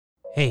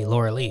Hey,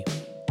 Laura Lee,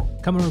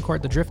 come and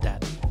record the Drift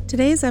ad.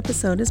 Today's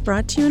episode is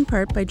brought to you in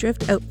part by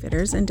Drift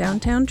Outfitters in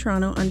downtown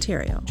Toronto,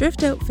 Ontario.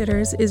 Drift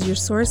Outfitters is your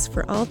source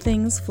for all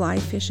things fly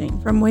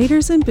fishing. From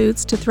waders and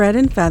boots to thread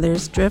and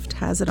feathers, Drift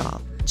has it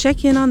all.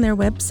 Check in on their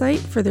website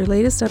for their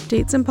latest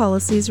updates and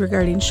policies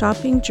regarding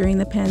shopping during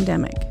the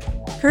pandemic.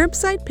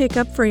 Curbside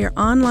pickup for your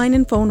online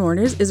and phone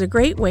orders is a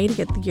great way to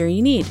get the gear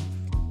you need.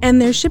 And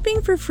they're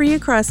shipping for free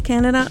across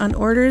Canada on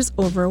orders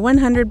over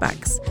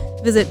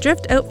 $100. Visit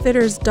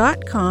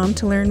driftoutfitters.com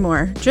to learn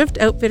more.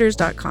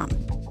 driftoutfitters.com.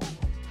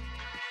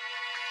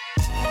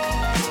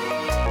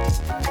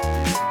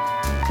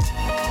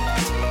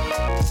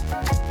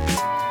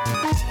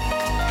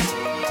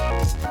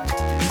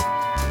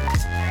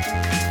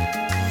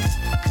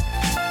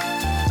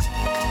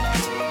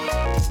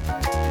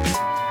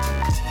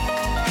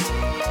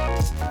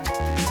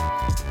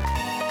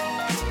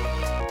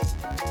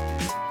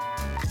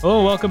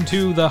 Oh, welcome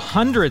to the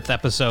 100th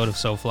episode of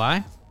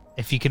SoFly.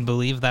 If you can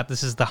believe that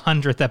this is the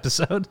 100th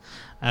episode.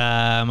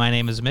 My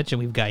name is Mitch, and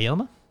we've got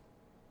Yilma.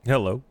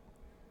 Hello.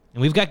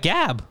 And we've got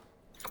Gab.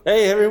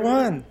 Hey,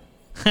 everyone.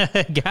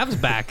 Gab's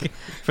back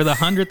for the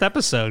 100th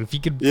episode. If you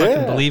could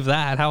fucking believe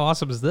that. How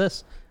awesome is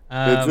this?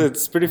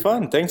 It's pretty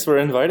fun. Thanks for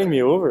inviting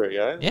me over,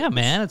 guys. Yeah,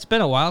 man. It's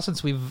been a while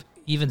since we've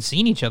even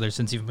seen each other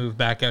since you've moved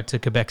back out to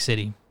Quebec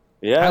City.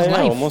 Yeah, How's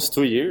life? almost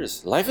 2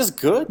 years. Life is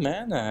good,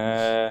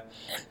 man.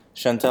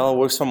 Chantal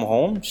works from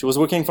home. She was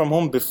working from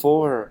home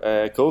before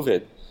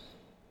COVID.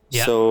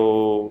 Yeah.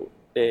 So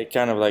it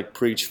kind of like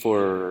preached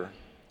for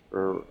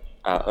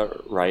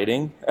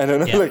writing. I don't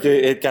know, Yeah. like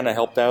it kind of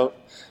helped out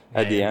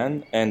at the Yeah.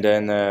 end. And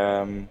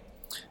then,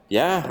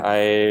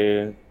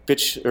 I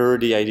pitched her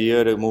the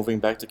idea of moving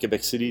back to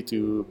Quebec City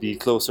to be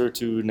closer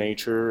to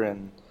nature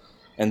and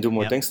do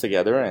more Yep. things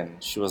together.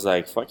 And she was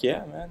like, "Fuck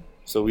yeah, man!"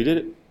 So we did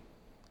it.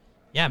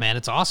 Yeah, man,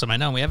 it's awesome. I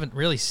know we haven't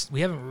really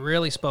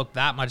spoke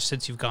that much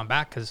since you've gone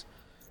back because,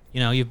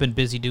 you've been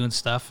busy doing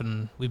stuff,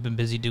 and we've been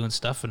busy doing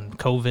stuff, and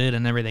COVID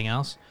and everything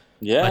else.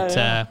 Yeah.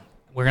 But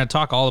we're gonna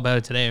talk all about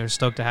it today. We're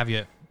stoked to have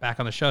you back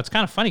on the show. It's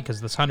kind of funny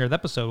because this 100th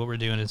episode, what we're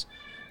doing is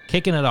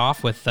kicking it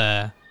off with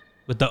the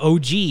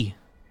OG,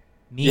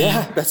 me,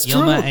 Yeah, that's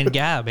Yilma, true. and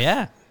Gab.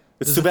 Yeah, It's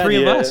This too is the bad.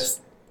 three of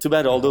us. Too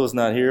bad Aldo's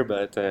not here,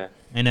 but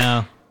I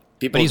know.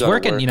 people. But he's gotta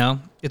working, work.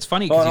 It's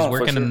funny because Oh, he's no, for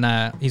working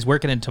sure. he's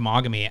working in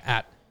Temagami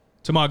at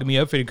Temagami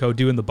Outfitting Co.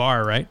 doing the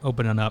bar, right?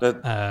 Opening up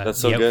That's the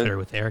so good. outfitter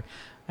with Eric.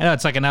 I know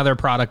it's like another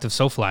product of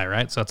SoFly,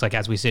 right? So it's like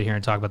as we sit here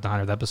and talk about the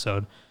 100th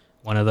episode,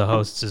 one of the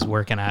hosts is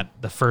working at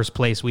the first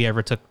place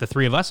the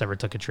three of us ever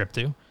took a trip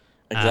to.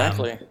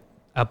 Exactly.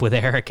 Up with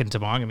Eric and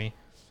Temagami.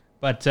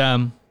 But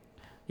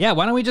yeah,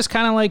 why don't we just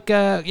kind of like,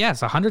 it's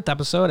the 100th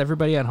episode.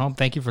 Everybody at home,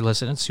 thank you for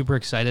listening. Super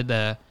excited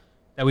that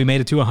we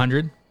made it to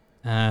 100.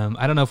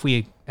 I don't know if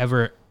we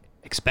ever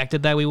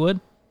expected that we would.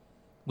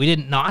 We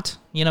didn't not,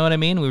 you know what I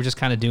mean? We were just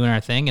kind of doing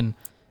our thing, and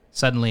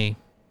suddenly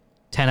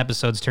 10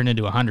 episodes turned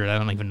into 100. I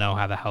don't even know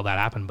how the hell that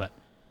happened, but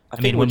I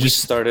think we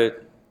just started.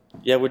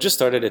 Yeah, we just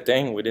started a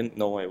thing. We didn't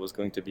know it was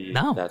going to be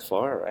that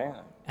far, right?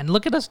 And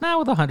look at us now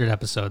with 100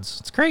 episodes.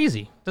 It's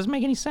crazy. Doesn't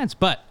make any sense,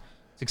 but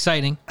it's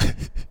exciting.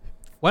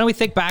 Why don't we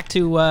think back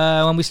to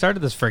when we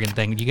started this friggin'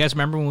 thing? Do you guys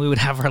remember when we would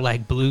have our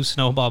like blue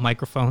snowball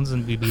microphones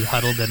and we'd be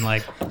huddled in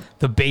like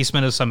the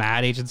basement of some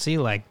ad agency,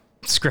 like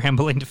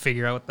scrambling to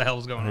figure out what the hell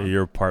was going on?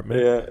 Your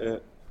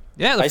apartment?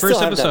 Yeah, the I first still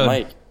have episode.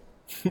 that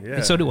mic.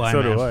 Yeah. So do I,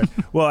 So man. do I.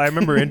 Well, I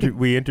remember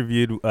we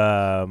interviewed,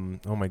 oh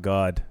my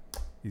God,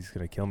 he's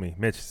going to kill me.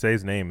 Mitch, say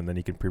his name and then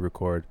you can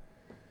pre-record.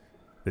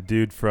 The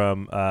dude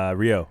from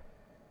Rio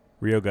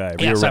guy.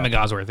 Yeah, Rio Simon rep.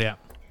 Gosworth, yeah.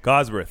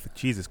 Gosworth.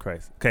 Jesus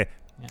Christ. Okay.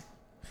 Yeah.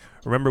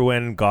 Remember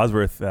when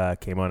Gosworth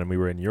came on and we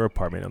were in your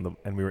apartment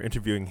and we were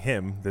interviewing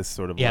him, this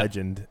sort of Yeah.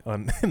 legend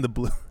in the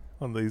blue,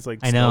 on these like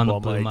I know, on the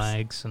snowball blue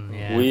mics. mics and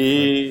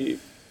yeah.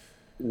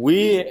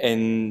 We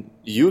and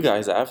you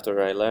guys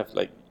after I left,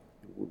 like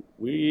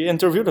we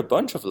interviewed a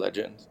bunch of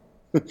legends.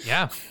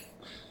 Yeah.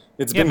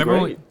 It's Yeah, been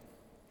great.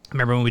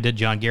 Remember when we did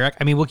John Gierek?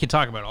 I mean, we could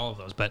talk about all of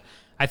those, but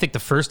I think the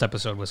first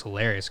episode was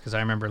hilarious because I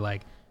remember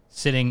like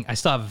sitting. I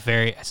still have a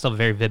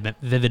very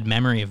vivid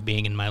memory of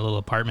being in my little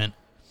apartment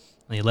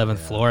on the 11th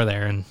floor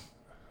there, and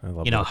I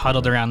love huddled that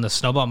apartment. around the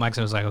snowball mics. And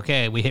it was like,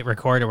 okay, we hit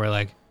record, and we're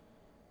like,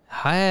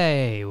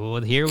 "Hey,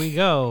 well, here we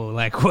go."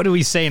 Like, what do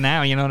we say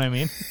now? You know what I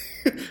mean?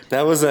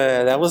 That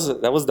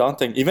was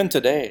daunting. Even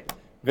today,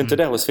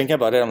 I was thinking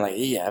about it. I'm like,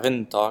 hey, I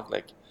haven't talked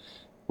like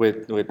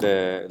with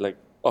like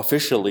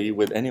officially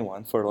with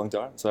anyone for a long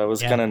time, so I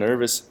was kind of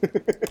nervous.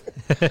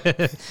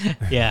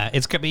 Yeah,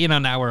 it's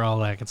now we're all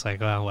like, it's like,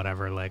 well,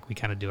 whatever. Like, we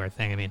kind of do our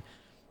thing. I mean,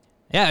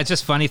 yeah, it's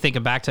just funny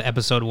thinking back to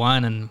episode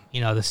 1 and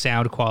the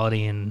sound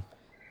quality and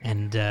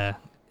the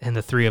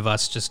three of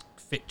us just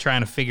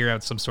trying to figure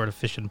out some sort of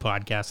fishing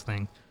podcast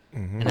thing.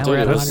 Mm-hmm. And now we're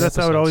at 100 That's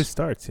how it episodes. always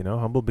starts,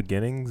 humble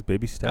beginnings,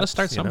 baby steps. Gotta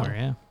start you know?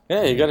 somewhere,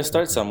 yeah. Yeah, you got to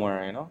start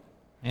somewhere,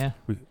 Yeah.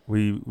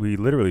 We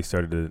literally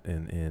started it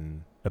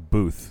in a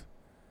booth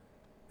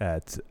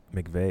at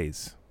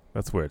McVeigh's.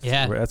 That's where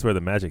that's where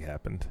the magic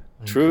happened.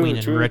 True, Queen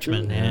true, and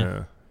Richmond, true.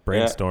 yeah.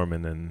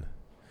 Brainstorming and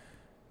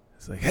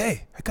it's like,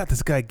 hey, I got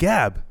this guy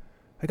Gab.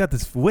 I got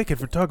this wicked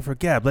photographer,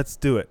 Gab. Let's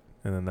do it.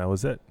 And then that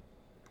was it.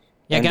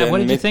 Yeah, And Gab, what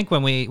then did you think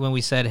when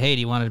we said, hey,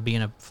 do you want to be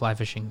in a fly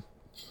fishing?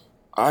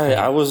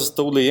 I was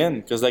totally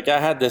in because like I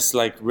had this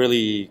like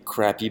really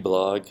crappy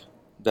blog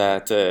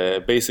that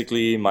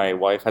basically my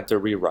wife had to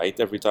rewrite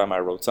every time I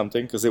wrote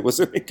something because it was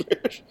in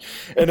English.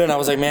 And then I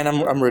was like, man,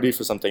 I'm ready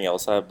for something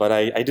else. But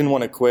I didn't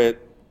want to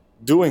quit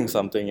doing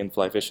something in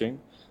fly fishing.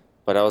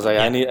 But I was like,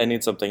 I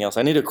need something else.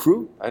 I need a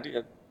crew.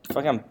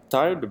 I'm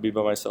tired to be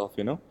by myself,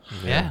 you know.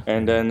 Yeah.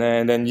 And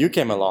then you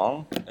came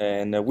along,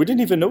 and we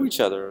didn't even know each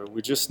other.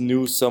 We just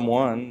knew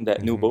someone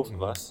that knew both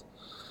of us.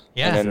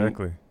 Yeah. And then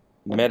Exactly.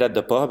 met at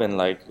the pub and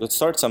like, let's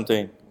start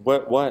something.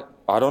 What?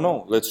 I don't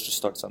know. Let's just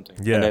start something.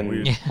 Yeah, And then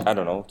we- I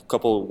don't know. A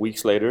couple of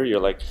weeks later, you're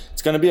like,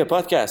 it's gonna be a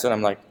podcast, and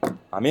I'm like,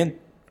 I'm in.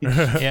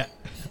 Yeah.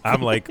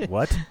 I'm like,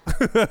 what?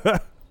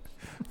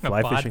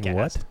 Fly fishing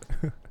podcast.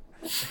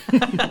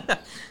 what?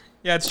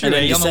 Yeah, it's true. And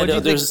then Hey, you Yelma, said, what do you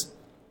think? there's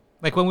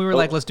Like when we were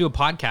like, let's do a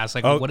podcast.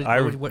 Like, Oh,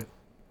 what?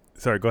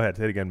 Sorry, go ahead.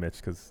 Say it again, Mitch,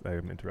 because I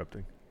am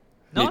interrupting.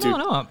 No, Me too.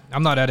 no.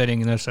 I'm not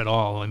editing this at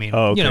all. I mean,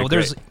 Oh,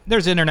 okay,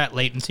 there's internet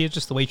latency. It's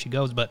just the way she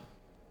goes. But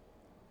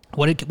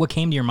what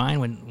came to your mind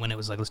when it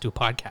was like, let's do a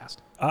podcast?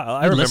 I You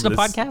remember listen to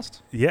this.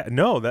 podcasts? Yeah,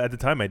 no, at the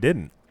time I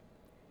didn't.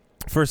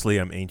 Firstly,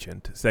 I'm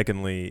ancient.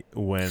 Secondly,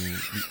 when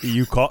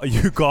you called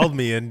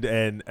me and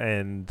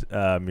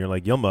you're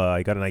like, Yilma,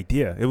 I got an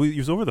idea. It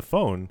was over the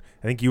phone.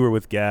 I think you were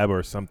with Gab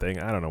or something.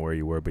 I don't know where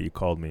you were, but you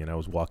called me and I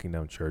was walking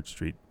down Church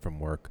Street from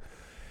work.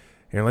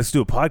 And let's do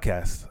a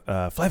podcast,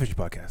 fly fishing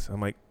podcast. I'm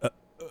like,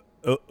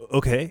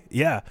 okay,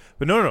 yeah,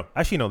 but no.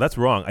 Actually, no, that's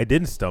wrong. I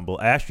didn't stumble.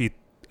 I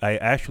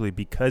actually,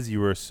 because you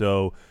were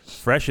so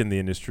fresh in the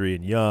industry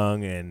and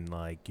young and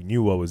like you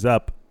knew what was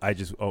up, I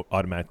just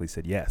automatically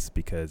said yes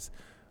because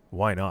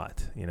why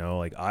not? You know,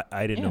 like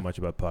I didn't know much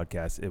about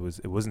podcasts.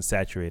 It wasn't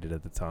saturated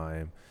at the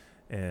time,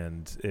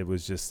 and it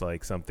was just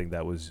like something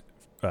that was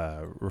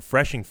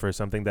refreshing for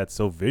something that's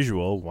so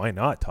visual. Why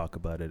not talk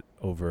about it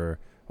over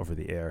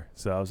the air?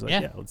 So I was like,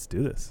 yeah, let's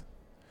do this.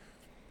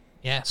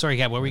 Yeah. Sorry,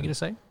 Gab. What were you gonna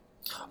say?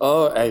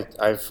 Oh, I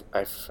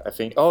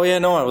think. Oh yeah,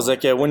 no. I was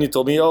like, when you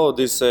told me, oh,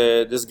 this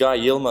guy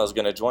Yilma is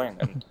gonna join,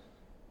 and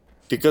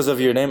because of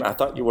your name, I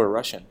thought you were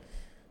Russian.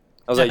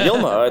 I was like,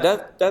 Yilma,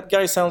 that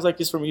guy sounds like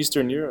he's from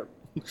Eastern Europe.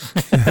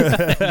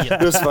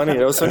 It was funny.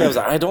 I was like,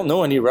 I don't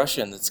know any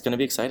Russian. It's gonna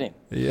be exciting.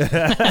 Yeah.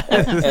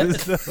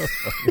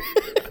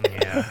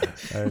 Yeah.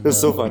 It's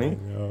so funny.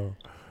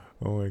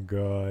 Oh my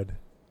god.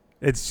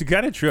 It's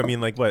kind of true. I mean,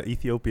 like what,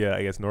 Ethiopia,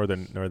 I guess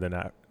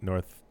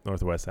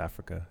northwest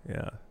Africa.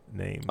 Yeah.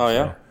 Name. Oh,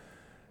 yeah?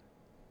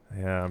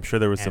 Yeah, I'm sure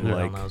there was Yeah, some who the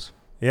hell like knows?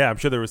 yeah, I'm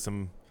sure there was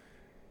some,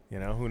 you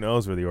know, who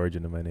knows where the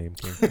origin of my name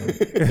came from.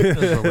 Who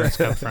knows where words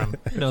come from?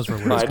 Who knows where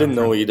words I come didn't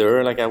know from?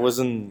 either. Like I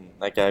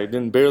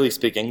didn't barely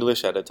speak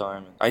English at the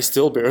time. I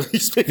still barely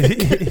speak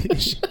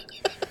English.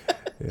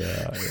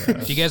 Yeah.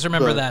 Do you guys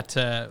remember But-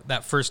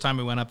 that first time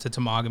we went up to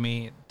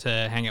Temagami to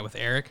hang out with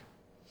Eric?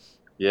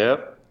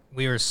 Yep.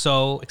 We were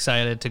so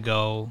excited to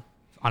go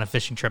on a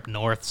fishing trip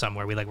north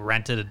somewhere. We like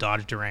rented a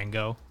Dodge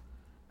Durango.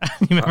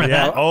 You remember Yeah.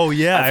 that? Oh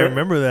yeah, I've I heard-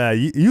 remember that.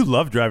 You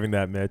love driving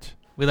that, Mitch.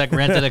 We like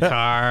rented a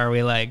car.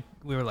 We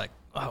were like,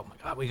 oh my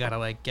god, we gotta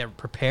like get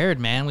prepared,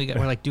 man. We're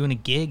like doing a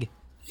gig,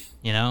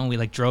 you know. We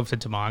like drove to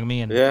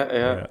Temagami and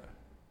Yeah.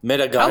 Met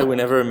a guy we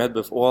never met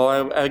before.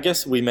 Well, I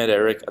guess we met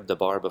Eric at the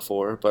bar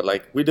before, but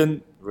like we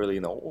didn't really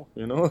know,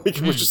 you know. Like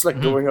it was just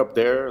like going up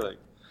there, like.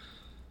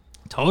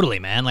 totally,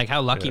 man. Like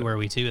how lucky Yeah. were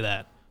we too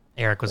that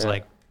Eric was Yeah.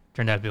 like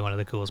turned out to be one of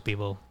the coolest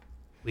people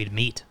we'd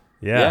meet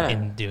Yeah.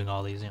 in doing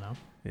all these, you know.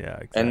 Yeah.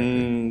 Exactly.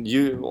 And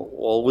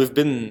we've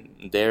been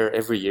there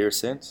every year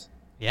since.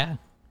 Yeah.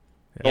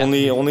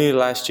 Only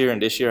last year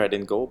and this year I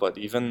didn't go, but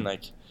even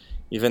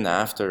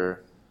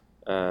after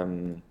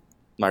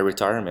my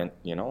retirement,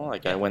 you know,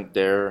 like I went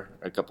there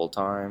a couple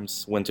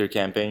times, winter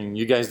camping.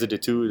 You guys did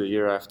it too the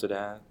year after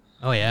that.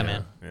 Oh yeah,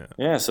 man. Yeah.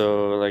 Yeah,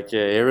 so like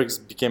Eric's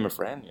became a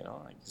friend, you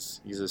know, like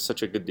he's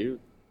such a good dude.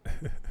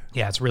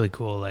 Yeah, it's really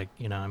cool. Like,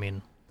 you know, I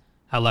mean,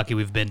 how lucky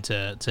we've been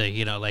to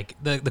you know, like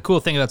the cool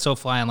thing about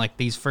SoFly and like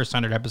these first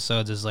 100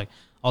 episodes is like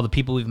all the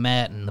people we've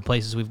met and the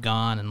places we've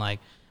gone, and like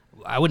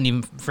I wouldn't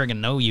even friggin'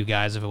 know you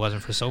guys if it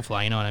wasn't for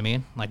SoFly. You know what I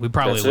mean? Like we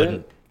probably That's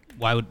wouldn't. it.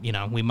 Why would you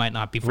know? We might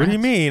not be What friends. do you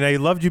mean? I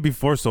loved you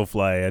before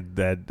SoFly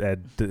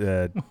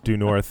at Due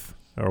North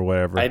or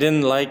whatever. I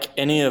didn't like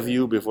any of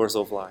you before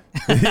SoFly.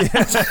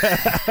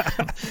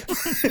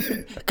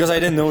 Because I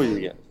didn't know you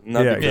yet.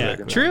 Not Yeah, because I Yeah,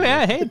 didn't true. know you.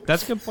 Yeah, hey,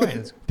 that's a good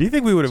point. Do you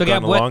think we would have So, Gab,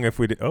 gotten what- along if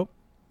we did? Oh,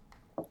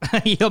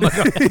 Yelma,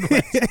 go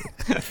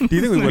ahead, please. do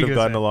you think we What would are have you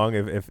gotten gonna along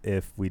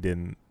if we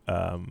didn't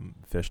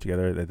fish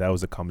together? That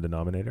was a common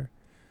denominator.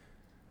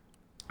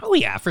 Oh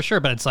yeah, for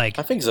sure. But it's like,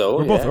 I think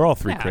so. We're all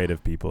three Yeah.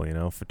 creative people, you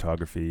know,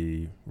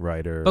 photography,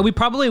 writer. but we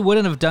probably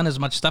wouldn't have done as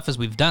much stuff as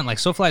we've done. Like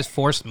SoFly's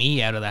forced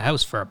me out of the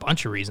house for a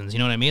bunch of reasons. You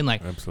know what I mean?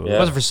 Like, Absolutely. if it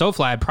wasn't for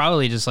SoFly, I'd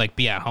probably just like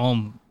be at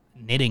home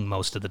knitting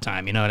most of the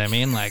time. You know what I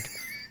mean? Like,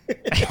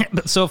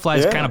 but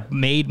SoFly's Yeah. kind of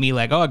made me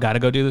like, oh, I got to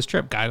go do this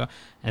trip. Gotta go.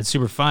 And it's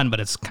super fun, but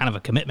it's kind of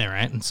a commitment,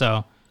 right? And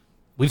so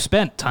we've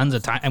spent tons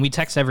of time, and we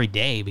text every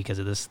day because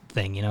of this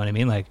thing. You know what I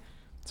mean? Like,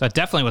 So it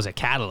definitely was a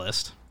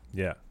catalyst,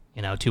 Yeah.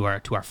 to our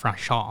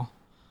franchon.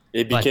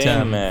 It But,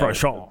 became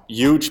Franchon. a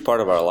huge part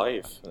of our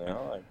life.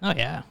 Like, Oh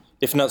yeah,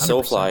 if not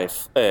so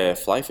 100%.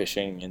 fly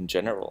fishing in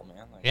general,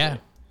 man. Like, yeah.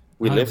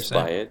 we lived 100%.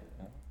 by it.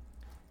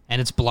 And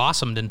it's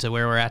blossomed into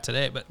where we're at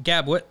today. But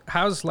Gab,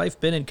 how's life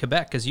been in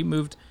Quebec? Because you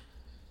moved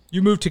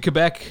to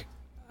Quebec.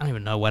 I don't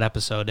even know what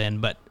episode in,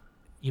 but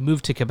you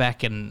moved to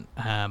Quebec and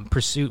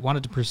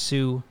wanted to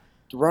pursue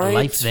Right,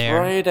 life there.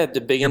 right at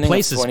the Your beginning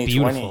place of is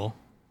 2020. beautiful.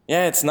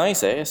 Yeah, it's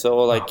nice, eh? So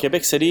like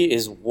Quebec City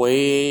is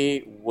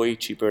way, way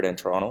cheaper than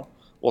Toronto.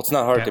 Well, it's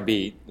not hard Okay. to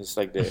beat. It's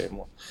like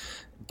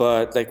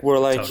but like we're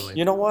like, Totally.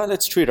 you know what?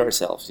 Let's treat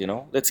ourselves.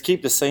 Let's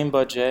keep the same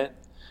budget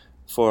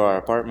for our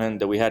apartment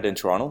that we had in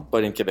Toronto,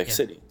 but in Quebec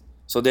City.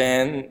 So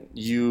then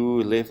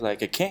you live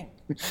like a king,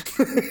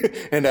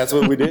 and that's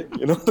what we did.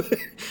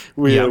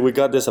 We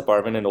got this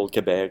apartment in Old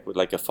Quebec with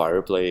like a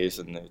fireplace,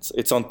 and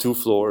it's on 2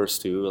 floors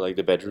too. Like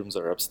the bedrooms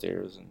are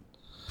upstairs, and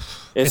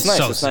it's nice.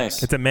 so It's sick.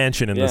 nice. It's a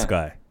mansion in the Yeah.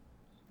 sky.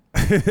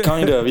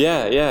 Kind of,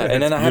 yeah.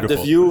 And then It's I have the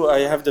beautiful. view. I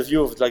have the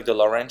view of like the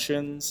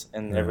Laurentians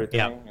and everything.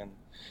 Yeah.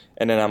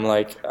 And then I'm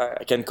like,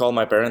 I can call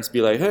my parents,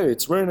 be like, hey,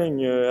 it's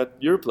raining at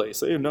your place.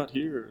 Hey, I'm not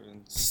here.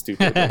 And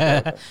stupid. Like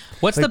that.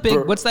 What's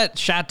what's that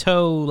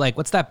chateau, like,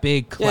 what's that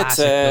big Yeah, it's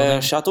classic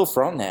building? Chateau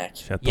Frontenac.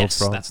 Chateau Yes,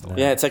 Franc. that's the one.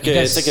 Yeah, it's like You a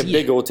guys it's like a see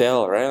big it.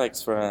 hotel, right? Like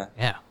it's for.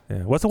 Yeah. Yeah.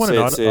 What's the one So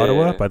in it's,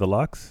 Ottawa by the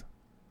locks?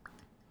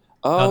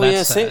 Oh,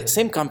 that's, yeah,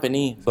 same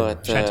company,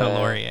 but Chateau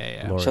Laurier,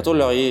 yeah. Laurier. Chateau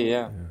Laurier,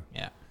 yeah.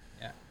 Yeah.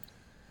 Yeah.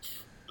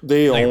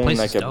 They your own place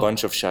like is a dope.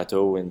 bunch of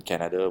chateau in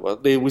Canada. Well,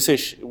 we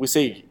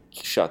say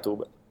chateau,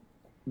 but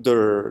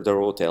they're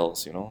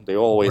hotels. They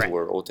always Right.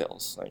 were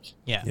hotels. Like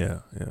Yeah. Yeah.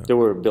 Yeah. they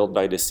were built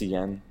by the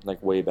CN,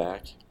 like way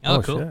back.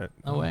 Oh, cool. Shit.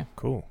 No way.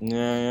 Cool.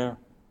 Yeah.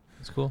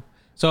 That's cool.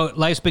 So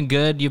life's been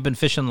good. You've been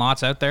fishing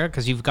lots out there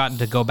because you've gotten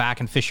to go back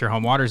and fish your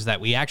home waters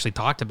that we actually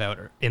talked about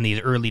in these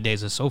early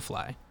days of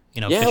SoFly.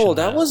 Yeah, fishing well,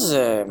 that the was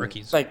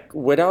rookies. like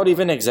without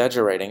even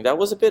exaggerating, that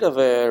was a bit of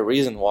a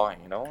reason why.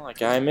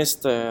 Like I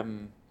missed.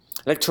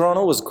 Like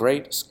Toronto was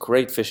great. It's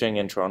great fishing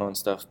in Toronto and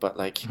stuff, but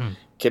like Hmm.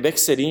 Quebec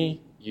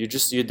City,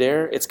 you're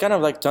there. It's kind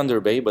of like Thunder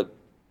Bay, but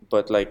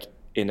like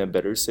in a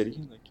better city.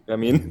 Like I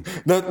mean,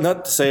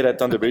 not to say that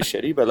Thunder Bay is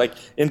shitty, but like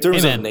in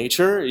terms Amen. of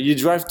nature, you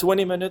drive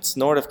 20 minutes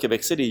north of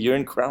Quebec City, you're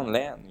in Crown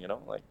Land.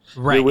 Like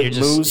Right, you're with you're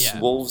just- moose, yeah.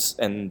 wolves,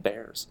 and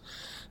bears.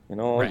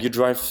 Right. You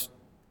drive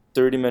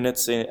 30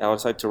 minutes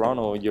outside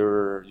Toronto,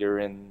 you're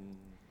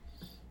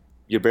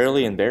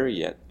barely in Barrie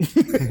yet.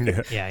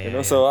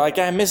 Yeah. So like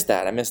I missed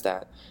that.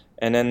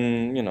 And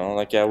then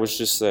like I was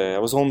just I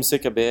was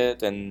homesick a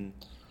bit, and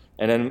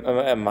then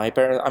my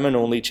parents. I'm an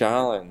only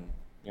child,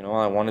 and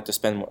I wanted to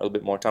spend a little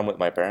bit more time with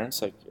my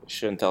parents. Like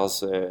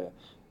Chantal's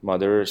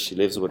mother, she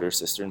lives with her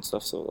sister and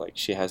stuff, so like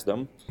she has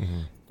them.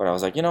 But I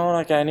was like,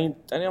 like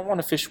I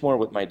want to fish more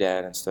with my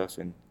dad and stuff.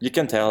 And you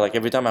can tell, like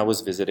every time I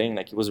was visiting,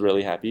 like he was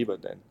really happy,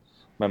 but then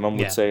my mom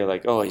would Yeah. say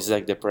like, oh, he's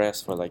like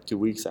depressed for like 2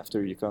 weeks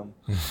after you come.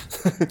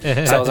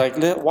 So I was like,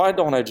 why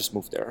don't I just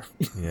move there?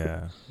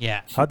 Yeah.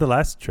 Yeah. How'd the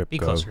last trip Be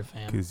go? closer to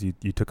fam. Because you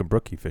took a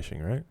brookie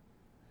fishing, right?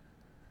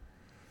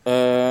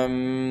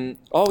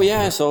 Oh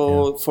yeah.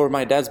 So for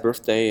my dad's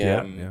birthday,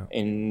 Yeah.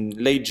 in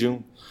late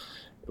June,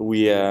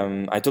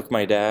 I took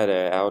my dad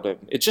out.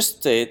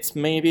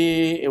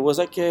 It was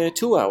like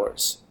 2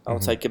 hours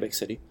outside Quebec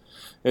City.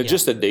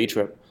 Just a day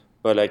trip.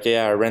 But like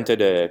I rented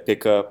a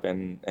pickup,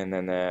 and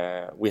then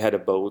we had a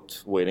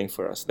boat waiting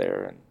for us there,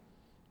 and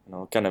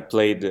kind of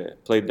played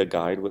the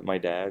guide with my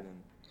dad. And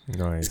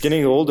Nice. he's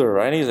getting older,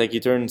 right? He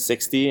turned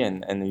 60,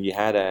 and he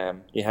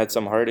had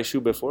some heart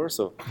issue before,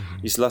 so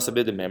he's lost a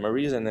bit of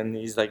memories. And then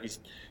he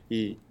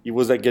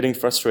was like getting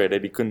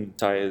frustrated. He couldn't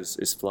tie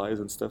his flies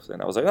and stuff.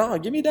 And I was like, oh,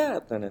 give me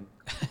that. And then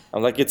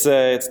I'm like, it's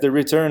the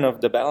return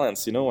of the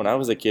balance. When I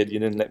was a kid, you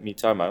didn't let me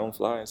tie my own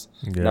flies.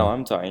 Yeah. Now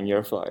I'm tying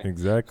your fly.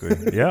 Exactly.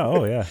 Yeah.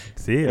 Oh, yeah.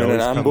 See, it And then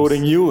always I'm comes-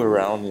 boating you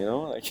around,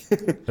 like.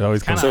 It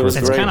always comes. So it was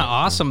It's great. kind of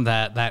awesome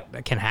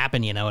that can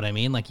happen. You know what I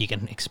mean? Like you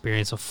can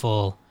experience a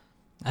full,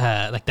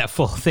 like that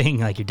full thing.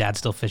 Like your dad's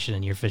still fishing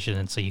and you're fishing,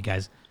 and so you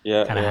guys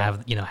Yeah, kind of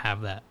yeah.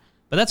 have that.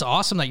 But that's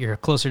awesome that you're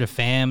closer to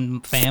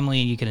family.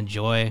 You can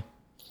enjoy,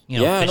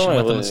 Yeah, fishing no, it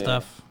with them and was-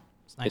 stuff.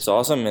 It's nice. It's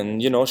awesome, and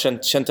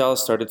Chantal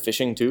started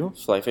fishing too,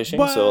 fly fishing.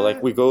 So What?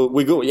 like we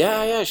go.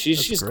 Yeah,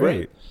 she's great.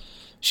 great.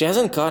 She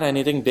hasn't caught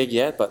anything big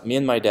yet, but me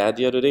and my dad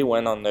the other day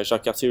went on the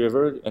Jacques Cartier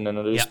River in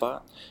another Yeah.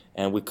 spot,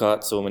 and we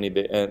caught so many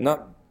big,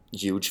 not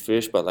huge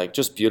fish, but like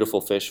just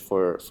beautiful fish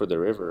for the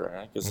river,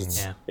 right? Because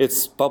Yeah.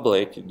 it's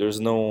public. There's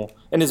no,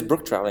 and it's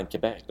brook trout in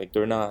Quebec. Like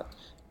they're not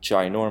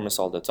ginormous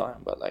all the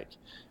time, but like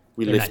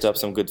we They're lift nice. up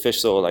some good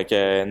fish. So like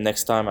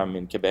next time I'm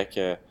in Quebec.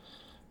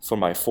 For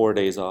my 4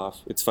 days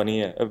off, it's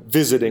funny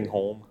visiting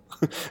home.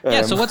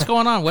 Yeah. So what's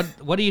going on?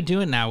 What are you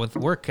doing now with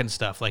work and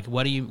stuff? Like,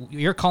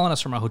 you're calling us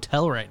from a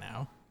hotel right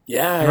now.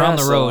 Yeah, You're on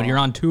the so road. You're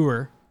on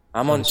tour.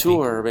 I'm so on to speak.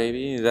 tour,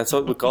 baby. That's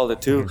what we call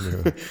it too.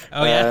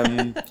 Oh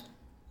yeah.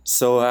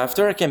 So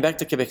after I came back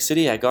to Quebec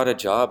City, I got a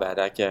job at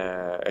like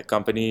a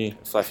company,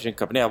 fly fishing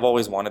company. I've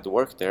always wanted to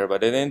work there,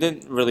 but it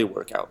didn't really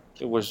work out.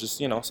 It was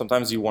just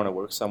sometimes you want to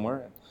work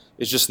somewhere,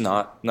 it's just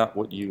not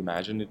what you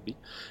imagine it'd be.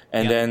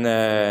 And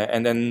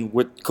then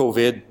with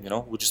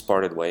COVID, we just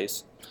parted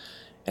ways.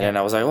 And then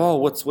I was like, oh,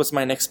 what's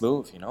my next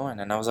move, And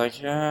then I was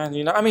like, yeah,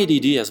 I'm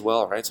ADD as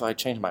well, right? So I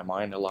changed my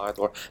mind a lot,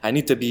 or I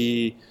need to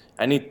be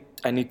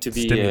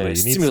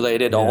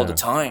stimulated all the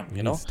time,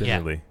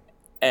 Stimuli.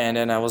 And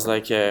then I was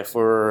like,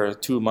 for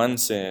 2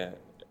 months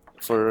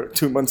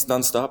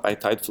nonstop, I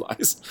tied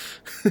flies.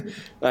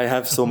 I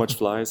have so much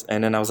flies.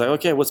 And then I was like,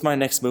 okay, what's my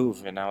next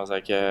move? And I was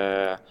like,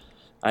 I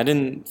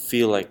didn't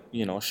feel like,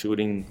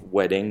 shooting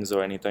weddings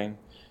or anything.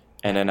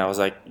 And then I was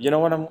like, you know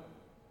what,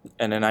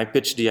 and then I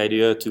pitched the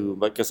idea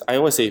because I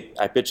always say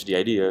I pitched the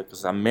idea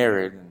because I'm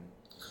married and,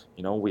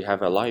 we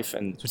have a life.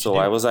 And so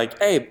I was like,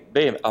 hey,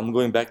 babe, I'm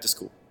going back to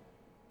school.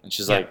 And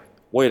she's like,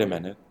 wait a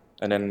minute.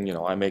 And then,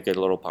 I make a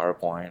little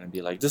PowerPoint and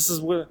be like, this is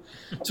what.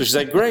 So she's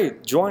like,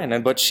 great,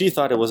 join. But she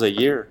thought it was a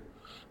year.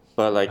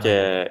 But like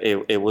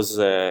it was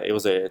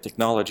a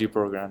technology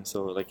program.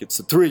 So like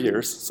it's 3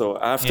 years. So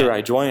after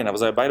I joined, I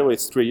was like, by the way,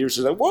 it's 3 years.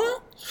 She's like,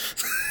 what?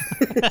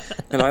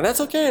 And I'm like,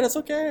 that's okay. It's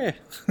okay.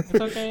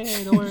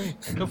 Don't worry.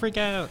 Don't freak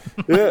out.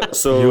 Yeah.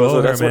 So you owe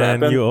her, that's what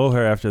happened. You owe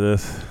her after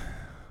this.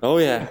 Oh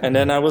yeah. And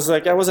then I was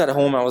at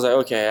home. I was like,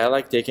 okay, I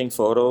like taking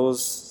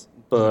photos,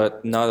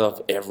 but not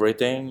of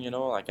everything,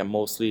 Like I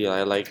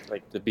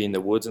like to be in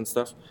the woods and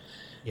stuff.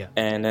 Yeah.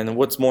 And then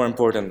what's more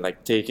important,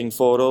 like taking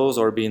photos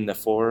or being in the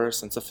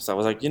forest and stuff. So I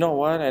was like, you know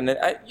what? And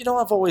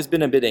I've always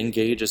been a bit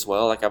engaged as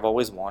well. Like I've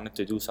always wanted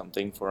to do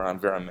something for our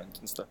environment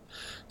and stuff.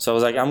 So I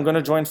was like, I'm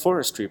gonna join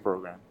forestry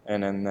program.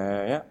 And then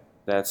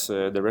that's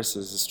the rest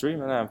is history.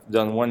 And I've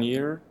done 1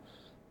 year.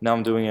 Now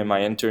I'm doing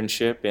my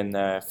internship in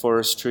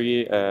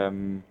forestry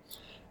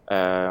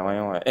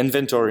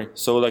inventory.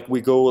 So like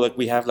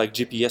we have like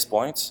GPS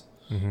points,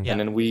 and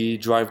then we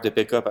drive the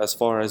pickup as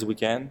far as we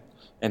can.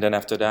 And then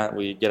after that,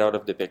 we get out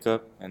of the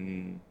pickup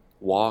and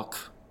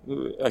walk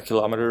a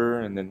kilometer,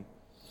 and then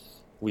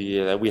we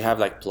have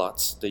like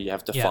plots that you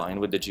have to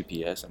find with the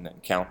GPS, and then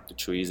count the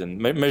trees and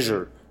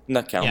measure,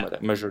 not count,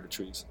 but measure the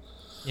trees.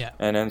 Yeah.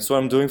 And then so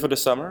I'm doing for the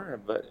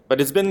summer, but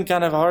it's been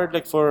kind of hard,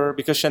 like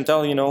because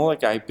Chantal,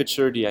 like I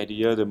pictured the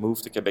idea to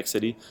move to Quebec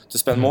City to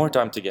spend more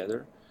time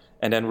together,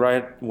 and then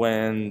right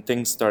when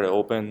things started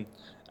open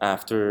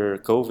after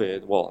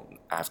COVID,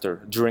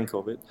 during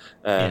COVID,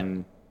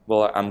 I'm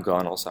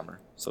gone all summer.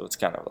 So it's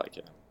kind of like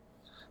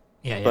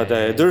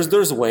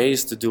there's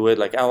ways to do it.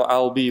 Like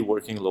I'll be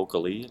working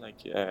locally,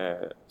 like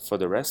for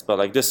the rest. But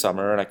like this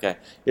summer,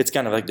 it's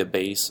kind of like the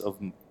base of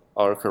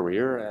our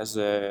career as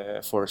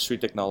a forestry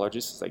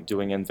technologist. It's like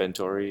doing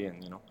inventory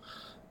and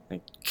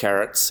like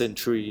carrots and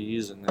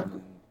trees, and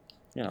then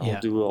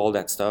do all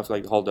that stuff,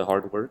 like all the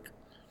hard work.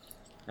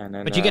 And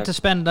then, but you get to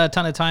spend a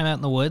ton of time out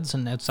in the woods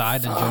and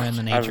outside enjoying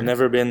the nature. I've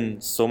never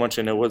been so much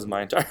in the woods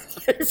my entire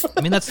life.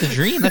 I mean, that's the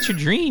dream. That's your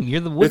dream.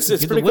 You're the woods.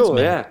 It's pretty cool,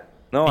 yeah.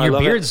 No, and I your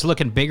love beard's it.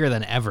 looking bigger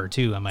than ever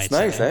too. I might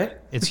say. Nice, eh?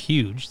 It's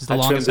huge. It's the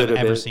longest I've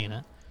ever seen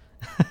it.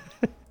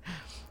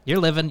 You're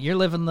living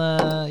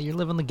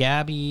the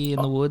Gabby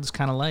in the woods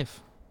kind of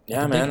life.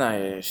 Yeah, man.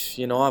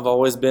 I've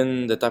always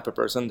been the type of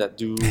person that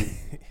do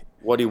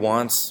what he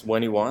wants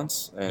when he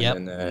wants,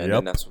 and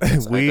that's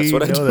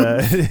what I do.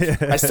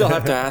 That. I still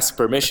have to ask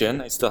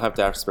permission.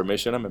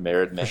 I'm a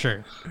married man. For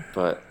sure.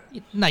 But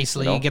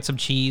nicely, you get some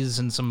cheese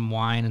and some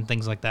wine and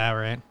things like that,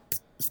 right?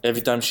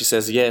 Every time she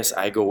says yes,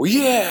 I go,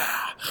 yeah.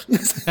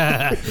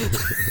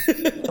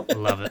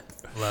 Love it.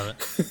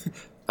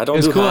 I don't. It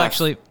was do cool half.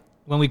 actually.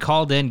 When we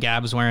called in,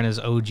 Gab was wearing his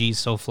OG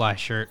So Fly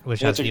shirt,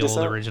 which has the old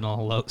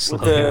original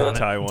slogan on it.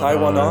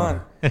 Taiwan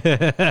on.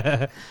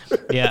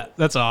 Yeah,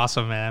 that's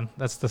awesome, man.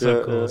 That's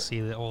so cool to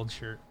see the old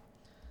shirt.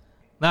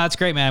 No, that's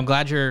great, man. I'm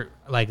glad you're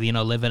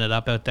living it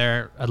up out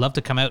there. I'd love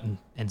to come out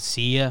and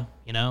see you.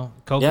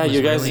 COVID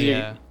you guys,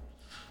 really,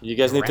 you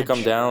guys need to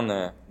come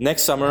down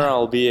next summer.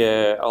 I'll be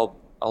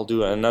I'll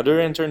do another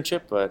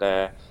internship,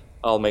 but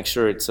I'll make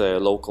sure it's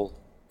local.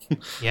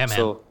 Yeah,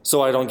 man.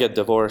 So I don't get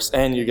divorced,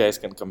 and you guys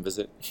can come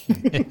visit.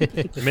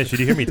 Mitch, did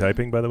you hear me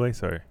typing, by the way?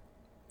 Sorry.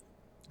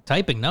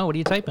 Typing? No, what are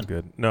you typing?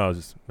 Good. No, I was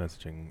just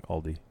messaging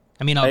Aldi.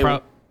 I mean,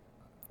 I'll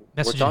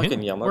we're talking,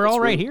 Yelma. We're all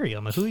right here,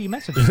 Yelma. Who are you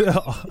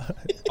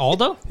messaging?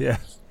 Aldo? Yeah.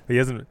 He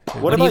hasn't.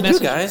 What about you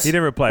guys? He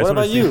didn't reply. What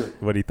about you?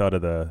 What he thought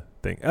of the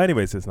thing.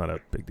 Anyways, it's not a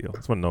big deal. I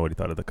just want to know what he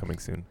thought of the coming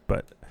soon.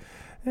 But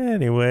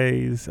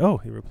anyways,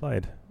 he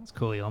replied. That's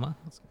cool, Yelma.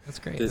 That's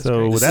great.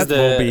 So that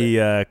will be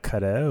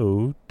cut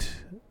out.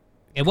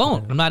 It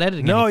won't. I'm not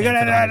editing. No, you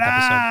gotta edit.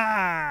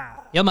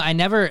 Yelma,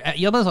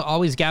 Yelma's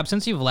always Gab.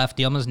 Since you've left,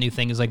 Yelma's new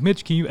thing is like,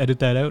 Mitch, can you edit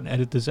that out and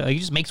edit this out? He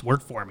just makes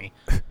work for me.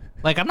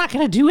 Like, I'm not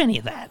gonna do any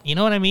of that. You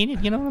know what I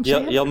mean? You know what I'm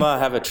saying? Yelma,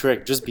 have a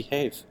trick. Just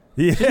behave.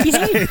 Yeah,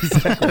 exactly.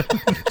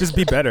 Just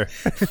be better.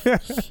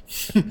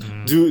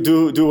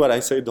 Do what I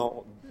say.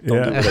 Don't do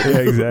what I do. Yeah,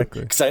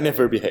 exactly. Because I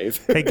never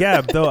behave. Hey,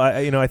 Gab, though,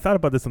 I thought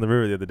about this on the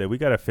river the other day. We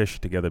got to fish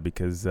together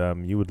because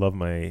you would love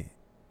my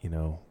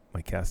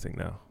casting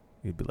now.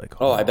 You'd be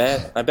like, I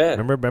bet.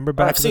 Remember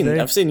back in the day?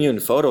 I've seen you in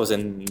photos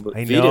and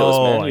videos,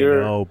 man. I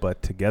know,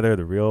 but together,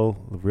 the real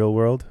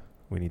world,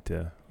 we need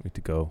to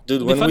go.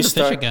 Dude, when we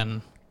start fish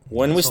again.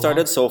 When we So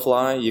started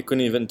SoFly, you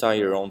couldn't even tie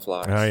your own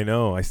flies. I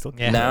know. I still.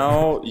 Yeah.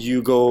 Now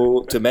you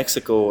go to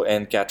Mexico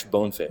and catch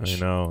bonefish. I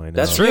know.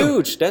 That's true.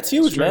 huge. That's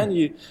huge, true. man.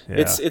 Yeah.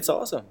 It's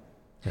awesome.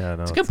 Yeah,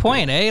 no, It's a good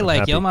point, eh? I'm Like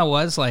happy.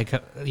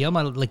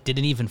 Yelma like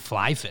didn't even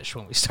fly fish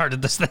when we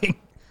started this thing.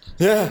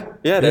 Yeah,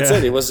 that's Yeah.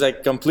 it. It was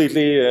like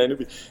completely,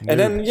 and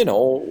then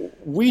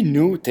we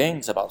knew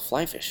things about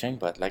fly fishing,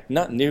 but like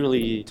not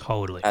nearly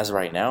Totally. as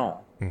right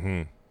now.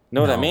 Mm-hmm.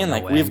 Know what I No, mean? no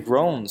Like way. we've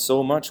grown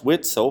so much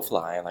with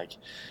SoFly. Like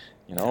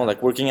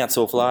like working at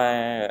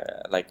SoFly.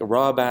 Like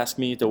Rob asked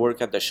me to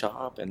work at the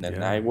shop, and then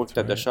Yeah, I worked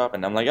that's at the shop,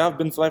 and I'm like, I've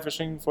been fly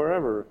fishing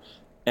forever,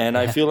 and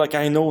I feel like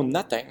I know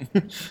nothing.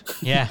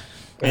 Yeah.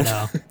 I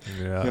know.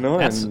 Yeah.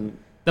 That's- and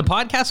The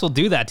podcast will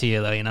do that to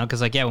you, though,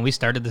 because, like, when we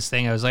started this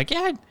thing, I was like,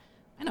 yeah,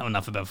 I know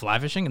enough about fly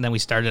fishing. And then we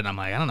started, and I'm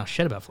like, I don't know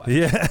shit about fly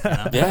fishing.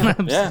 Yeah.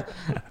 yeah.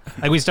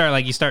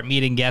 Like, you start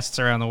meeting guests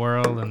around the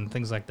world and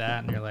things like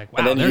that. And you're like, wow,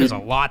 And then there's you- a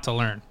lot to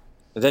learn.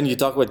 And then you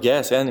talk with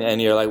guests,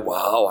 and you're like,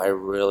 wow, I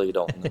really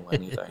don't know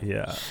anything.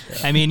 Yeah.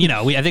 I mean,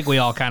 I think we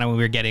all kind of, when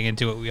we were getting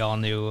into it, we all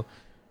knew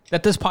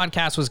that this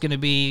podcast was going to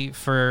be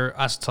for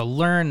us to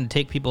learn and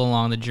take people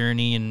along the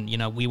journey. And,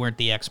 we weren't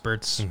the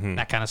experts,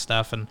 that kind of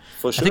stuff. And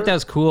For I think sure. that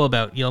was cool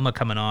about Yilma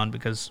coming on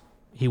because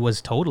he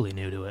was totally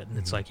new to it. And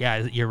it's like, yeah,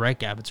 you're right,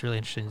 Gab. It's really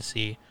interesting to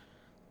see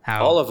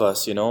how All of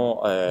us,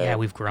 Yeah,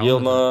 we've grown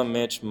Yilma,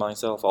 Mitch,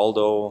 myself,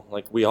 Aldo,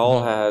 like we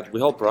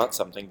all brought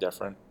something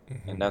different,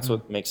 and that's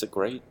what makes it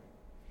great.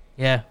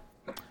 Yeah,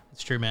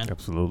 it's true, man.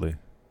 Absolutely.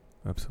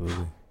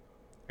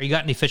 Are you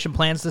got any fishing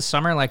plans this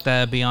summer, like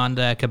the beyond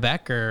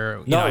Quebec,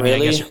 or Not I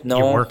really, guess no.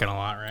 you're working a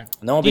lot, right?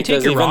 No, Do you take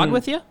because your rod even-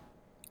 with you?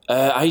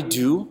 I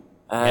do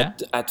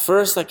at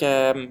first,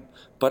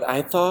 but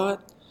I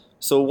thought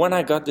so. When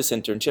I got this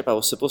internship, I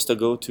was supposed to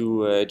go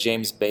to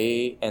James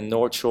Bay and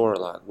North Shore a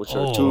lot, which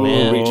are two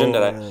man. regions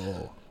that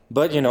I.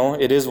 But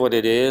it is what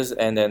it is,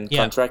 and then Yeah.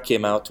 contract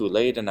came out too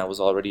late, and I was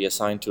already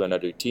assigned to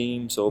another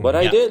team. So, but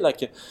I Yeah.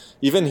 did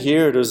even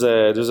here. There's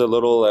a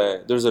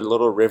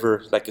little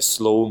river, like a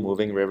slow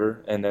moving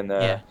river, and then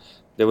Yeah.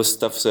 there was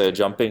stuff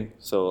jumping.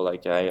 So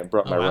I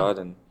brought my wow. rod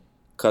and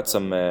caught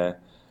some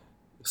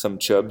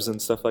chubs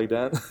and stuff like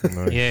that.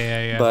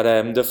 Yeah. But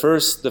the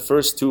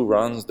first two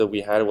runs that we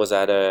had was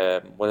at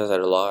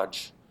a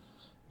lodge,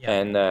 Yeah.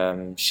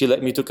 and she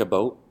let me took a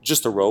boat,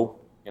 just a row,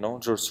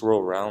 just row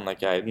around.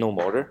 Like I had no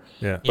motor.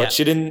 Yeah. Yeah. But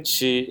she didn't.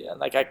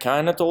 I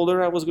kind of told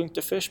her I was going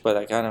to fish, but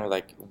I kind of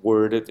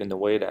worded it in a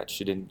way that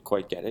she didn't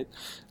quite get it.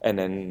 And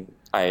then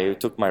I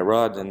took my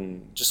rod and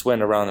just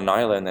went around an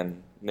island and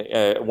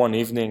one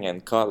evening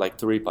and caught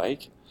 3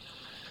 pike.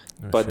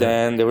 But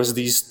then there was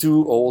these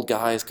 2 old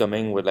guys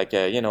coming with like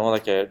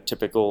a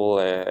typical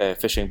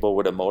fishing boat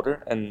with a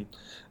motor, and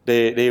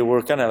they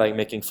were kind of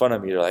making fun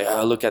of me. They're like,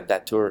 "Oh, look at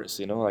that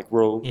tourist,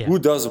 row. Yeah. Who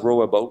does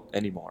row a boat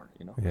anymore,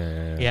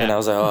 Yeah. Yeah. And I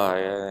was like, oh,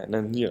 yeah. And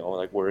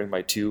then, wearing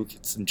my toque,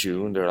 it's in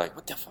June. They're like,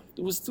 what the fuck?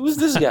 Who's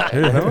this guy?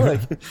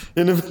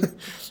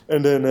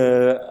 And then,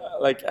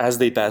 as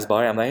they pass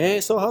by, I'm like,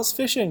 hey, so how's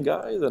fishing,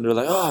 guys? And they're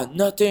like, oh,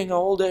 nothing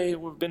all day.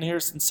 We've been here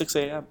since 6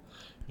 a.m.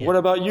 Yeah. What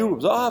about you?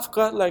 Oh, I've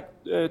got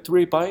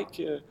 3 pike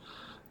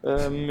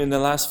in the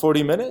last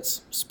 40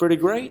 minutes. It's pretty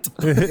great.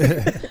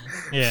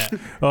 Yeah.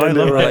 Oh, I And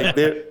they love were that.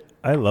 they're-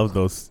 I love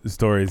those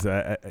stories.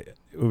 It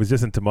was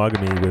just in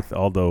Temagami with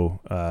Aldo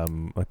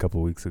a couple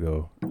of weeks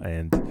ago,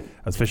 and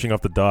I was fishing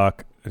off the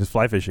dock, just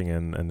fly fishing,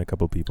 and a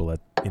couple of people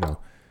that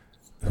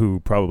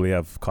who probably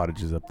have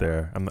cottages up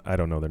there. I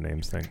don't know their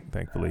names,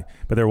 thankfully,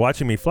 but they're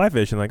watching me fly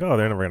fish and like, oh,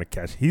 they're never gonna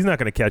catch. He's not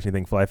gonna catch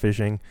anything fly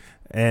fishing.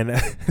 And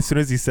as soon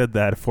as he said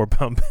that, a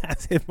 4-pound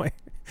bass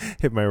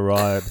hit my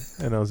rod,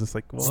 and I was just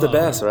like, It's the "Whoa."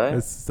 best, right?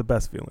 It's the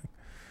best feeling.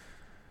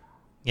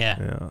 Yeah.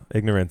 Yeah,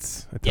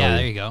 ignorance. I tell Yeah, you.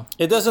 there you go.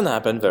 It doesn't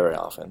happen very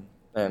often.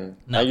 And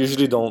No. I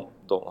usually don't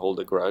hold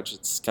a grudge.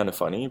 It's kind of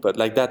funny. But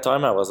that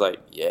time I was like,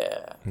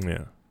 yeah.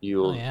 Yeah.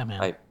 Oh, yeah,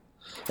 man.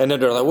 And then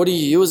they're like, what are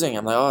you using?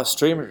 I'm like, oh,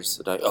 streamers.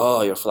 They're like,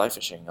 oh, you're fly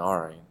fishing. All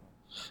right.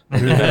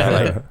 And then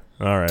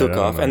I All right. took I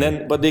don't off. know. And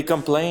then, but they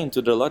complained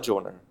to the lodge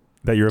owner.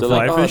 that you're They're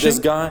fly like, oh, fishing. this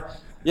guy.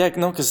 Yeah,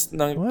 no,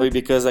 What?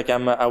 because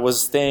I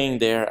was staying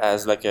there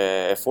as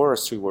a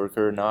forestry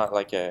worker, not a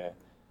Like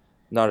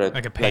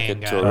a paying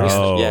guy. tourist.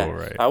 Oh, yeah,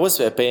 right. I was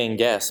a paying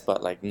guest,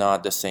 but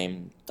not the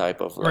same type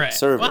of Right.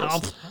 service.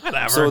 Well,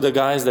 whatever. So the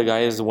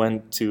guys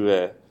went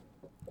to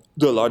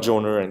the lodge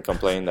owner and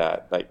complained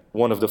that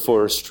one of the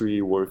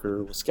forestry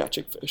worker was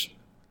catching fish.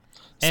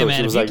 hey, So man, she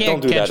if was you like, can't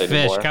 "Don't do catch that fish,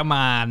 anymore." come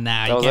on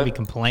now. I You was can't be like-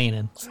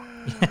 complaining.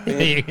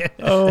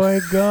 Oh my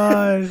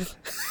god.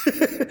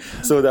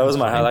 So that was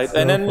my highlight. so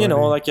And then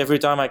funny. every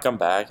time I come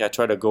back, I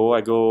try to go.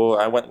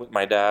 I went with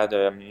my dad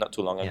not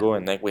too long ago,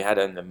 and we had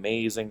an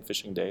amazing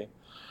fishing day.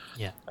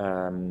 Yeah.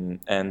 And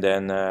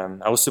then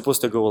I was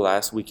supposed to go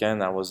last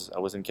weekend. I was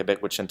in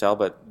Quebec with Chantal,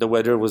 but the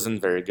weather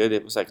wasn't very good.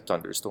 It was like a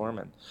thunderstorm,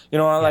 and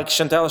like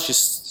Chantal,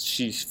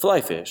 she's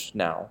fly fish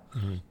now,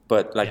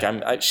 but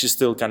she's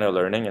still kind of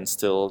learning and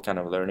still kind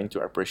of learning to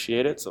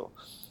appreciate it. So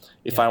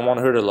if I want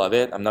her to love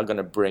it, I'm not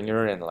gonna bring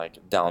her in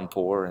like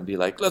downpour and be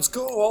like, let's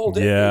go all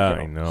day.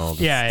 Yeah, you know? I know.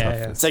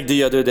 Yeah. It's like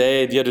the other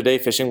day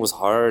fishing was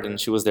hard and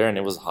she was there and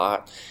it was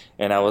hot,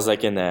 and I was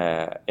like in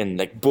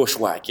like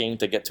bushwhacking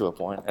to get to a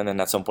point, and then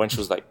at some point she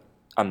was like,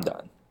 I'm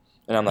done.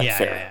 And I'm like,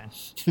 fair.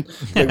 Like,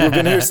 we've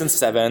been here since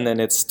 7 and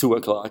it's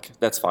 2:00.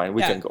 That's fine.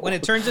 We can go. When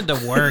it turns into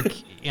work,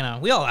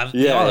 we all have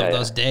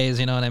those days.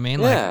 You know what I mean?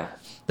 Yeah. Like,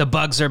 the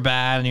bugs are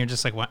bad, and you're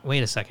just like,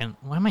 wait a second,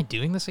 why am I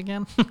doing this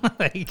again?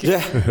 Like,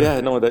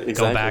 No, exactly.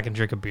 Go back and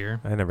drink a beer.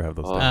 I never have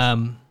those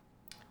days.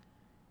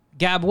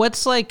 Gab,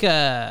 what's like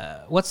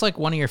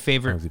one of your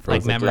favorite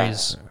like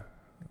memories?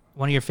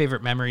 One of your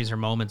favorite memories or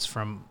moments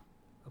from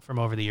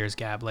over the years,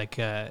 Gab? Like,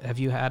 have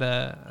you had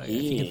if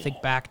you can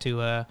think back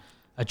to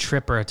a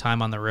trip or a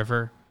time on the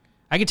river?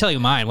 I can tell you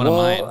mine. One of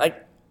mine.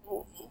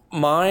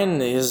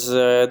 Mine is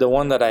the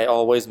one that I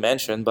always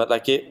mention, but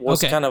like it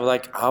was kind of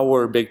like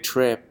our big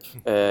trip.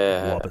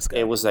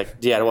 It was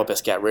like the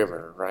Attawapiskat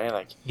River, right?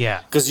 Like,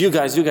 yeah, because you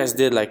guys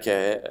did like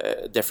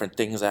different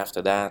things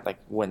after that. Like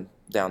went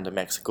down to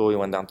Mexico, you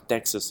went down to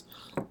Texas,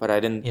 but I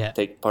didn't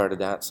take part of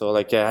that. So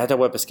like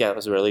Attawapiskat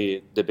was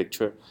really the big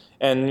trip,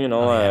 and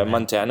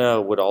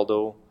Montana with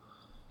Aldo.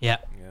 Yeah.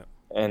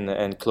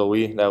 And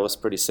Chloe, that was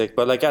pretty sick.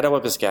 But like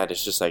Attawapiskat,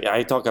 it's just like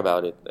I talk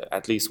about it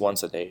at least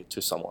once a day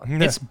to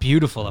someone. It's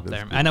beautiful up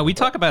there. I know we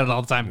talk about it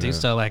all the time too.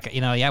 So like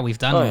we've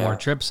done more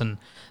trips, and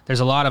there's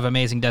a lot of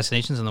amazing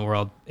destinations in the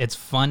world. It's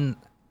fun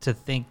to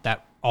think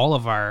that all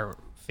of our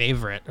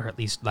favorite, or at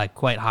least like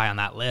quite high on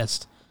that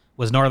list,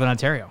 was Northern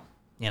Ontario.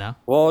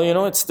 Well,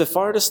 it's the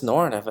farthest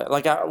north of it.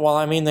 Like,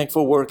 like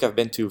for work, I've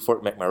been to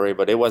Fort McMurray,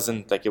 but it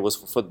wasn't like it was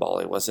for football.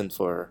 It was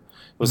for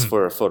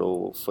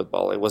photo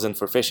football. It wasn't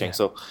for fishing. Yeah.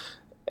 So.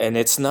 And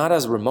it's not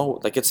as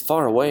remote. Like, it's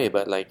far away,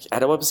 but like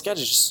Attawapiskat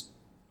is just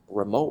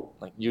remote.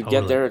 Like, you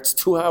get there, it's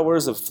 2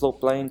 hours of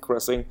float plane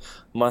crossing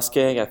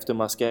Muskeg after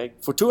Muskeg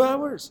for 2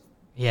 hours.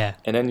 Yeah.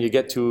 And then you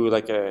get to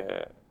like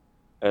a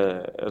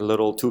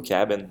little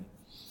 2-cabin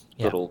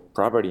little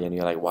property, and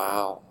you're like,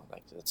 wow,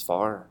 like it's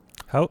far.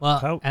 How?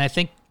 And I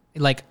think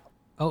like,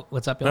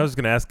 what's up? I was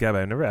going to ask Gab.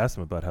 I never asked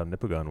him about how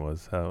Nipigon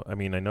was. I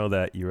know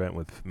that you went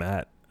with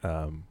Matt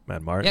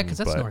Martin. Yeah, because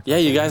that's north. Yeah,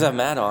 you guys have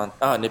Matt on.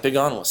 Oh,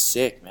 Nipigon was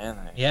sick, man.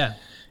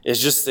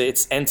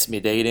 It's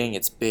intimidating.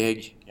 It's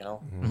big,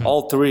 Mm-hmm.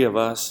 All three of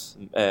us,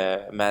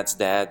 Matt's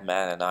dad,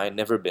 Matt, and I,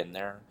 never been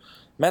there.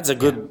 Matt's a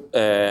good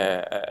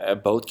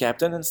boat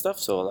captain and stuff.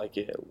 So like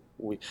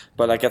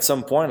but like at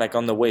some point, like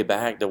on the way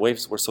back, the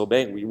waves were so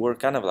big, we were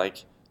kind of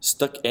like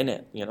stuck in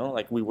it.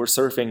 Like we were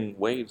surfing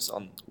waves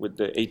with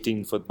the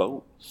 18-foot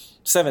boat,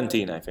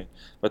 17, I think.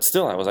 But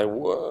still, I was like,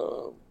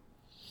 whoa.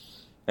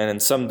 And then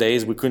some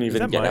days we couldn't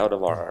even get out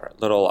of our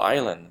little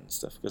island and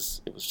stuff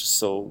because it was just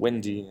so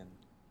windy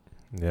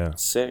and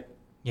sick.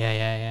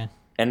 Yeah.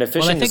 And the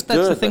fishing is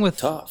good, the thing but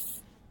tough.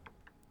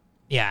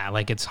 Yeah,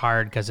 like it's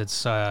hard because it's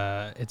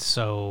so it's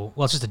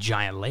just a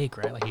giant lake,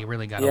 right? Like you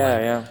really got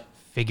to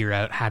figure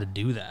out how to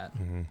do that.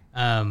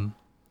 Mm-hmm.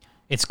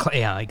 It's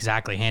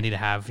exactly handy to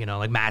have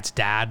like Matt's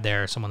dad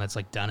there, someone that's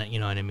like done it. You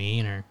know what I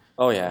mean? Or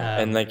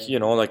and like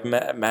like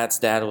Matt's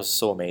dad was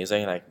so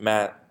amazing. Like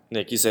Matt.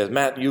 Like he says,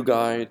 Matt, you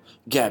guide,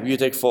 Gab, you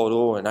take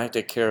photo, and I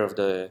take care of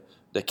the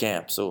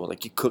camp. So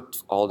like he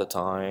cooked all the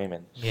time,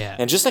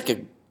 and just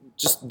like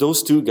just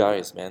those two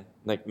guys, man.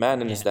 Like Matt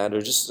and his dad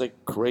are just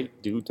like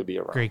great dude to be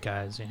around. Great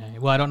guys, yeah.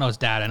 Well, I don't know his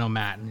dad. I know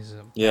Matt, and he's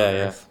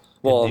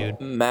Well, dude.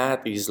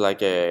 Matt is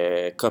like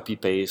a copy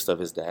paste of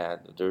his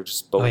dad. They're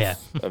just both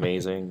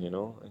amazing,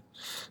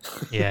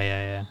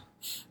 Yeah.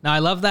 No, I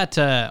love that.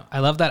 I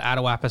love that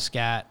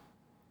Attawapiskat.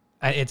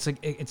 It's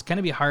going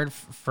to be hard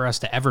for us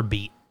to ever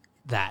beat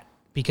that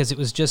because it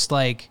was just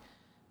like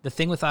the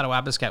thing with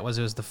Attawapiskat was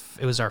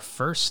it was our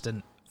first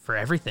and for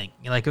everything.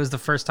 Like it was the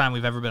first time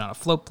we've ever been on a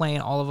float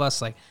plane. All of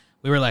us, like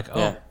we were like,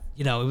 it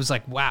was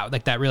like wow,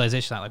 like that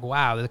realization, like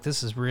wow, like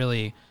this is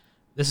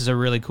a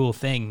really cool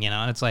thing,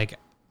 And it's like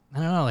I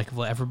don't know, like if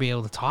we'll ever be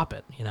able to top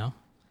it,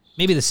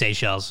 Maybe the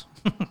Seychelles.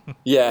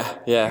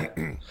 Yeah.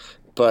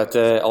 But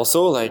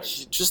also like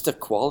just the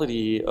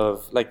quality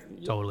of like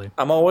totally.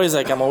 I'm always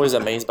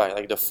amazed by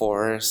like the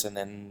forest and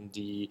then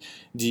the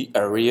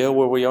area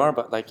where we are.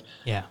 But like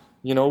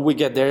we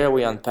get there,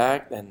 we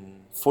unpack,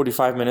 and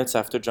 45 minutes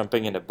after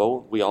jumping in the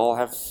boat, we all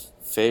have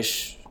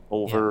fish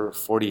over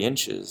 40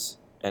 inches.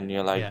 And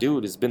you're like,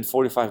 dude, it's been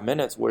 45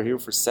 minutes. We're here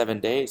for 7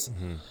 days.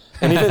 Mm-hmm.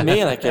 And even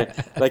me,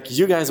 like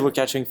you guys were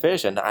catching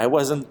fish, and I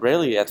wasn't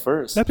really at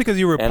first. That's because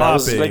you were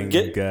popping,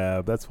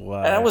 Gab. That's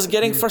why. And I was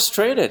getting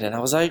frustrated, and I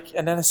was like,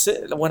 and then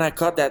when I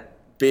caught that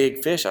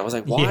big fish, I was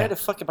like, why the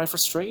fuck am I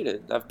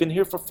frustrated? I've been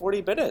here for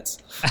 40 minutes.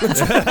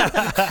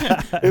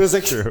 It was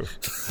like true.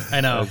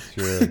 I know. That's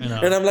true. I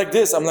know. And I'm like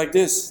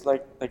this,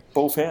 like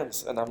both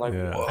hands, and I'm like,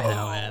 whoa. I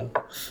know, man.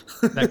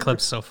 That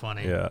clip's so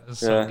funny. Yeah,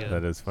 so good.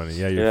 That is funny.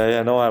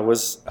 No, I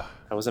was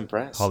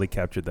impressed. Holly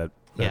captured that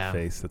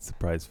face, that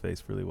surprise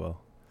face, really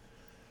well.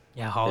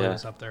 Yeah, Holly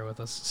was up there with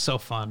us. So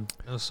fun.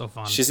 It was so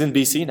fun. She's in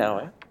BC now,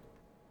 eh?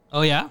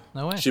 Oh yeah,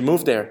 no way. She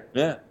moved there.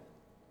 Yeah.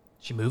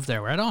 She moved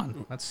there right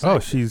on. That's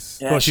sick.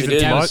 She's in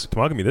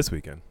Temagami this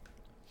weekend.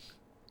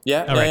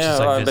 Yeah, Oh, right, yeah, she's,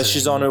 like, but she's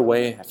visiting. on her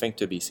way, I think,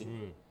 to BC.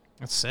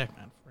 That's sick,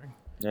 man.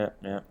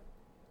 Yeah.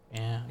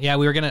 Yeah.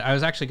 We were gonna. I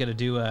was actually gonna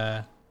do.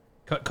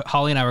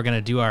 Holly and I were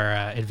gonna do our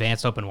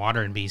advanced open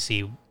water in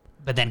BC,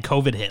 but then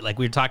COVID hit. Like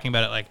we were talking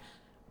about it,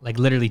 like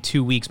literally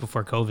 2 weeks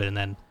before COVID, and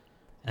then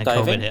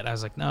Diving? COVID hit. I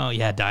was like, no,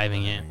 yeah,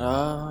 diving, yeah.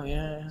 Oh,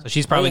 yeah. So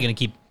she's probably yeah. gonna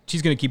keep.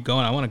 She's gonna keep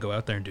going. I want to go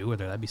out there and do it with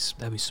her. That'd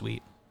be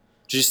sweet.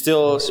 Do you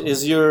still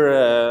is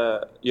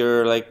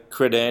your like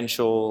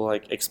credential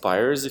like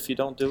expires if you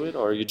don't do it,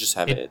 or you just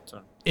have it?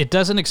 It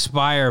doesn't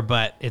expire,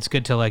 but it's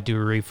good to like do a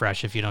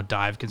refresh if you don't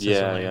dive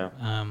consistently.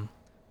 Yeah.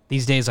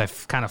 These days I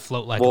kind of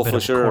float like Well, a bit for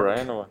of a sure, cork,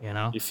 right? you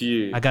know, If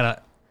you I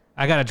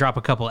gotta drop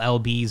a couple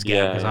lbs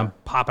Yeah, because yeah. I'm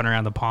popping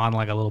around the pond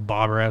like a little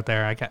bobber out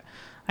there.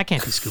 I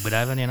can't be scuba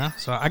diving, you know.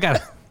 So I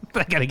gotta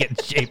get in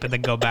shape and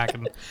then go back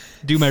and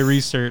do my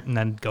research and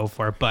then go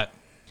for it. But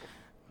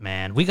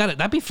man, we got it.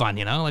 That'd be fun,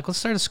 you know. Like let's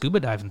start a scuba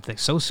diving thing.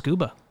 So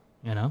scuba,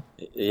 you know.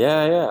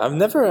 Yeah. I've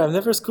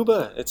never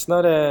scuba. It's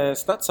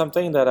not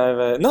something that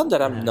I've not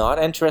that I'm not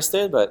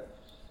interested, but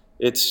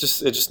it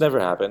just never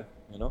happened.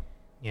 You know.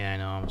 Yeah, I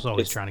know. I was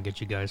always It's- trying to get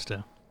you guys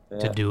to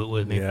Yeah. do it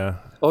with me. Yeah.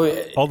 Oh,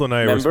 yeah. Aldo and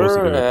I were supposed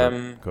to do it,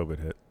 Remember, but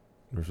COVID hit.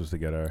 We're supposed to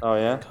get our Oh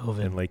yeah.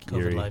 COVID, in Lake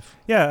COVID Erie. life.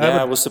 Yeah.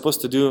 I was supposed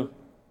to do.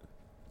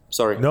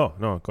 Sorry. No,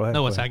 go ahead. No,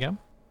 go what's ahead. that, Gab?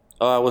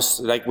 Oh, I was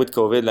like with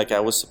COVID, like I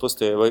was supposed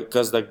to,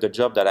 because like the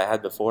job that I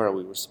had before,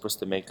 we were supposed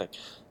to make like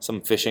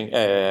some fishing,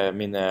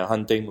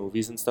 hunting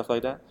movies and stuff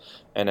like that.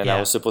 And then I Yeah.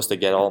 was supposed to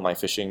get all my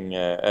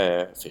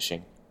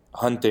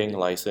hunting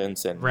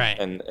license and Right.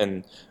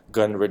 and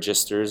gun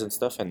registers and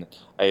stuff. And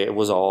it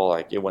was all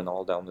like, it went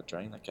all down the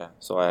drain. Like,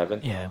 so I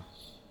haven't.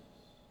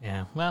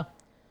 Yeah. Well,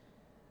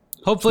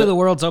 hopefully the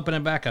world's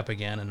opening back up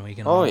again and we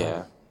can Oh,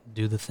 yeah.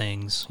 do the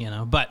things, you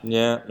know. But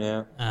Yeah.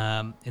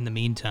 in the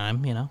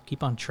meantime, you know,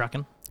 keep on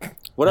trucking.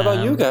 What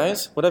about you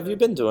guys? What have you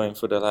been doing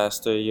for the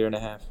last year and a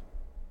half?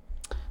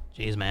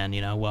 Jeez, man,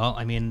 you know, well,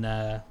 I mean,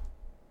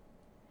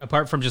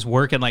 apart from just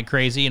working like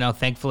crazy, you know,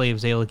 thankfully I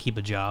was able to keep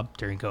a job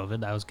during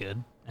COVID. That was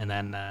good. And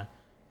then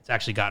it's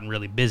actually gotten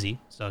really busy.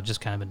 So I've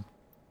just kind of been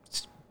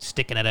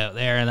sticking it out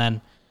there. And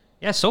then,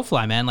 yeah,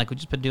 SoFly, man. Like, we've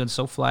just been doing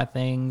SoFly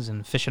things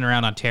and fishing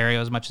around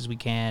Ontario as much as we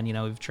can. You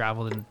know, we've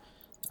traveled in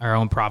our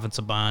own province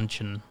a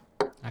bunch and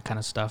that kind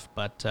of stuff.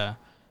 But,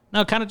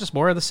 no, kind of just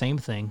more of the same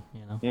thing,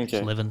 you know, Okay.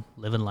 just living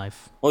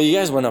life. Well, you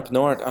guys went up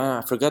north.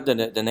 I forgot the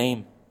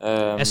name.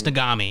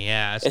 Esnagami,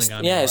 yeah.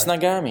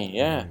 Esnagami.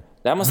 Yeah.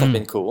 That must have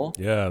been cool.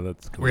 Yeah,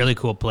 that's cool. Really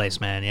cool place,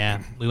 man.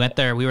 Yeah, we went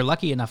there. We were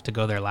lucky enough to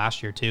go there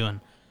last year too,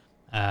 and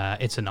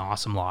it's an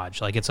awesome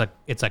lodge. Like it's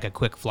like a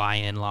quick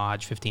fly-in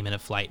lodge,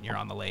 15-minute flight, and you're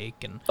on the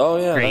lake. And Oh,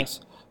 yeah. great Nice.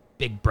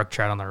 big brook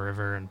trout on the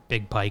river and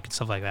big pike and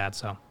stuff like that.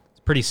 So it's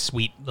a pretty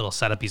sweet little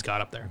setup he's got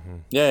up there.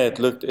 Yeah, it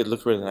looked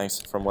really nice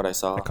from what I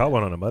saw. I caught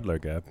one on a muddler,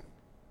 Gab.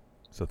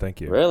 So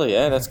thank you. Really?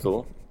 Yeah, that's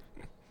cool.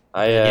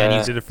 I Yeah, and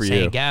He did it for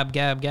say you. Gab,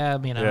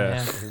 you know.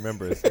 Yeah, Yeah.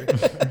 remember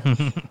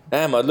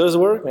it. muddlers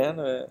work, man.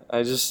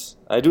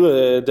 I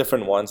do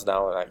different ones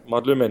now. Like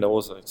muddler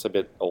minnows, it's a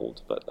bit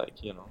old, but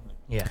like you know,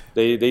 Yeah,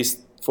 they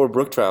for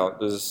brook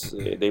trout,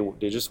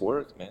 they just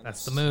work, man.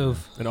 that's the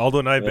move. And Aldo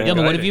and I have been Yeah,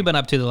 but what have guiding. you been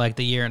up to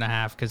the year and a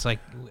half? Because like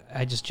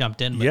I just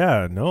jumped in. But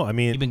Yeah, no, I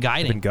mean, You've been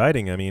guiding. I've been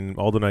guiding. I mean,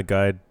 Aldo and I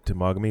guide to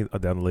Mogami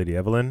down to Lady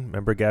Evelyn.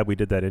 Remember, Gab? We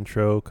did that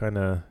intro kind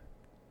of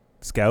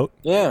scout.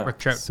 Yeah, brook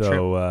trout trip.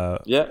 So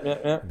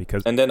yeah.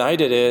 because And then I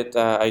did it.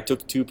 I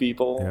took 2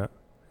 people.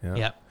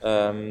 yeah.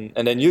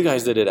 And then you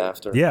guys did it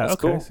after. Yeah, That's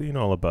okay. cool. So you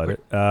know all about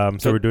it.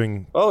 So we're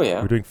doing Oh yeah.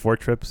 we're doing 4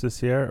 trips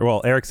this year. Well,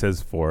 Eric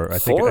says 4. I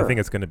 4? think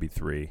it's going to be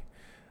 3.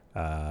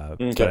 But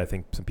Okay. I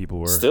think some people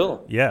were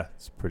Still. Yeah,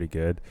 it's pretty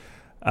good.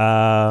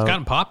 It's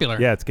gotten popular.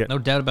 yeah, it's getting no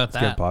doubt about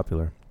getting that.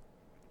 popular.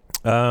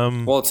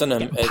 Well, it's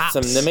Getting an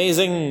pops.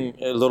 amazing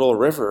little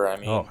river. I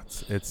mean, Oh,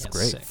 it's That's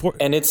great. sick.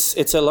 and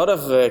it's a lot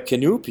of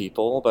canoe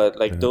people, but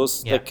like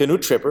those Yeah. like canoe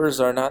trippers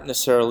are not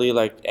necessarily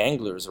like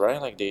anglers, right?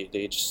 Like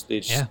they just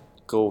Yeah.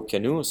 go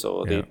canoe,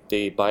 so Yeah.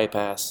 they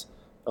bypass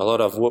a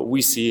lot of what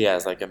we see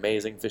as like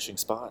amazing fishing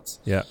spots.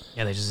 Yeah,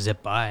 Yeah, they just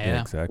zip by.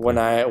 Yeah. exactly. When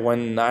I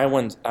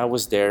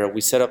was there,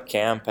 we set up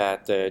camp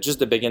at just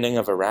the beginning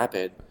of a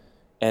rapid,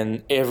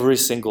 and every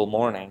single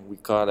morning we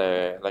caught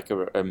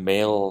a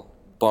male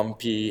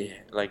bumpy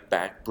like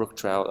back brook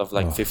trout of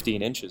like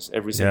 15 inches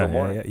every single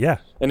morning. yeah.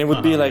 And it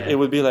would be like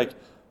yeah.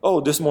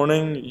 oh, this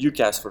morning you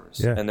cast first,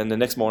 Yeah. and then the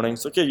next morning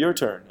it's okay, your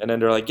turn, and then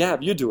they're like,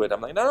 Gab, you do it.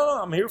 I'm like, no,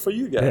 I'm here for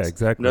you guys. Yeah,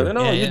 exactly. And they're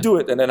like, no, Yeah, you yeah. do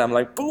it, and then I'm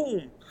like,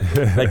 boom,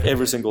 like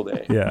every single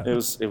day. Yeah. it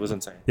was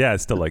insane. Yeah,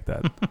 it's still like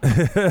that.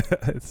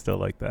 It's still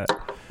like that.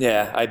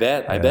 Yeah, I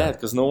bet,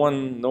 because no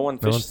one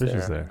fishes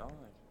fishes there.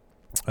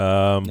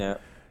 there. Yeah.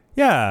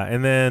 Yeah,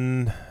 and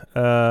then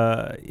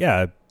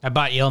yeah, I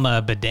bought Yilma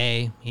a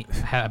bidet.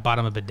 I bought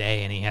him a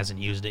bidet, and he hasn't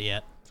used it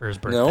yet for his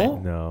birthday. No?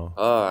 no.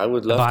 Oh, I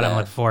would I love bought that. him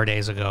like 4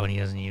 days ago, and he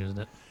hasn't used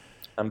it.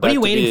 I'm What are back you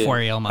to waiting be- for,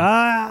 Yilma?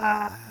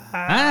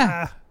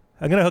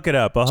 I'm gonna hook it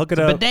up. I'll hook it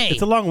a up. bidet.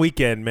 It's a long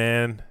weekend,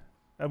 man.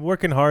 I'm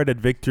working hard at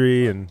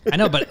Victory, and I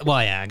know, but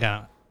well,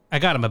 yeah, I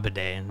got him a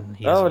bidet, and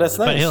he Oh, hasn't that's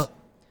used it. But nice.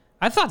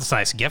 I thought it's a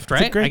nice gift, it's a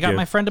right? great I got gift.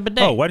 my friend a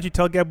bidet. Oh, why did you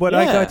tell Gab what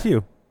I Yeah. got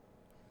you?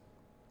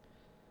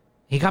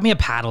 He got me a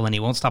paddle and he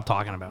won't stop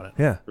talking about it.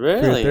 Yeah.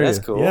 Really? That's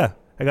cool. Yeah.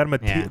 I got him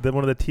Yeah.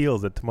 one of the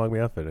teals at Temagami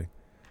Outfitting.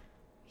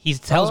 He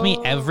tells me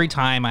every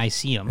time I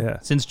see him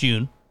since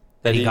June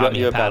that he got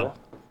me a paddle.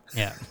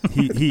 Yeah.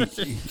 He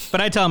But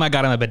I tell him I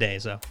got him a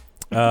bidet, so.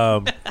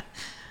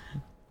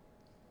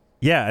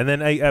 Yeah, and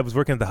then I was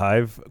working at the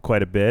Hive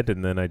quite a bit,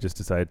 and then I just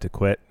decided to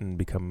quit and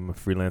become a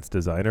freelance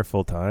designer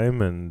full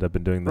time, and I've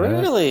been doing that.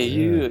 Really?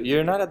 Yeah.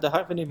 You're not at the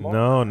Hive anymore?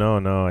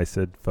 No. I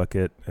said fuck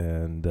it,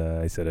 and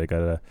I said I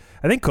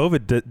think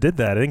COVID did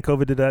that. I think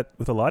COVID did that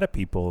with a lot of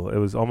people. It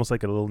was almost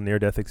like a little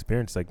near-death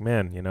experience. Like,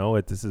 man,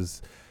 this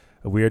is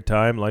a weird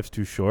time. Life's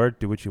too short.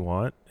 Do what you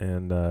want,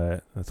 and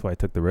that's why I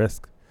took the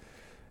risk.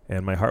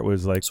 And my heart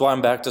was like, That's why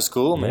I'm back to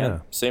school, man. Yeah.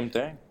 Same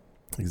thing.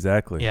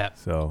 Exactly. Yeah.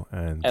 So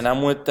And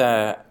I'm with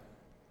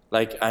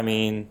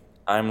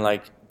I'm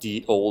like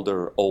the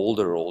older.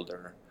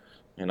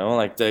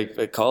 Like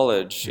the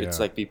college. It's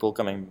Yeah. like people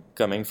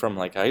coming from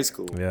like high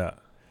school. yeah.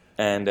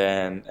 And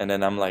then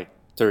I'm like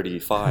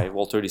 35,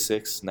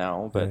 36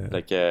 now.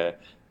 But Yeah.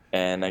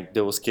 and like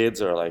those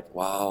kids are like,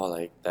 wow,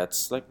 like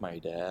that's like my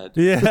dad.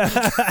 Yeah.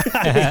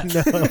 I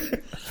know.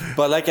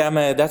 But like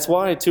that's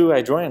why too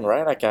I joined,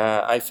 right? Like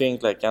I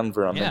think like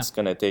environment's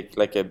gonna take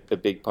like a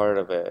big part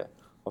of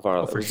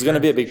our life. It's gonna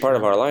be a big part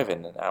of our life,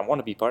 and I want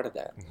to be part of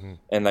that. Mm-hmm.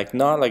 And like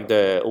not like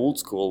the old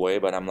school way,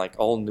 but I'm like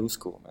all new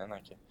school, man.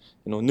 Like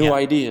new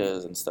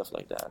ideas and stuff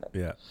like that. And,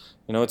 Yeah.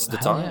 it's the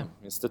Hell time.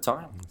 yeah. It's the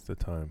time. It's the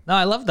time. No,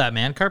 I love that,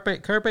 man.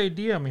 Carpe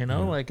diem,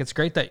 like it's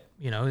great that,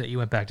 that you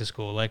went back to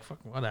school. Like, fuck,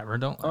 whatever.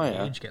 Don't let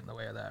age get in the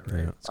way of that,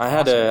 right? Yeah. It's I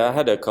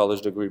had a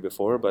college degree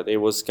before, but it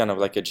was kind of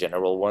like a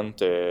general one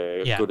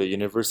to go to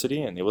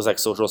university, and it was like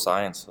social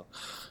science. So,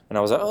 and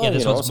I was like,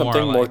 this one's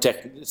something more like- tech.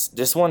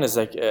 This one is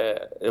like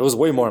it was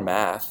way more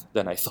math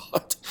than I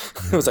thought.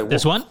 It was like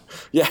This one?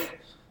 Yeah. Oh,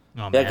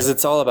 Yeah, man. because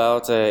it's all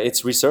about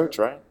it's research,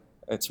 right?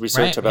 It's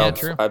research Right, yeah, about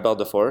true. about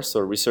the forest.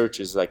 So research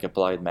is like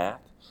applied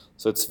math.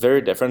 So it's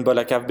very different. But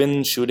like I've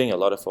been shooting a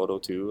lot of photo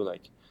too.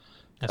 Like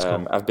That's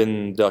cool. I've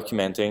been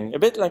documenting a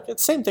bit like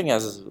it's the same thing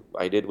as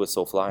I did with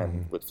SoFly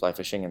and with fly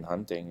fishing and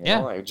hunting. You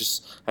know? I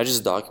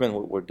just document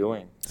what we're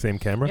doing. Same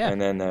camera? Yeah.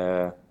 And then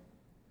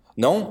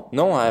no,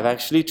 I've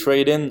actually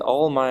traded in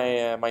all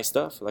my my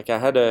stuff. Like I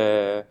had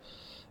a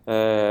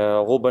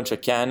whole bunch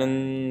of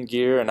Canon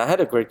gear, and I had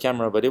a great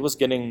camera, but it was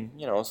getting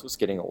it was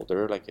getting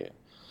older.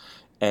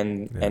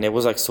 And it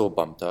was like so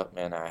bumped up,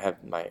 man. I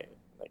have my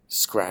like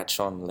scratch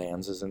on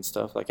lenses and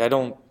stuff. Like I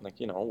don't like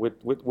with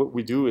what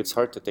we do, it's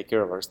hard to take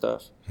care of our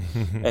stuff.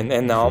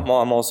 and now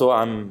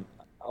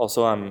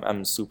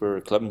I'm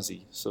super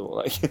clumsy, so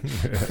like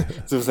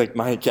so it was like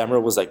my camera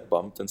was like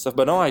bumped and stuff.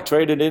 But no, I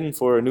traded in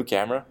for a new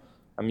camera.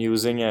 I'm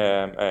using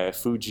a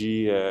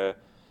Fuji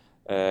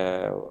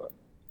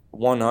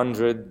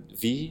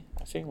 100V,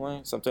 I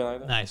think, something like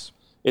that. Nice.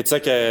 It's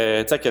like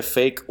a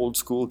fake old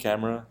school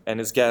camera,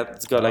 and it's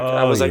got like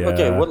I was like,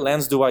 okay, what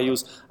lens do I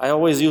use? I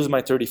always use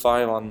my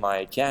 35 on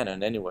my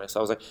Canon anyway. So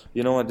I was like,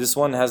 you know what, this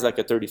one has like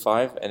a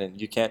 35, and then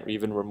you can't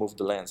even remove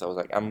the lens. I was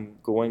like, I'm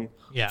going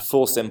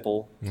full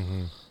simple,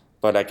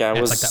 but like I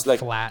was it's like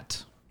that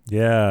flat.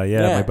 Yeah.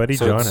 Yeah, My buddy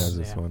so John it's- has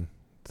this one.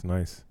 It's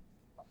nice.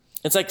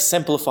 it's like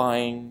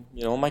simplifying,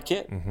 my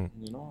kit,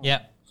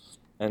 Yeah.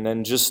 and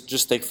then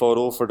just take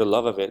photo for the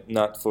love of it,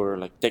 not for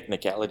like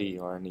technicality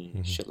or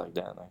any shit like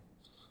that. Like,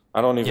 I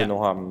don't even know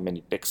how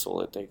many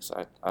pixels it takes.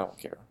 I don't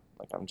care.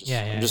 Like I'm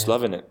just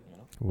loving it.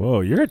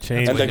 Whoa, you're a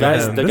change. And the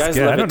guys man. love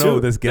I don't it know who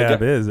too. this The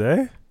Gab is,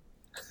 eh?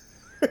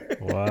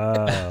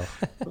 Wow.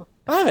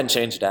 I haven't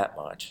changed that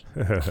much.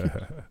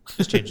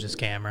 Just changed this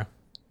camera.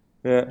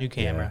 Yeah, New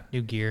camera.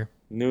 New gear.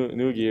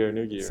 new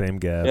gear. Same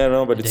Gab. Yeah,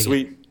 no, but it's dig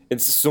sweet.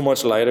 It's so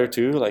much lighter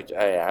too. Like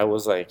I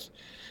was like,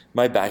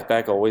 my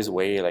backpack always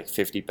weighed like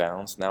 50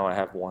 pounds. Now I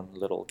have one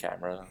little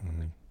camera.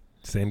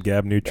 Same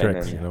Gab, new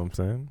tricks. then, You know what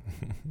I'm saying?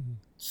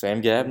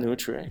 Same Gab, new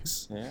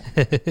tricks. Yeah.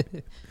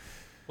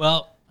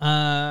 Well,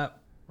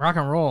 rock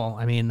and roll.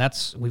 I mean,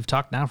 we've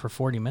talked now for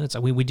 40 minutes.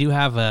 We do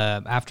have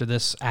after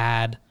this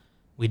ad,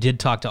 we did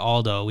talk to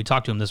Aldo. We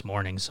talked to him this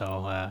morning,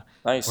 so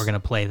Nice. we're gonna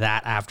play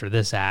that after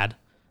this ad.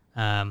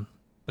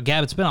 But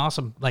Gab, it's been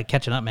awesome, like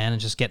catching up, man, and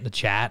just getting to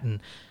chat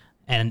and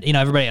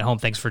everybody at home.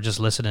 Thanks for just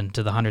listening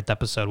to the 100th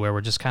episode where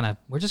we're just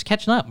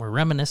catching up. We're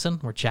reminiscing.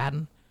 We're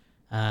chatting.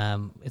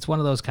 It's one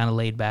of those kind of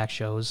laid back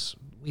shows.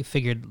 We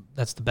figured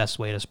that's the best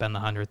way to spend the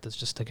 100th is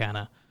just to kind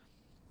of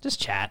just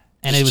chat.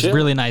 And Just it was chill.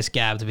 really nice,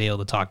 Gab, to be able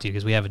to talk to you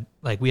because we haven't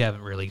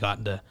really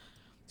gotten to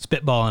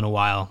spitball in a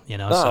while,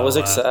 No, so, I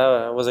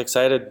was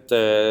excited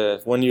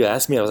when you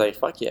asked me. I was like,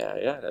 "Fuck yeah,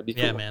 that'd be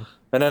cool." Yeah, man.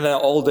 And then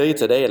all day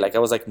today, like I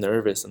was like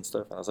nervous and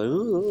stuff. And I was like,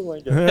 "Oh my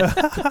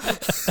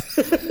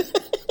god."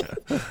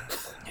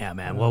 Yeah,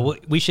 man. Well,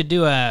 we should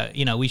do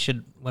we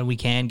should, when we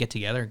can, get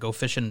together and go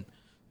fishing.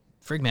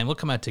 Frig, man, we'll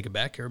come out to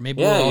Quebec or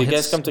maybe Yeah, we'll all you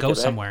guys come to go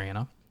Quebec.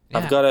 somewhere,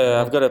 I've got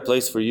a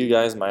place for you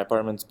guys. My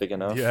apartment's big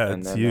enough. Yeah,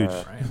 and it's then, huge.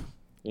 Right.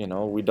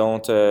 We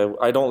don't.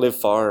 I don't live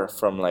far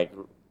from like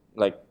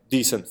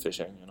decent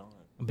fishing.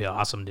 It'd be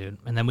awesome, dude.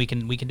 And then we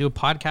can do a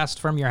podcast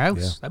from your house.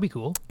 Yeah. That'd be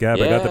cool. Gab,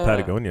 I got the Yeah.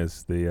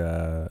 Patagonias,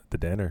 the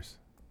Danners.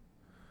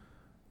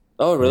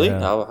 Oh, really? Yeah.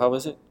 How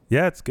was it?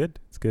 Yeah, it's good.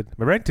 It's good.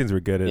 My Redingtons were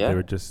good. Yeah. They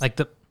were just Like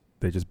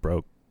they just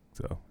broke,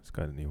 so it's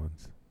kind of new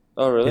ones.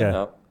 Oh, really? Yeah.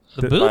 No.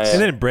 the boots. It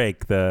didn't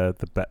break.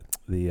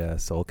 The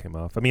sole came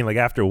off. I mean, like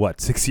after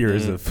what 6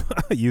 years of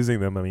using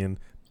them. I mean,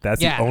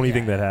 that's the only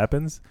thing that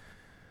happens.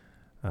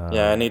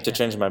 Yeah, I need to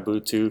change my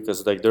boot too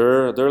because like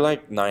they're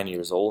like 9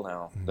 years old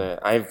now.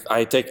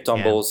 I take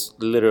tumbles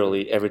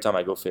literally every time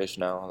I go fish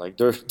now. Like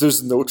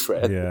there's no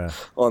tread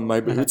on my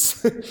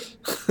boots.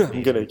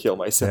 I'm gonna kill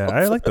myself. Yeah,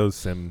 I like those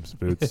Sims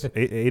boots.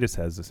 Adis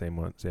has the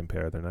same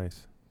pair. They're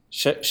nice.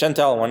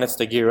 Chantal wanted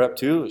to gear up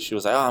too. She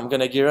was like, "Oh, I'm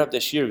gonna gear up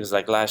this year," because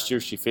like last year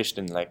she fished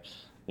in like,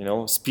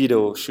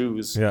 Speedo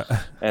shoes. Yeah.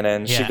 And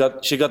then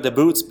she got the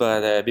boots,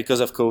 but because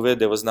of COVID,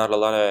 there was not a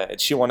lot of.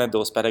 She wanted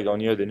those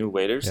Patagonia, the new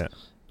waders,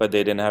 but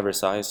they didn't have her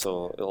size,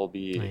 so it'll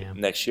be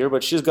next year.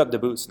 But she's got the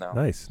boots now.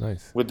 Nice.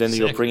 With the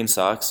neoprene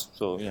socks,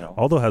 so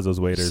Aldo has those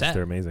waders.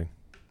 They're amazing.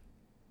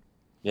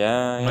 Yeah,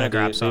 I'm gonna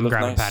grab some. I'm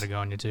grabbing nice.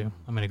 Patagonia too.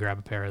 I'm gonna grab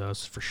a pair of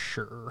those for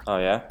sure. Oh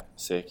yeah,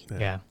 sick.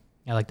 Yeah.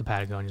 I like the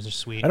Patagonias. They're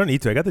sweet. I don't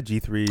need to. I got the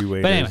G3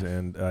 waders, anyway.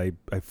 and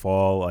I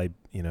fall. I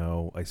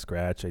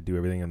scratch. I do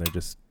everything, and they're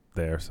just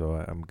there. So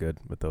I'm good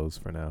with those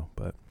for now.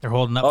 But they're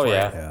holding up. Oh for you.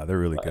 yeah, they're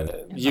really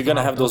good. You're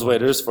gonna have those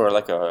waders for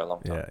like a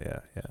long time.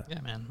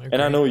 Yeah, man. They're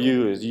And I great. know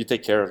you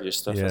take care of your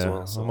stuff as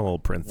well. So, I'm a little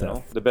princess.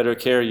 the better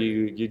care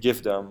you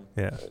give them,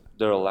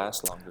 they'll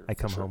last longer. I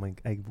come home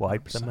and I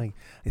wipe them.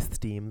 I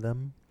steam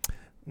them.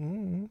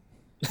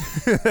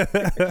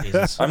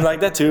 Jesus. I'm like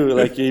that too.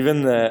 Like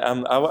even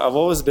I've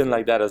always been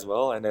like that as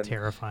well. And then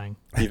Terrifying.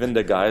 even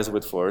the guys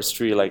with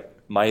forestry, like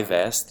my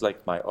vest,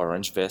 like my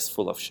orange vest,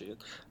 full of shit.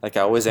 Like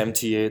I always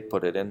empty it,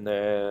 put it in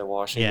the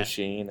washing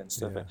machine and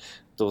stuff. Yeah.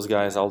 Those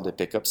guys, all the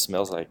pickup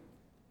smells like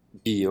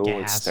BO.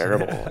 Gas. It's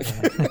terrible.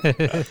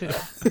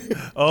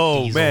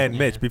 Oh Diesel. man,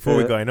 Mitch! Before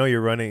we go, I know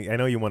you're running. I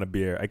know you want a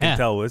beer. I can Yeah.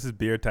 tell this is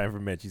beer time for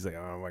Mitch. He's like,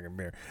 "Oh, I'm fucking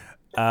beer."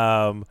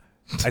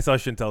 I saw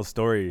Chantel's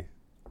story.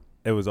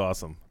 It was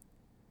awesome.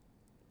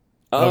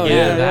 Oh Okay,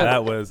 yeah,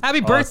 that was Happy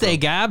awesome. birthday,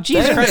 Gab.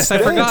 Jesus Thanks, Christ, I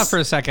forgot thanks. for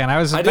a second. I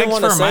didn't Thanks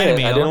want for to say reminding it.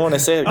 me. I didn't want to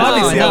say it. Oh,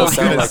 Obviously, no. I was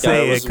Sound gonna like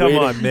say was it. Come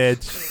waiting. on,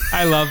 Mitch.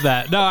 I love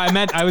that. No,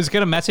 I was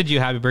gonna message you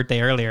happy birthday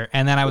earlier,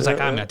 and then I was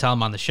like, I'm gonna tell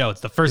him on the show. It's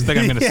the first thing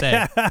I'm gonna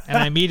say, and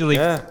I immediately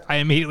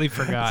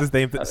forgot. It's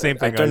the same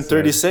thing. I turned said.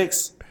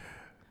 36.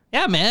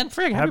 Yeah, man,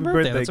 frig, happy Happy birthday.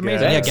 birthday, That's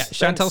amazing. Gab. Yeah, Thanks.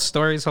 Chantel's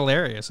story is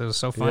hilarious. It was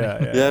so funny.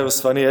 Yeah, it was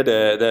funny.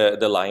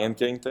 The Lion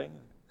King thing.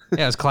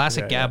 Yeah, it was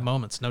classic Gab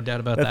moments, no doubt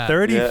about The that.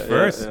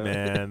 31st, Yeah.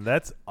 man.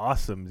 That's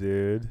awesome,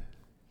 dude.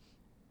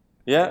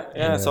 Yeah,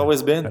 it's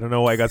always been. I don't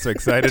know why I got so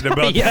excited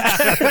about Yeah.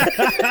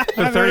 that.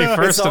 The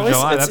 31st It's of always-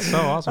 July. it's- That's so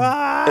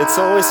awesome. It's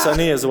always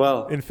sunny as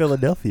well. In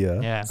Philadelphia.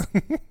 Yeah.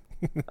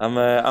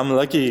 I'm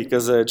lucky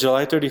because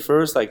July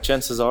 31st, like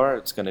chances are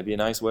it's gonna be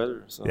nice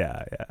weather. So.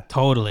 Yeah.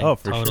 Totally. Oh,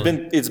 for sure.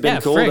 totally. It's been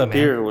Yeah, cold frig, up man.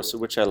 here,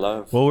 which I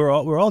love. Well, we're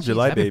all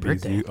July happy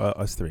babies. birthday.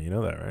 Us three, you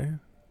know that, right?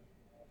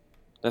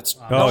 That's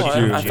June.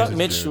 I thought June.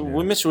 Mitch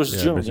June, Mitch was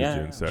June. Mitch is Yeah.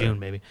 June, sorry. June,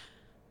 baby.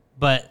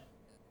 But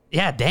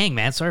yeah, dang,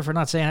 man. Sorry for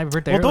not saying happy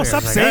birthday. Well, don't earlier.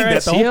 stop I was like, saying all right, that.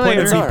 The see whole you point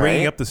of later. me all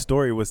bringing right. up the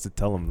story was to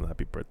tell him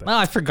happy birthday. No,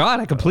 I forgot.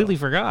 I completely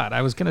forgot.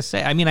 I was gonna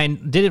say. I mean, I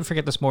didn't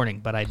forget this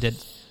morning, but I did.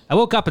 I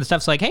woke up and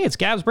Steph's like, "Hey, it's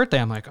Gab's birthday."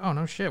 I'm like, "Oh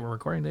no, shit, we're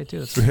recording today too."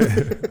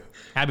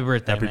 Happy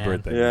birthday, Happy man.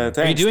 birthday. Yeah. man.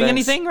 Thanks, Are you doing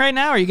thanks. anything right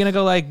now? Are you gonna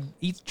go like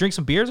drink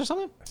some beers or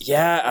something?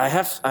 Yeah,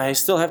 I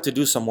still have to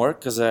do some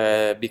work because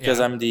Yeah.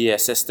 I'm the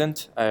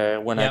assistant.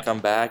 When I Yep. come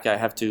back, I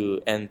have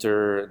to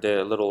enter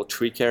the little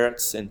tree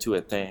carrots into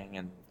a thing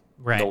and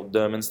Right. note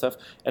them and stuff.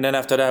 And then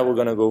after that, we're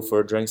gonna go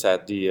for drinks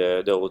at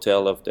the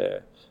hotel of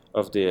the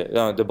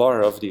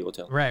bar of the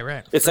hotel.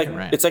 Right. It's like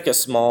Right. it's like a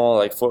small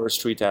like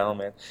forestry town,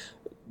 man.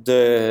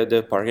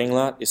 The parking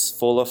lot is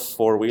full of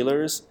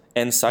 4-wheelers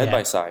and side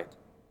by side.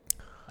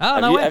 Oh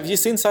no way. Have you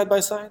seen side by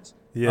sides?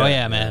 Oh,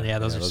 yeah, man. Yeah,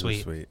 those are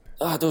sweet.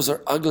 Ah, those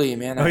are ugly,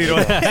 man. Oh, you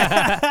don't.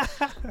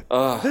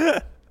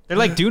 They're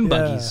like dune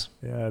buggies.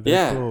 Yeah, they're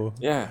Yeah, cool.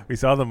 yeah. We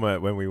saw them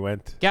when we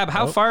went. Gab,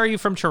 how far are you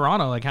from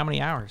Toronto? Like how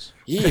many hours?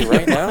 Yeah,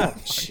 right now,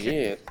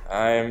 shit.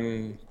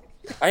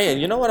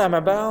 You know what? I'm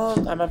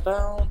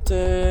about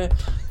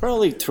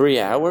probably 3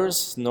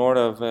 hours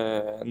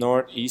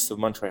northeast of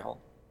Montreal.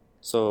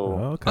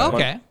 So Okay.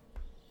 Okay.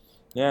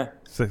 yeah,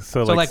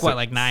 So like what,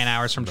 like 9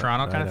 hours from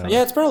Toronto kind of thing?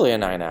 yeah, it's probably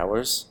 9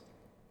 hours.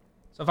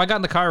 So if I got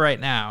in the car right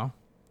now,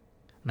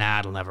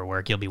 it'll never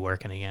work. You'll be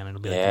working again. It'll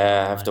be like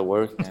Yeah, I have to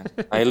work, man.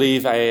 I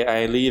leave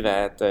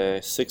at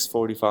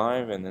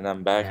 6:45, and then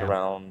I'm back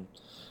around.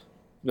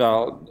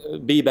 Well,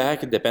 be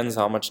back. It depends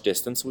how much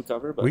distance we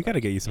cover. But We got to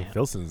get you some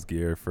Filson's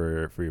gear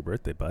for your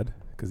birthday, bud,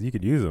 because you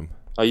could use them.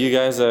 are you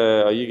guys?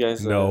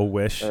 No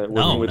wish. working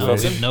No, with no,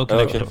 Filson? no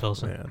connection Okay. to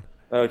Filson. Man,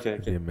 Okay.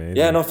 that'd be amazing.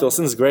 Yeah, no,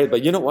 Filson's great,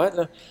 but you know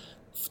what?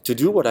 To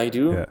do what I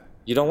do, Yeah.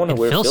 you don't want to And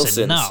wear Filson,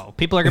 Filsons. no.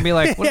 People are gonna be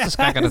like, "What's this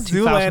guy got a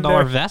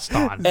 $2,000 Zoolander. vest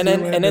on?" And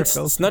Zoolander it's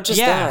Filson. not just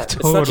Yeah, that.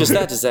 It's not just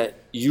totally. that. Is that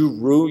you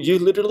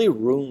literally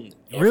ruined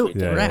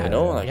everything. Yeah, Right. You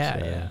know, like,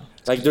 yeah.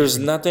 Like there's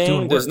doing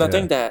nothing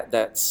work.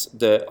 that's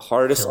the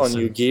hardest on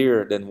your Filson.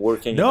 gear than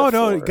working. No, in the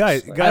no, forest.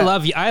 guys, Like, guys. I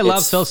love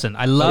It's- Filson.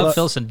 I love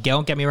Filson.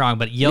 Don't get me wrong,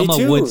 but Yilma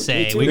too, would me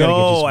say too. we gotta get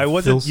you No, some I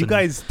wasn't. You Filson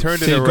guys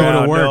turned it to go to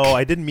around. work. No,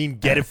 I didn't mean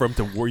get it from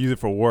to use it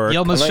for work. Yilma's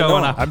I'm like,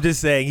 showing no. up. I'm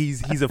just saying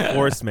he's a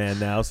forest man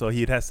now, so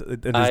he has to,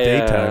 in his I,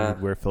 daytime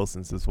he'd wear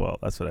Filsons as well.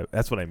 That's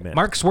what I meant.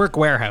 Mark's Work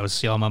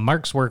Warehouse, Yilma.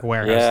 Mark's Work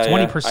Warehouse.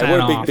 Yeah, 20% I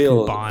wear off Big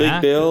Bill, coupon. Big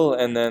huh? Bill,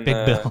 and then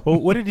Big Bill. Well,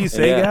 what did you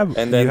say, Yeah, Gab?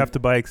 and You then- have to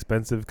buy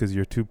expensive because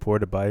you're too poor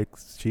to buy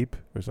cheap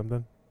or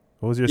something.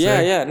 What was your Yeah,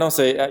 saying? yeah, no,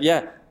 say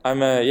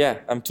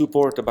I'm too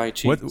poor to buy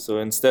cheap. What- So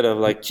instead of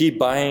like keep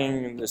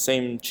buying the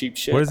same cheap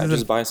shit, What is I it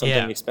just in- buy something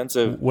Yeah.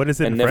 expensive What is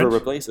it and in never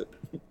French? replace it.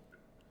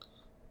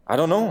 I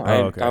don't know.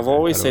 okay, I've okay.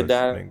 always I said don't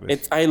that. understand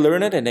English. I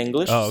learned it in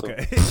English. Oh, so-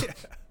 okay.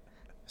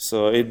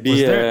 So it'd be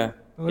Was there-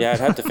 yeah, I'd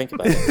have to think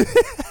about it.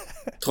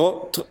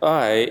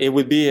 It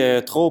would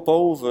be trop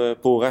pauvre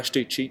pour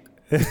acheter cheap.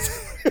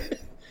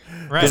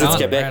 Right Because it's on,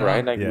 Quebec, right?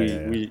 on. Like Yeah,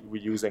 yeah. we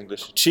use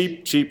English.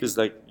 Cheap is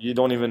like you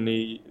don't even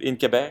need in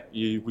Quebec.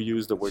 We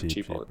use the word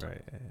cheap, all the time.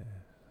 right.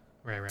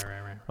 yeah, yeah.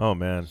 Right. Oh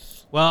man,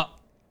 Well,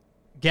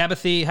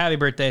 Gabathy, happy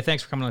birthday.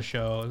 Thanks for coming on the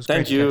show. It was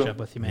Thank great you. to catch up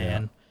with you,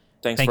 man.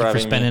 Thanks Thank for you for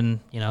having me.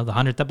 spending, the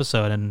 100th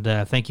episode,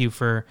 and thank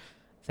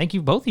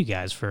you both you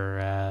guys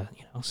for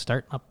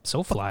starting up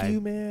SoFly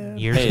you, man.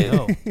 years Hey,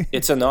 ago.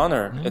 It's an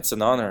honor. It's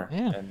an honor.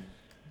 Yeah. And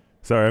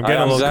sorry, I'm getting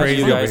I'm a little glad crazy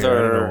you over guys here. I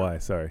don't are- know why.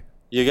 Sorry.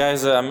 you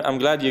guys, I'm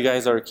glad you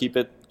guys are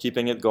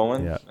keeping it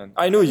going. Yeah. And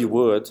I knew you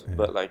would,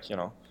 but like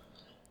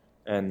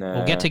and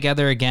We'll get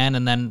together again,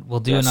 and then we'll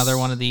do Yes. another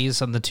one of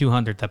these on the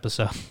 200th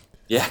episode.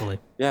 Yeah, hopefully.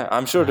 yeah.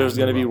 I'm sure there's we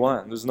gonna be will.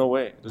 one. There's no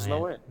way. There's no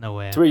way. No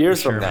way. 3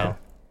 years Sure, from now, man.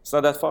 it's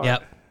not that far.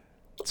 Yep.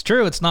 It's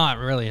true. It's not.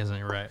 It really isn't.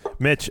 You're right.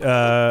 Mitch,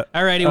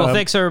 Alrighty. Well,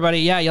 thanks everybody.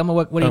 Yeah, Yelma,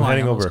 what do you I'm want?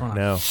 heading Yelma? What's over going on?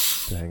 now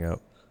to hang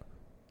out.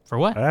 For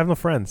what? I have no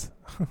friends.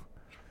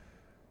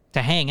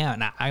 To hang out.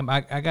 Nah,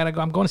 I gotta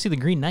go. I'm going to see The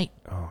Green Knight.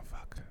 Oh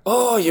fuck!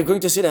 Oh, you're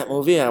going to see that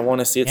movie? I want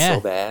to see it Yeah.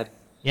 so bad.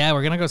 Yeah,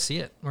 we're gonna go see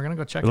it. We're gonna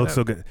go check It it looks out.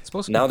 so good. It's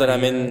supposed to Now be that I'm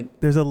pretty in,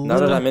 There's a now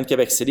that little. I'm in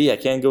Quebec City, I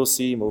can't go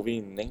see a movie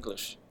in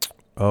English.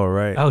 Oh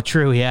right. Oh,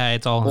 true. Yeah,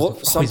 it's all. Well, always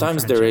in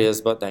sometimes French, there yeah.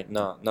 is, but like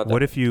no, not that.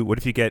 What if you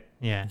get?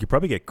 Yeah. You could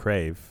probably get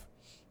Crave,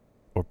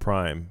 or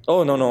Prime.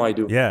 Oh no, I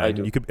do. Yeah, I and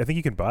do. you could. I think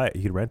you can buy it.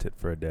 You could rent it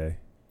for a day.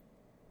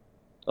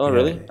 Oh Yeah,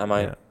 really? I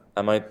might. yeah.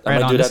 I might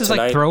Right on. do This that is like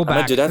tonight. I throwback.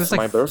 might do that This is for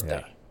like- my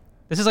birthday. Yeah.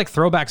 This is like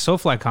throwback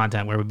SoFly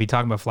content where we'd be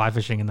talking about fly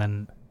fishing and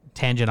then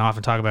tangent off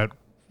and talk about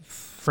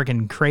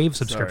freaking Crave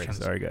subscriptions.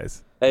 Sorry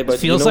guys. Hey, but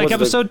Feels you know like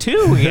what's episode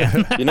 2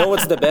 again. You know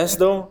what's the best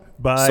though?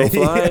 Bye.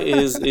 SoFly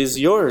is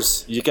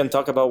yours. You can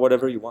talk about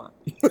whatever you want.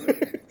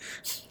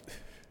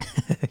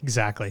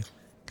 Exactly.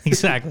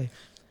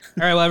 All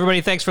right. Well, everybody,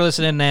 thanks for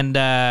listening. And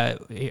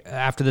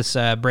after this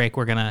break,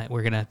 we're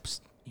gonna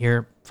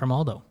hear from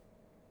Aldo.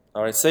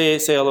 All right, say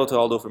hello to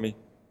Aldo for me.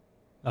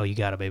 Oh, you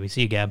got it, baby.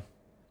 See you, Gab.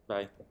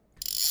 Bye.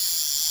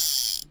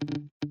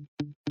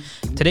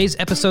 Today's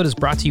episode is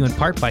brought to you in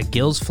part by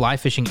Gills Fly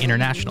Fishing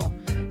International.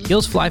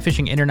 Gills Fly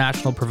Fishing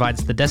International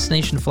provides the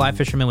destination fly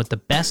fishermen with the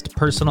best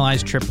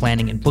personalized trip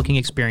planning and booking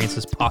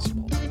experiences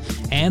possible.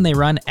 And they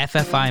run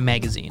FFI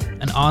Magazine,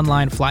 an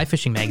online fly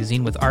fishing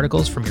magazine with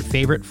articles from your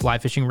favorite fly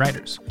fishing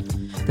writers.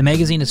 The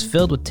magazine is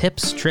filled with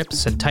tips,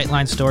 trips, and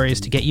tightline stories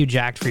to get you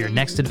jacked for your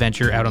next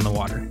adventure out on the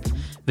water.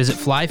 Visit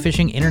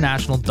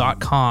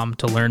flyfishinginternational.com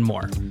to learn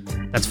more.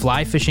 That's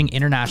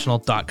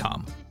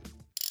flyfishinginternational.com.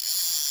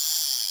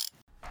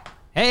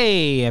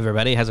 Hey,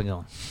 everybody. How's it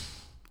going?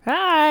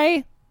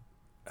 Hi.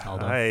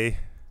 Aldo. Hi.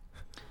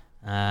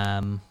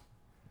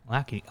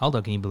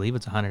 Aldo, can you believe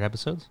it's 100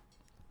 episodes?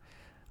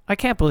 I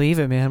can't believe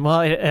it, man.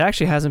 Well, it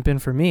actually hasn't been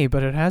for me,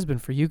 but it has been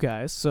for you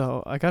guys.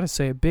 So I got to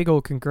say a big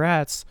old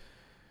congrats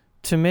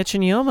to Mitch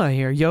and Yilma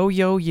here. Yo,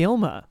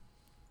 Yilma.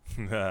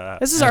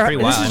 This is That's our.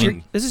 pretty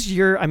wild. This is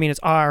your. I mean, it's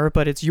our,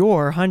 but it's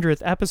your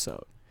 100th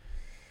episode.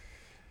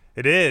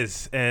 It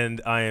is,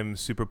 and I am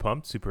super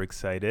pumped, super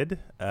excited,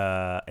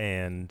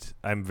 and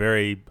I'm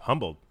very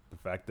humbled the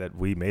fact that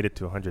we made it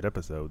to 100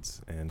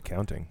 episodes and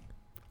counting.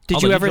 Did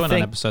Aldo, you ever joined on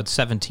think? episode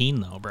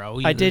 17, though, bro?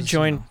 I did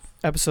join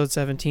episode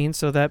 17,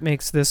 so that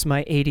makes this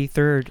my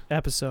 83rd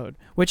episode,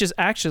 which is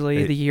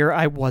actually the year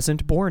I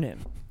wasn't born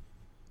in.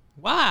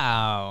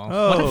 Wow.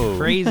 What Oh. a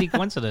crazy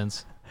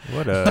coincidence.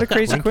 What What a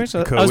crazy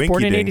coincidence. I was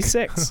born in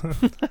 86.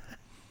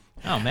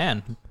 Oh,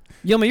 man.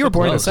 Yilma, you were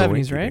born in the close.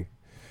 70s, right?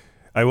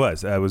 I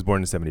was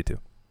born in 72.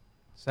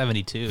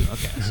 72.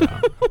 Okay. So.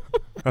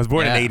 I was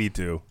born Yeah. in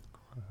 82.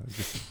 I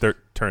just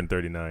turned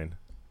 39.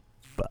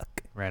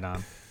 Fuck. Right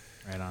on.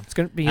 It's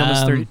going to be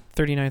Yilma's 30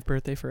 39th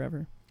birthday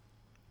forever.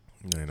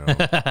 I know.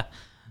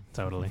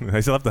 Totally. I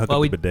still have to hook Well,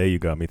 up we- the bidet you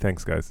got me.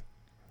 Thanks, guys.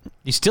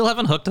 You still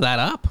haven't hooked that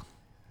up?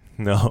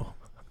 No.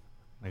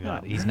 My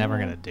God, he's never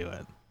going to do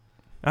it.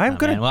 I'm Oh,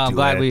 gonna. man. Well, I'm do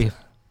glad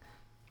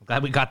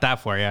it. we got that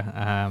for you.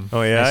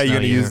 Oh yeah, you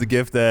gonna use the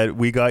gift that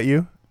we got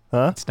you?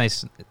 Huh? It's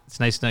nice. It's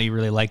nice to know you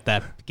really like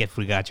that gift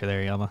we got you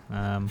there, Yelma.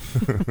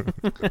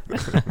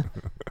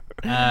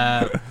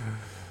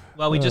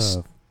 Well, we just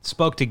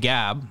spoke to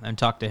Gab and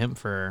talked to him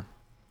for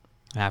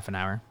half an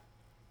hour,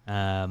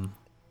 and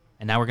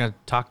And now we're going to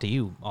talk to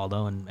you,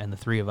 Aldo, and the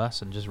three of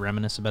us, and just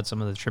reminisce about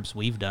some of the trips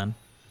we've done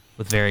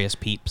with various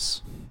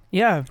peeps.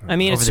 Yeah, I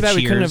mean, Over it's the too bad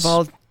we couldn't cheers. have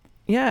all.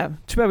 Yeah,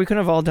 too bad we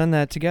couldn't have all done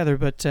that together.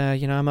 But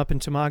I'm up in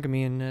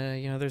Temagami, and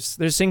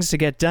there's things to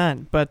get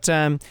done. But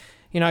I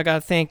got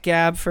to thank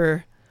Gab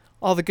for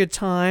all the good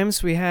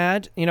times we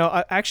had.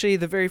 Actually,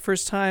 the very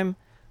first time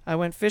I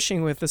went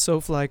fishing with the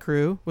SoFly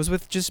crew was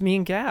with just me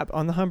and Gab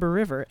on the Humber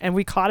River, and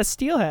we caught a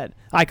steelhead.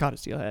 I caught a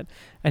steelhead,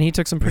 and he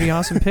took some pretty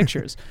awesome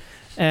pictures.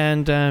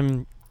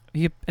 And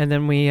he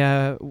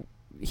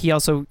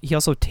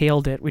also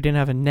tailed it. We didn't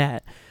have a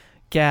net.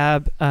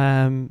 Gab,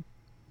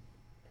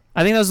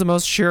 I think that was the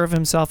most sure of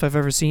himself I've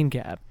ever seen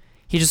Gab.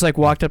 He just like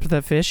walked up to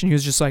that fish and he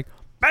was just like,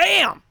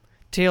 bam!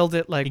 Tailed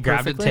it like He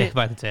grabbed perfectly. it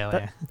by the tail,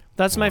 yeah.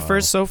 That's my Wow.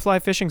 first SoFly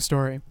fishing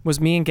story. Was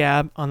me and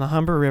Gab on the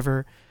Humber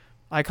River.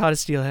 I caught a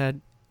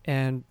steelhead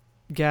and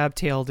Gab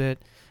tailed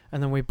it,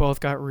 and then we both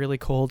got really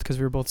cold because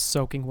we were both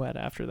soaking wet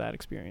after that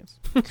experience.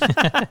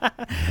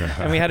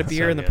 And we had a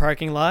beer So in the good.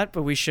 parking lot,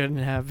 but we shouldn't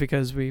have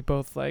because we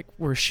both like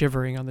were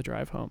shivering on the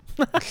drive home.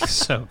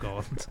 So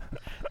cold.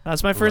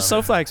 That's my first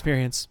Love it. SoFly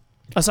experience.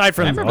 Aside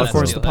from, Remember of that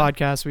course, the steelhead.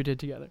 podcast we did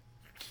together.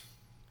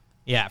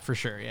 Yeah, for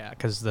sure, yeah.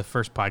 Because the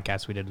first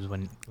podcast we did was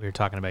when we were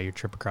talking about your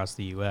trip across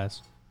the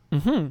U.S.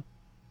 Mm-hmm.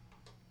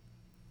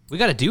 We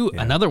got to do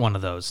Yeah. another one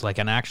of those, like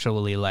an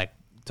actually like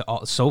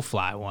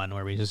SoFly one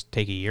where we just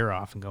take a year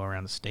off and go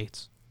around the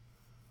States.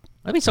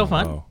 That'd be so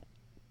fun. Wow.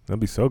 That'd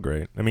be so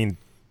great. I mean,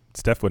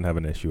 Steph wouldn't have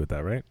an issue with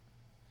that, right?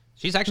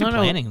 She's actually No.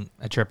 planning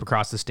a trip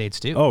across the States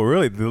too. Oh,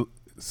 really?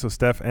 So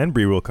Steph and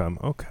Bree will come.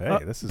 Okay,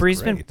 this is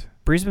Bree's great.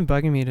 Bree's been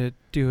bugging me to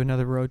do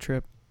another road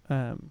trip.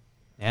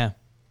 Yeah.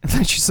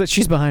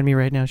 She's behind me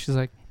right now. She's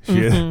like, She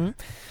is. mhm.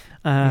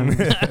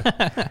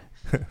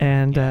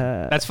 And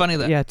That's funny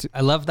that yeah.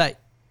 I love that.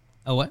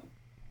 Oh, what?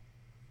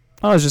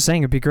 I was just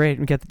saying it'd be great.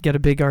 We get a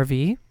big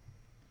RV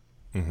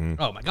Mm-hmm.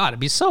 Oh my God, it'd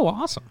be so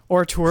awesome.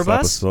 or a tour Slap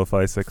a bus,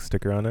 SoFi 6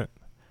 sticker on it.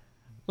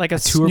 like a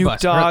tour Snoop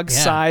bus, Dogg yeah.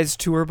 sized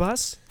tour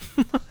bus.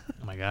 Oh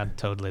my God,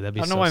 totally. That'd be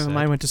I don't so know why sick.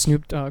 mine went to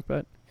Snoop Dogg,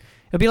 but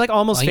it'd be like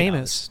Almost Well, you know,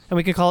 Famous, and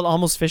we could call it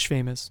Almost Fish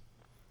Famous.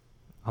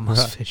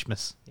 Almost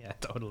Fishmas. Yeah,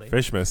 totally.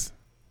 Fishmas.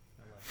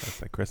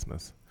 That's like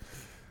Christmas.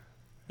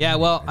 Yeah,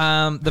 well,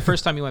 the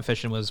first time you went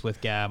fishing was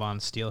with Gab on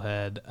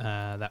Steelhead.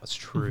 That was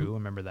true. I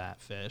remember that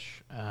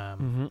fish.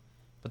 Mm-hmm.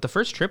 But the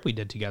first trip we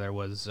did together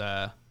was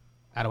at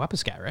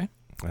Awapiskat, right?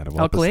 Out of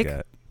Elk Lake?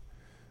 Wampuscat.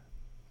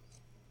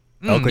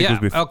 Elk Lake yeah, was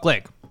before. Elk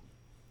Lake.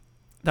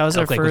 That was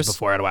Elk our Lake was first.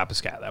 before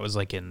Awapiskat. That was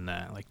like in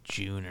like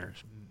June or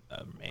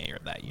May or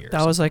that year. or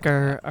That was something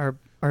like that.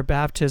 our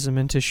baptism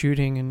into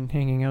shooting and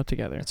hanging out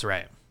together, That's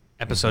right.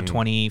 Episode Mhm.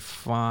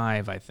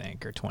 25, I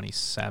think, or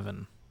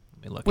 27.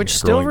 Let me look. which here.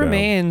 still Scrolling down.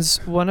 remains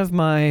one of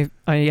my.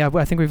 I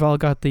think we've all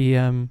got the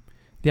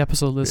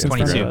episode list in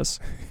front of 22. us.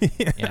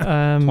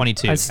 Yeah,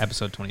 22. I,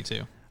 Episode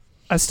 22.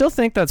 I still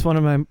think that's one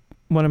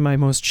of my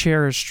most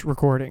cherished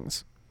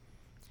recordings,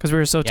 because we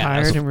were so Yeah, tired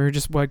that's- and we were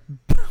just like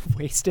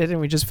wasted,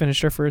 and we just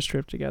finished our first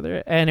trip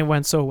together, and it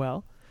went so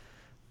well.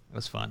 It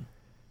was fun.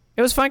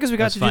 It was fun because we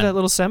got That's to fun. do that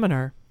little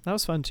seminar. That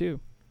was fun too.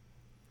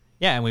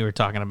 Yeah, and we were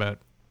talking about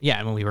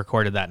and when we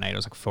recorded that night, it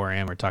was like 4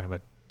 a.m. We were talking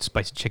about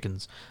spicy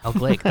chickens, Elk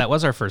Lake. That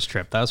was our first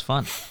trip. That was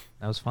fun.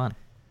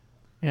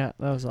 Yeah,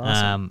 that was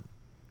awesome.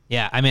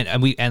 Yeah, I mean,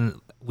 and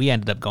we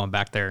ended up going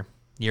back there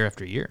year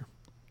after year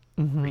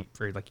Mhm.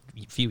 for like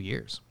a few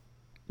years.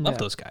 Love Yeah.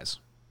 those guys.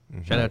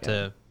 Mhm. Shout out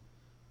to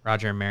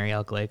Roger and Mary,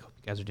 Elk Lake. Hope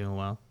you guys are doing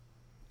well.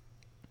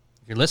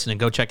 If you're listening,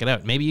 go check it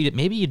out. Maybe you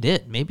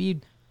did. Maybe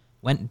you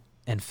went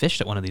and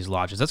fished at one of these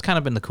lodges. That's kind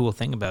of been the cool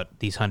thing about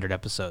these 100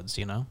 episodes,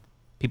 you know?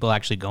 People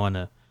actually going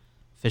to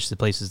fish the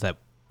places that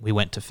we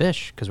went to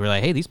fish because we're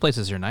like, hey, these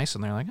places are nice.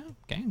 And they're like, oh,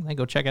 okay, then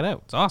go check it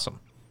out. It's awesome.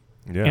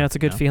 Yeah, it's a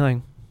good Yeah.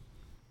 feeling.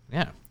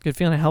 Yeah. Good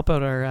feeling to help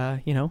out our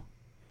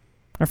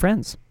our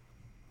friends.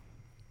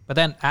 But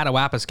then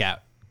Attawapiskat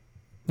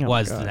Oh my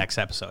was God. the next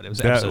episode. It was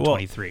Yeah, episode well,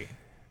 23.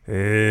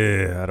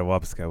 Out of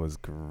Wampuscat was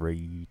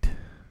great.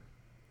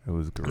 It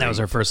was great. And that was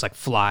our first like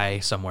fly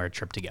somewhere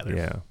trip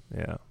together.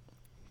 Yeah.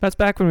 That's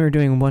back when we were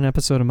doing one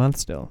episode a month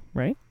still,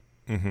 right?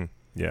 Mm-hmm.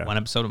 Yeah. One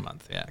episode a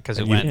month. Yeah. Because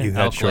it And went you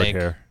had Elk short Lake,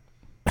 hair.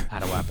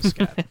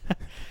 Attawapiskat.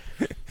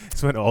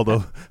 It's when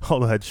Aldo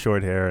had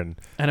short hair and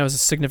And I was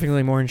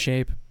significantly more in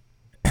shape.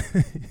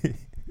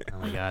 Oh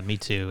my God, me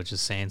too, which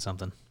is saying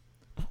something.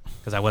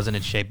 Because I wasn't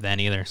in shape then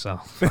either, so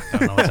I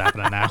don't know what's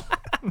happening now.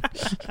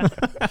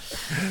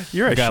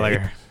 you're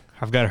a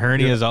I've got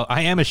hernias.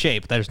 I am a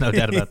shape. There's no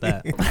doubt about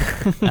that.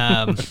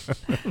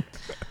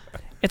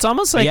 It's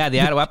almost like Yeah, the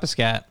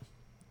Attawapiskat.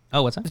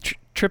 Oh, what's that? the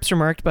trips are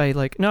marked by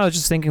like. No, I was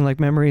just thinking like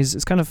memories.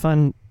 It's kind of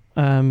fun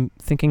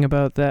thinking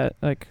about that.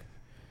 Like,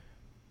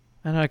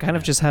 I don't know. I kind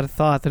of Yeah. just had a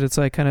thought that it's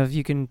like kind of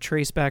you can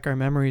trace back our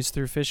memories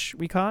through fish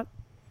we caught,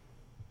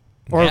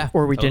 or Yeah,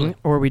 we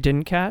totally.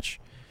 didn't catch,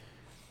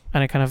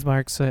 and it kind of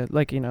marks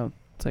like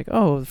it's like,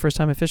 oh, the first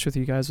time I fished with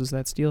you guys was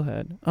that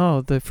steelhead.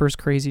 Oh, the first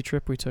crazy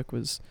trip we took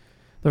was.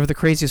 The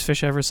craziest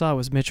fish I ever saw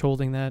was Mitch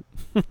holding that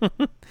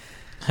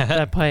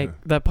that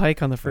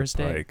pike on the first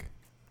day. Pike.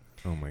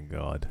 Oh my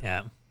God.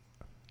 Yeah.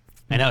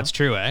 I know it's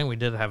true. We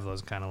did have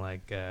those kind of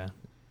like. I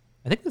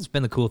think that's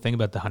been the cool thing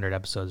about the 100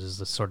 episodes is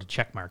the sort of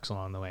check marks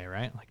along the way,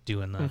 right? Like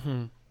doing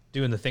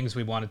the things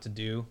we wanted to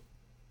do,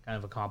 kind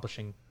of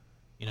accomplishing,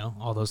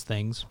 all those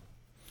things.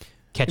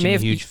 Catching a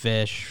huge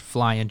fish,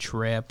 flying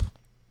trip.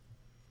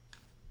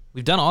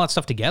 We've done all that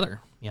stuff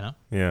together, Yeah.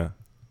 Yeah,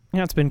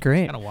 it's been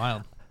great. Kind of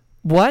wild.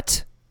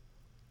 What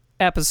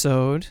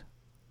episode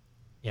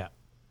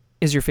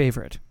is your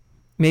favorite?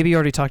 Maybe you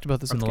already talked about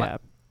this with Gab.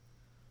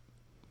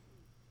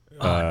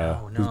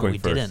 No, we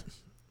didn't.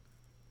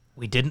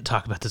 We didn't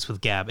talk about this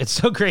with Gab. It's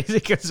so crazy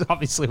because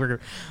obviously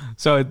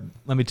So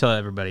let me tell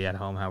everybody at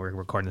home how we're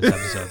recording this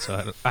episode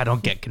so I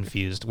don't get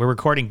confused. We're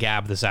recording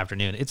Gab this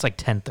afternoon. It's like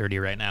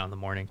 10:30 right now in the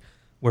morning.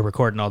 We're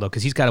recording Aldo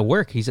because he's got to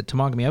work. He's at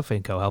Temagami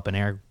Outfit & Co. helping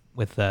Eric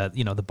with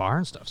the bar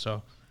and stuff.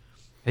 So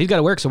he's got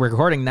to work. So we're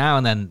recording now,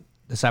 and then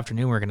this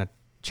afternoon we're gonna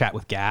chat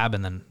with Gab,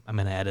 and then I'm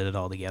gonna edit it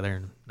all together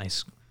in a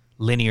nice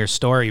linear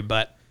story.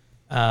 But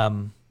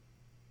no,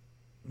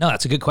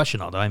 that's a good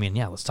question, Aldo. I mean,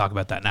 yeah, let's talk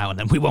about that now, and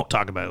then we won't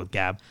talk about it with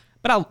Gab.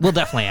 But we'll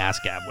definitely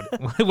ask Gab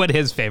what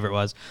his favorite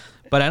was.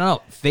 But I don't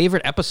know,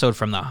 favorite episode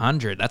from the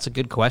 100. That's a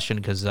good question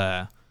because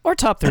or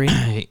top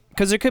 3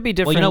 because there could be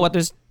different. Well, you know what?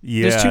 There's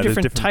two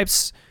different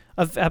types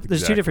of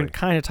there's two different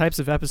kind of types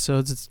of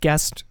episodes. It's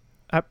guest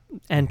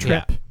and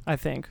trip, I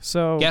think.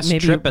 So guest,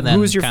 maybe trip, and then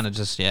who's your kind of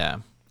just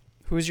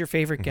Who was your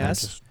favorite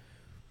guest?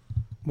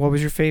 What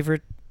was your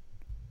favorite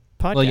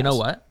podcast? Well, you know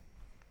what?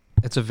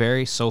 It's a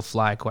very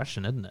fly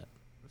question, isn't it?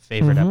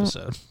 Favorite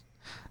episode.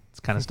 It's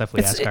kind of stuff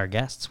we ask our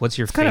guests. What's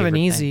your favorite? Kind of an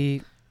thing?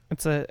 easy.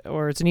 It's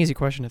an easy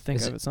question to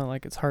think of. It's not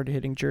like it's hard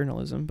hitting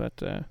journalism, but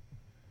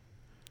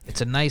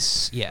it's a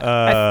nice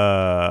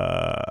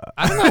I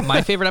don't know.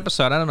 My favorite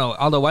episode. I don't know.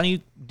 Aldo, why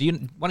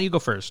don't you go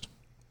first?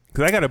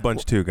 Because I got a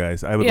bunch too,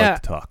 guys. I would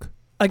like to talk.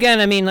 Again,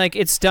 I mean, like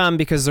it's dumb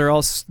because they're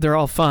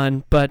all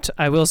fun, but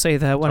I will say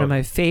that one of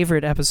my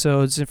favorite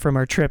episodes from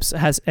our trips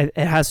has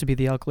to be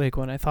the Elk Lake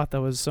one. I thought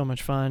that was so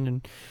much fun,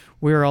 and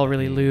we were all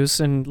really loose,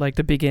 and like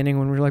the beginning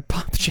when we were like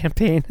pop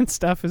champagne and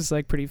stuff is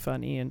like pretty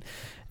funny, and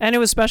it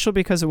was special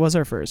because it was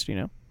our first,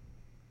 Yeah.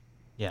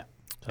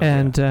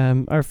 And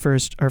our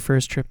first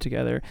trip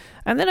together.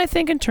 And then I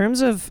think in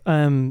terms of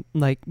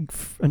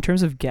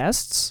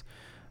guests,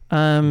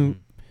 I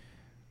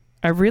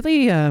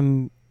really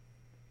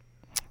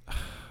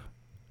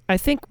I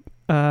think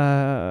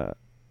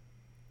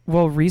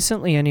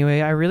recently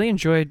anyway, I really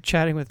enjoyed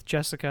chatting with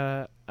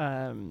Jessica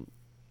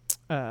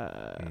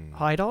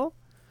Heidel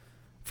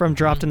from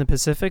Dropped in the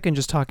Pacific, and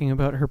just talking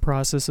about her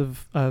process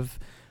of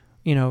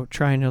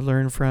trying to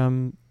learn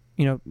from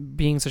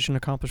being such an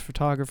accomplished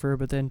photographer,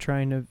 but then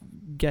trying to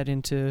get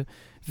into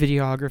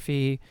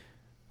videography,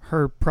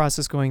 her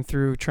process going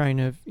through trying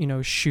to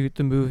shoot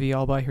the movie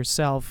all by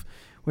herself,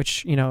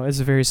 which is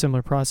a very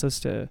similar process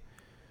to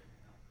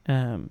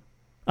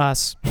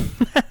us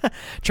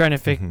trying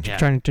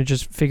to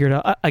just figure it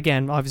out.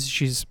 Again,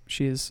 obviously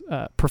she's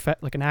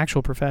like an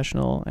actual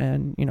professional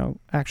and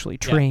actually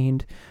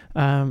trained,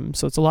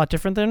 so it's a lot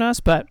different than us,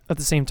 but at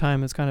the same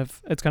time it's kind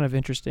of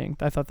interesting.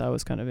 I thought that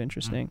was kind of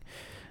interesting.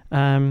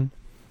 And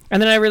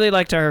then I really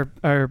liked our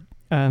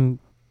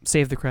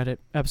Save the Credit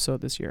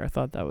episode this year. I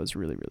thought that was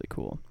really, really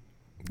cool.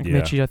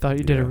 Yeah. Mitchie, I thought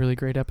you did a really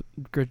great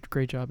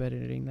job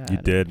editing that. You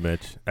did,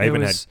 Mitch. I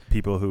even had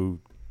people who...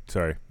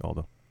 Sorry,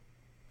 Aldo.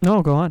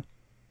 No, go on.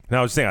 No,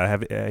 I was saying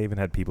I even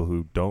had people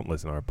who don't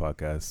listen to our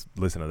podcast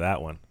listen to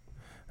that one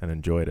and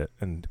enjoyed it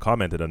and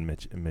commented on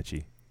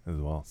Mitchie as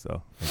well.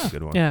 So that's a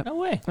good one. Yeah. No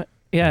way.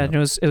 Yeah, and it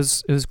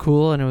was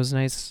cool, and it was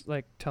nice,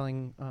 like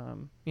telling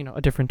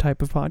a different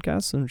type of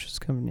podcast, and which is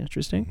kind of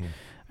interesting. Mm-hmm.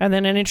 And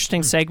then an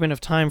interesting segment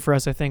of time for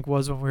us, I think,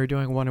 was when we were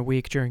doing one a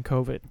week during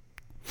COVID,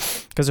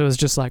 because it was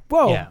just like,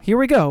 whoa, here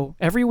we go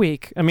every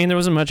week. I mean, there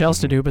wasn't much else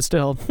to do, but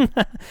still,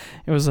 it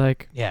was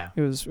like, it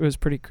was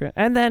pretty great.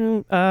 And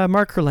then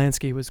Mark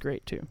Kurlansky was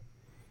great too.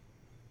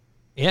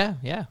 Yeah.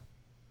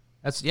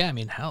 That's I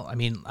mean, hell, I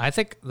mean, I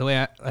think the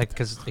way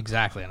because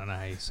exactly, I don't know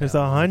how you say. There's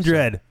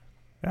 100.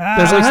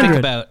 There's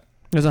 100.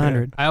 There's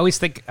 100. I always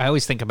think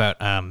about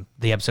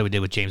the episode we did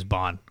with James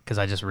Bond, because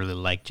I just really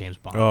like James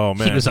Bond. Oh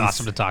man, he was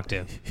awesome to talk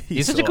to.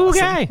 He's such so a cool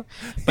awesome. guy.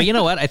 But you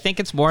know what? I think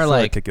it's more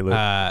like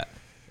articulate.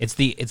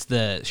 it's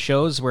the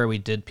shows where we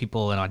did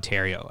people in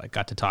Ontario. I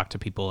got to talk to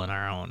people in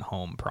our own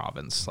home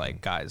province,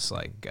 like guys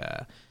like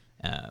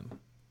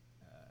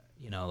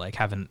like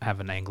having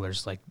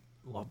anglers like.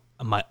 Well,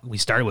 we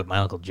started with my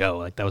Uncle Joe.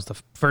 Like that was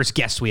the first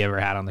guest we ever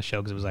had on the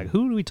show, because it was like,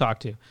 who do we talk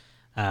to?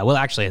 Well,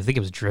 actually, I think it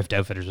was Drift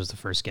Outfitters was the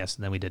first guest,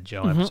 and then we did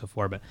Joe in episode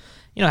 4. But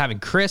having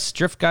Chris,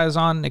 Drift guys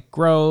on, Nick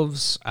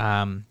Groves,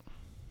 and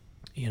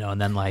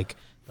then like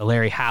the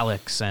Larry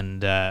Hallecks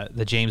and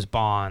the James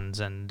Bonds,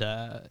 and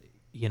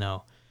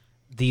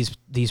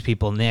these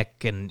people,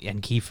 Nick and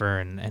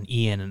Kiefer and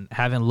Ian, and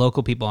having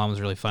local people on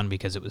was really fun,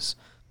 because it was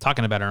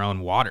talking about our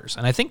own waters.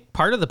 And I think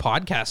part of the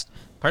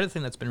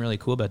thing that's been really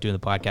cool about doing the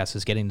podcast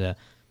is getting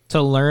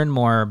to learn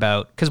more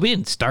about, because we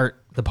didn't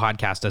start the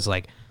podcast as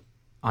like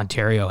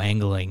Ontario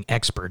angling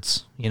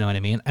experts, you know what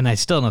I mean? And I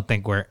still don't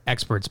think we're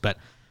experts, but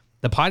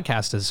the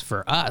podcast is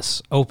for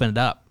us opened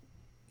up,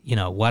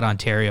 what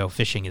Ontario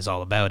fishing is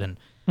all about, and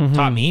Mm-hmm.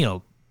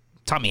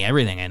 taught me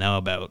everything I know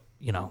about,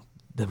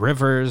 the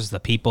rivers,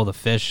 the people, the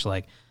fish,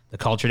 like the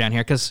culture down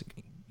here. Because,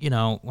 when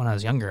I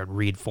was younger, I'd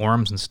read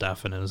forums and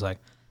stuff, and it was like,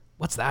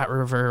 what's that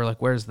river?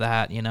 Like, where's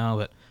that?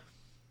 But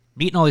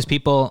meeting all these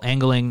people,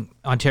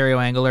 Ontario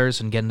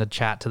anglers, and getting to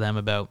chat to them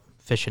about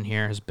fishing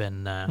here has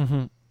been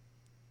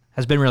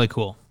really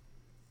cool,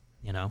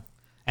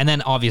 And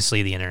then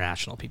obviously the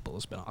international people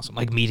has been awesome,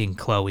 like meeting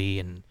Chloe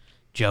and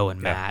Joe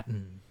and Matt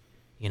and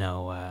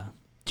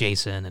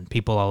Jason and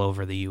people all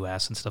over the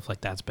U.S. and stuff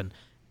like that's been,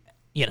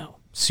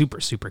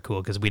 super, super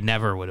cool because we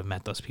never would have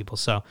met those people.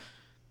 So,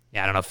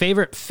 yeah, I don't know.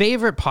 Favorite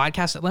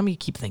podcast? Let me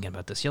keep thinking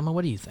about this. Yilma,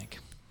 what do you think?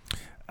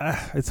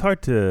 It's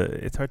hard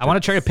to. I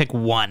want to try to pick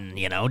one,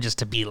 just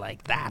to be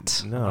like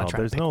that. No,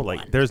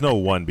 there's no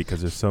one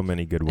because there's so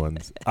many good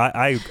ones.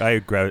 I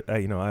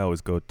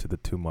always go to the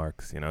two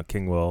marks,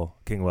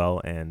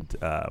 Kingwell and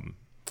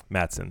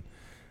Matson.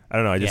 I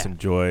don't know. I just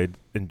enjoyed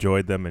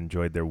them,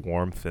 enjoyed their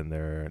warmth and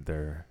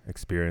their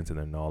experience and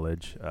their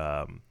knowledge.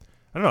 I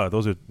don't know.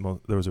 Those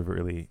are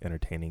really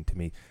entertaining to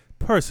me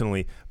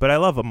personally, but I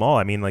love them all.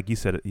 I mean, like you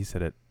said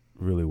it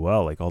really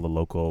well. Like all the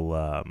local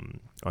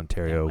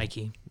Ontario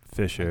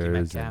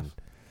fishers and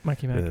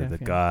Mikey Metcalf, the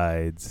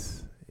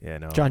guides.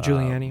 John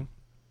Giuliani.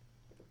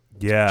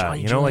 Yeah,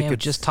 Giuliani,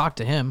 just talked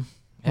to him.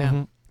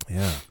 Yeah,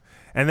 yeah.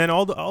 And then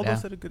all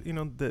those that are good,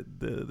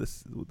 the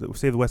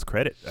Save the West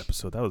Credit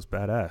episode, that was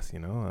badass,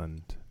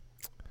 and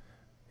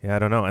I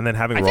don't know. And then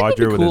having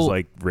Roger with his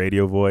like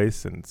radio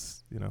voice and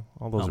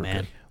all those are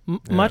good.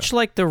 Much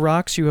like the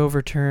rocks you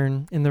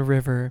overturn in the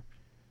river,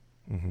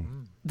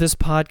 this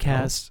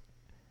podcast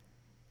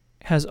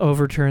has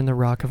overturned the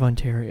Rock of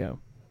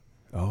Ontario.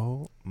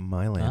 Oh,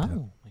 my land.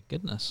 Oh, my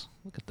goodness.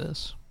 Look at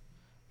this.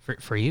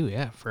 For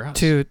you, for us.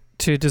 To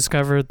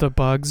discover the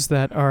bugs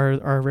that are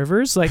our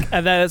rivers. Like,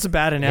 that's a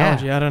bad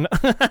analogy. I don't know.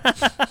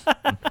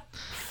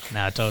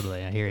 No,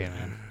 totally. I hear you,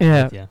 man.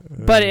 Yeah.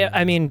 But,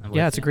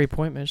 it's a great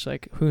point, Mitch.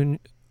 Like, who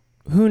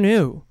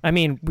knew? I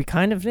mean, we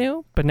kind of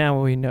knew, but now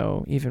we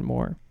know even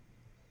more.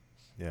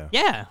 Yeah.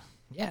 Yeah.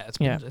 Yeah, it's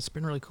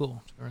been really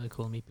cool. It's been really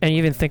cool to meet people. And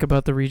even think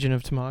about the region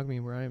of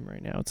Temagami where I am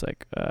right now. It's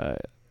like,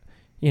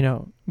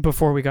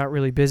 before we got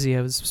really busy,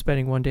 I was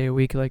spending one day a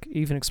week, like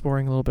even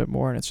exploring a little bit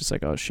more, and it's just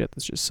like, oh shit,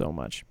 there's just so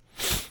much.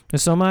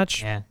 There's so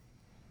much. Yeah.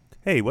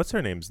 Hey, what's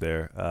her name's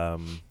there? Oh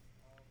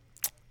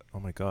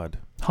my God.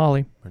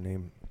 Holly. Her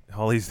name,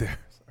 Holly's there.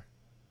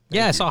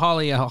 Yeah, I saw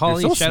Holly.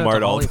 Holly, you're so shout smart, out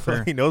to Holly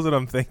for he knows what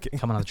I'm thinking.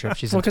 coming on the trip.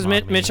 She's because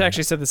Mitch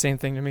actually said the same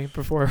thing to me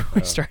before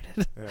we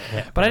started.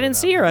 Yeah, but I didn't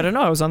see her. I don't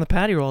know. I was on the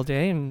patio all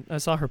day, and I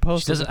saw her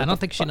post. I don't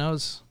think she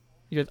knows.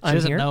 She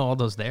doesn't know all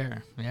those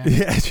there. Yeah,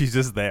 yeah, she's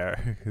just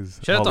there.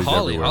 Shout out to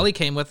Holly. Everywhere. Holly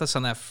came with us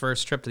on that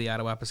first trip to the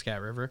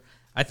Attawapiskat River.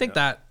 I think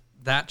that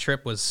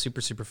trip was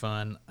super, super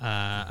fun.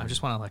 I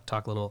just want to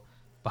talk a little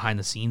behind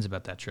the scenes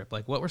about that trip.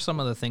 Like, what were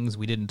some of the things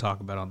we didn't talk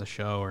about on the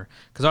show? Or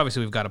because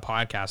obviously we've got a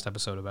podcast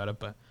episode about it,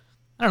 but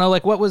I don't know.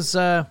 Like, what was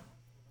what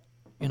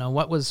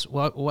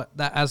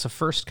that as a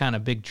first kind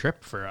of big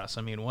trip for us?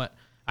 I mean, I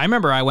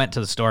remember I went to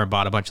the store and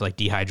bought a bunch of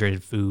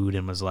dehydrated food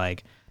and was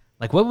like,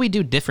 what would we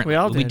do differently?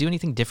 Would we do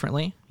anything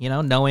differently?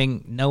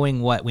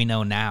 Knowing what we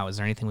know now, is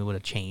there anything we would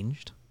have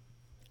changed?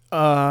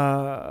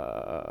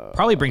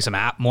 Probably bring some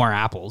more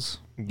apples.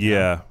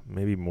 Yeah,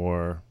 maybe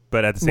more.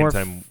 But at the same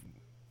time,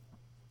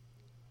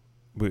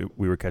 we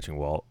were catching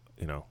Walt,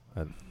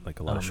 at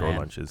a lot of shore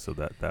lunches, so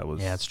that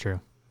was... Yeah, that's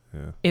true.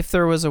 Yeah. If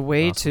there was a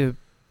way to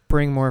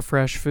bring more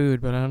fresh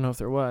food, but I don't know if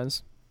there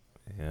was.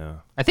 Yeah.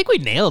 I think we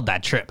nailed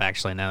that trip,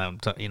 actually, now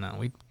that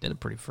we did a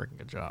pretty freaking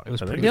good job. It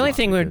was pretty The only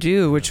thing we'd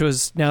do, yeah. which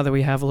was, now that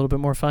we have a little bit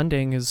more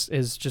funding, is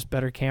just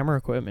better camera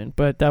equipment.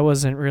 But that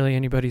wasn't really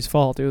anybody's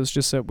fault. It was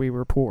just that we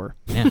were poor.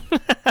 Yeah.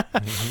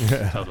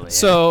 Totally. Yeah.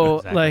 So,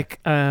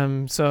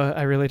 Exactly. so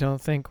I really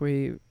don't think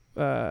we...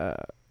 I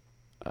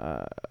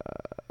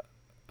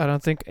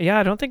don't think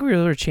we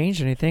really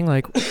changed anything.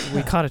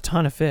 We caught a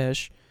ton of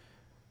fish.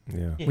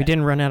 Yeah. We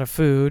didn't run out of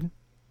food.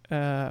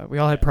 We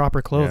all had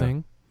proper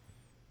clothing.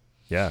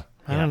 Yeah.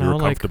 I don't We know. were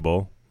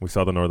comfortable. We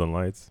saw the Northern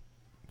Lights.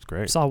 It's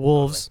great. Saw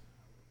wolves.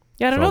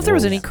 Yeah, I don't Saw know if there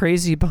was any wolves.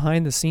 crazy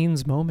behind the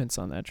scenes moments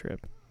on that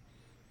trip.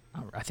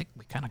 I think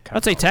we kind of covered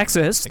I'd say all of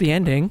Texas, them. the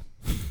ending.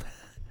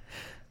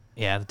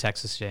 Yeah, the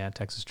Texas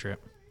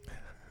trip.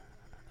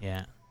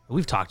 Yeah.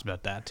 We've talked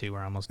about that, too,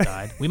 where I almost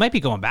died. We might be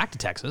going back to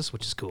Texas,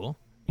 which is cool.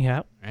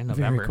 Yeah. Right,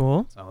 November. Very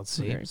cool. So let's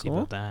see Very cool.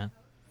 about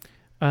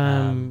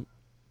that.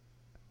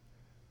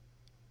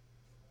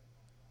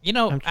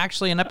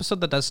 Actually, an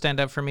episode that does stand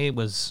out for me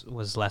was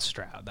Les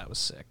Stroud. That was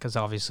sick because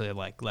obviously,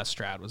 Les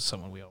Stroud was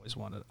someone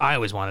I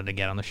always wanted to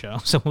get on the show.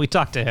 So when we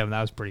talked to him,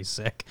 that was pretty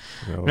sick.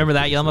 Remember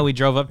that, Yelma? We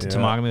drove up to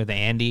Temagami with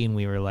Andy, and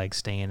we were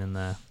staying in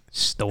the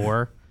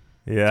store.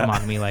 Yeah.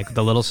 Temagami,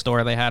 the little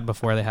store they had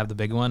before they have the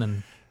big one,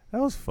 and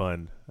That was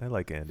fun. I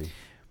like Andy.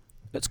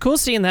 It's cool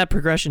seeing that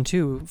progression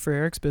too for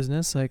Eric's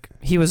business.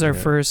 He was our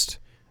first,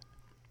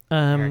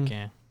 Eric,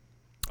 yeah.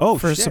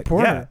 first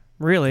supporter. Yeah.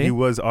 Really, He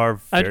was our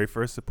very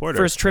first supporter.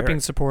 first tripping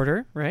Eric.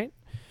 supporter, right?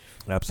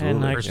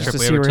 Absolutely. And First just trip to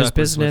we see ever where his took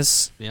was with-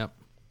 business Yep.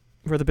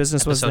 where the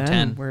business was Episode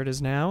then, 10. where it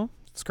is now.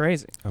 It's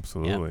crazy.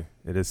 Absolutely.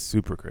 It is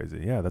super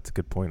crazy. Yeah, that's a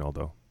good point,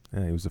 Aldo.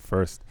 Yeah, he was the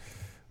first.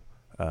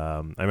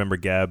 I remember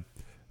Gab,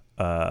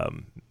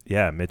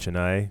 Mitch and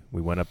I,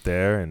 we went up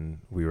there and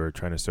we were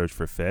trying to search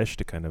for fish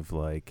to kind of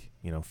like,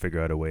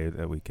 figure out a way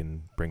that we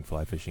can bring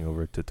fly fishing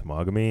over to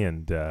Temagami,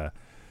 and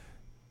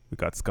we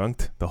got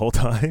skunked the whole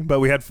time, but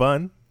we had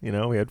fun. We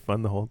had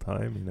fun the whole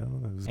time,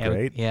 it was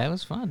great. Yeah, it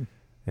was fun.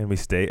 And we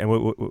stayed, and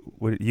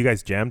you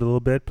guys jammed a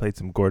little bit, played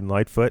some Gordon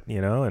Lightfoot,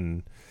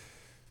 and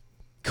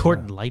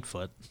Gordon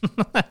Lightfoot.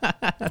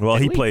 well,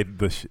 he played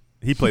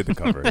the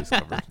cover. His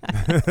cover.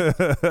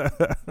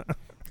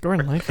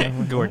 Gordon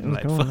Lightfoot. Gordon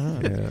What's going Lightfoot.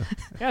 on? Yeah.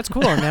 Yeah, it's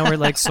cool. And now we're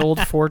like sold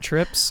 4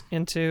 trips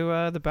into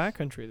the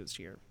backcountry this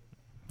year.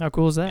 How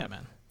cool is that? Yeah,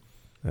 man.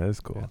 That is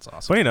cool. That's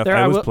awesome. Funny enough, There,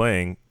 I I was will-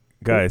 playing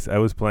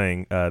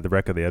the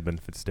wreck of the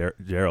Edmund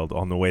Fitzgerald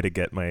on the way to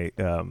get my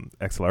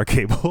XLR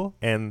cable,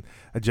 and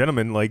a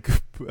gentleman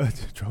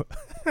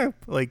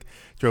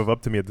drove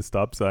up to me at the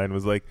stop sign and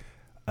was like,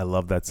 I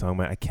love that song,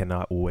 man. I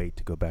cannot wait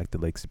to go back to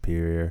Lake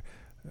Superior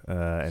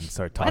and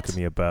start talking to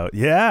me about.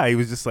 Yeah, he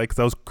was just like, 'cause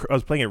I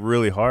was playing it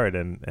really hard,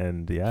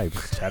 and yeah, he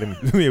was chatting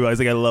to me about. I was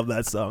like, I love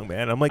that song,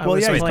 man. I'm like, I well,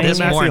 was yeah, he's playing playing it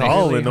Massey really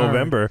Hall in hard.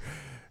 November.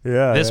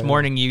 Yeah, This yeah.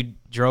 morning you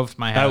drove to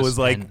my house. I was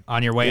like- and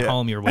on your way yeah.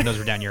 home, your windows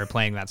were down. You were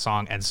playing that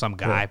song, and some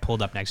guy Yeah.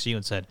 pulled up next to you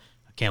and said,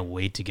 "I can't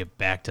wait to get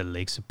back to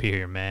Lake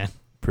Superior, man."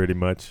 Pretty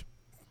much.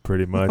 What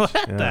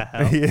yeah. the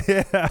hell?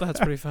 Yeah. That's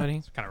pretty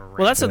funny. Kind of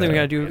Well, that's something we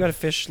Yeah. got to do. We've got to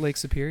fish Lake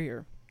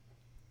Superior.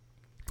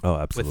 Oh,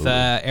 absolutely. with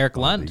Eric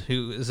Lund, Blondie.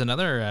 who is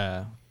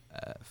another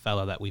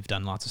fellow that we've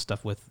done lots of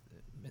stuff with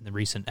in the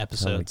recent I like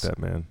episodes. that,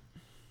 man.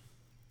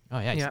 Oh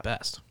yeah, he's Yeah. the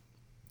best.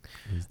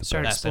 He's the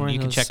Start best. Best. And you exploring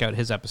can those- check out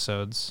his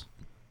episodes.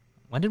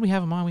 When did we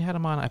have him on? We had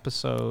him on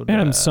episode. We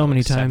had him so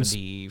many times.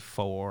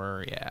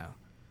 74. Yeah,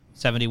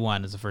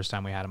 71 is the first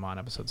time we had him on.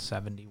 Episode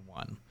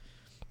 71.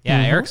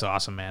 Yeah, Mhm. Eric's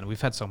awesome, man. We've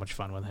had so much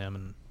fun with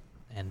him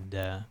and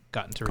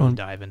gotten to really Going-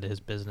 dive into his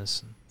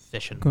business and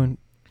fishing. Going,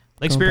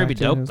 Lake going Superior would be back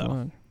to dope his though.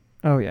 one.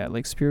 Oh yeah,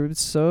 Lake Superior was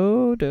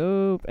so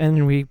dope.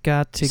 And we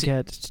got to See-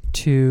 get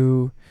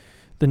to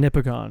the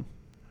Nipigon.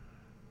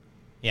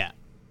 Yeah,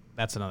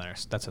 that's another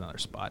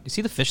spot. You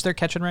see the fish they're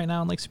catching right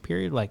now in Lake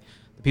Superior? Like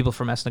the people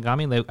from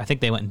Esnagami, I think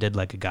they went and did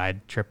like a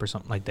guide trip or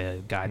something. Like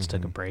the guides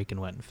took a break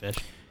and went and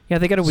fished. Yeah,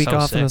 they got a week So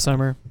off in the sick.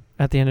 summer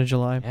at the end of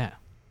July. Yeah,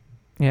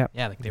 Yeah.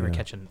 yeah, like they were Yeah.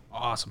 catching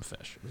awesome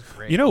fish. It was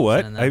great. You know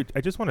what? And then-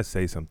 I just want to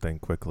say something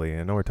quickly.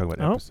 I know we're talking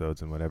about Oh.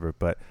 episodes and whatever,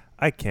 but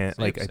I can't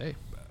Safe.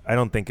 I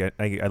don't think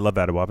I love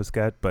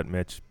Attawapaskat, but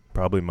Mitch,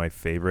 probably my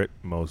favorite,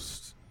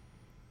 most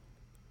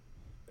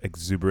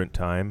exuberant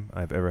time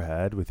I've ever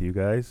had with you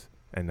guys,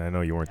 and I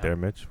know you weren't Yeah. there,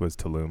 Mitch, was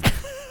Tulum.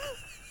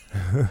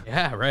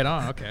 Yeah, right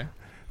on. Okay.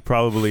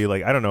 Probably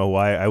I don't know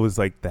why I was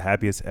like the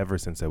happiest ever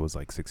since I was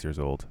like 6 years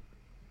old.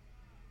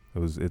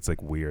 It's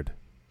like weird.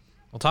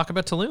 We'll talk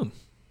about Tulum.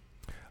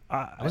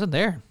 I wasn't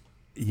there.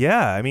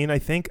 Yeah, I mean, I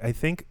think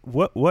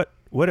what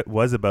it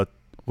was about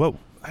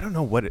I don't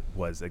know what it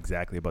was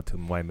exactly about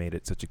Tulum, why I made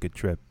it such a good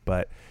trip,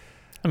 but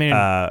I mean,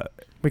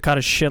 we caught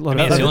a shitload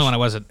It's of the fish. only one I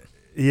wasn't.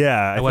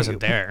 yeah, I wasn't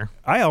there.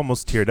 I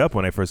almost teared up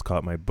when I first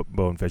caught my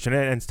bonefish,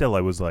 and still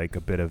I was like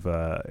a bit of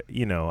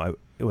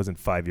it wasn't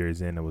 5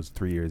 years in, I was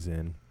 3 years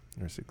in,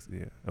 or 6.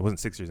 Yeah, I wasn't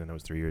 6 years in, I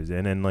was 3 years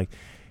in, and like,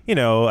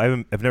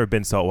 I've never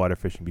been saltwater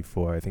fishing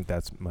before. I think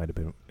that's might have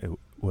been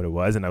what it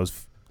was, and I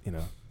was,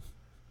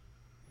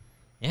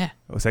 Yeah.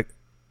 I was like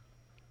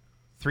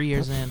 3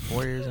 years in,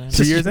 4 years in.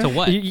 2 years to in?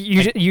 what?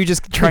 You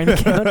just trying to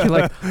count. You're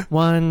like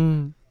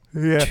 1.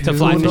 yeah, To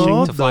fly fishing,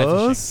 uno, to fly fishing.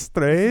 dos,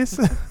 tres.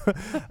 And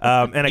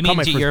I You caught mean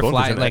my to first your bonefish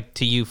fly, and like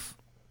to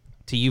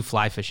you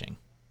fly fishing?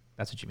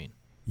 That's what you mean,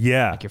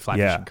 yeah, like your fly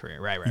yeah. fishing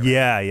career, right?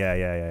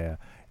 Yeah.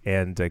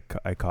 And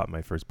I caught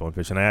my first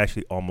bonefish, and I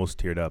actually almost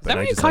teared up. Is that and when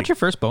I you just caught your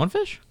first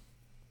bonefish?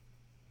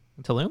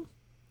 In Tulum?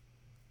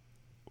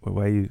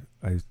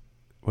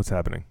 what's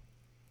happening?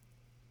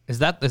 Is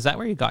that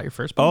where you got your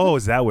first Oh,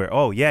 bonefish? is that where?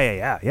 Oh,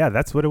 yeah.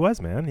 That's what it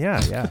was, man.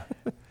 Yeah.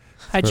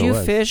 Had where it you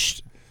was.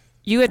 fished?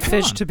 You had Come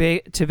fished on.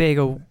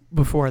 Tobago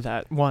before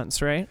that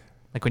once, right?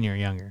 Like when you were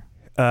younger.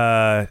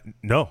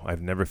 No,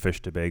 I've never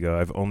fished Tobago.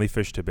 I've only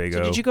fished Tobago.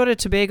 So did you go to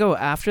Tobago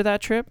after that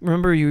trip?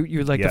 Remember,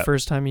 you like Yeah. the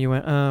first time you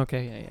went. Oh,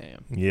 okay,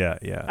 yeah.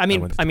 Yeah. I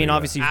mean, went to Tobago.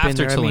 obviously you've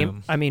After been there.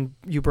 Tulum. I mean,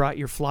 you brought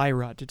your fly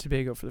rod to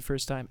Tobago for the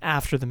first time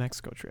after the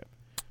Mexico trip.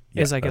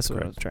 Yeah, is I guess that's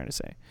what I was correct. trying to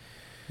say.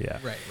 Yeah.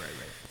 Right.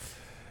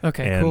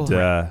 Okay, And cool.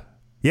 yeah,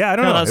 I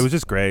don't No, know. that's- It was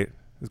just great. It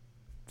was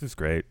just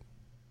great.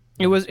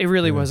 It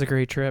really Yeah. was a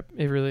great trip.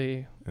 It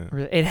really,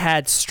 Yeah. it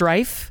had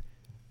strife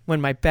when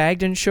my bag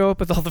didn't show up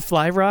with all the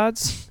fly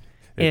rods.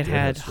 It did had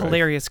have strife.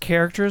 hilarious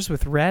characters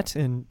with Rhett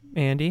and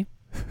Andy,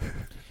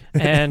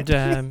 and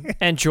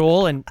and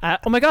Joel and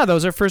oh my God, that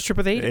was our first trip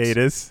with Aidis.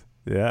 Aidis.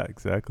 Yeah,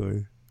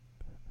 exactly.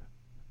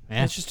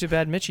 Yeah. It's just too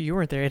bad, Mitchie, you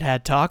weren't there. It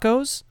had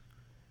tacos.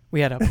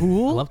 We had a I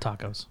pool, love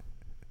tacos.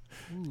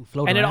 Ooh,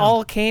 float and it around.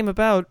 all came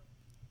about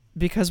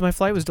because my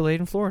flight was delayed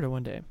in Florida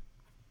one day.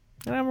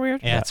 And I'm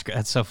weird. Yeah,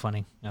 that's so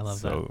funny. I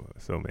love that.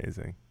 So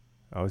amazing.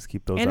 I always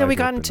keep those. And then we eyes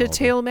got open into all the-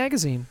 Tail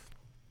magazine.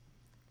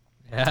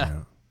 Yeah.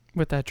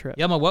 with that trip.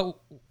 Yelma, what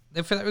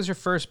if that was your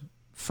first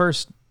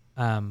bonefish?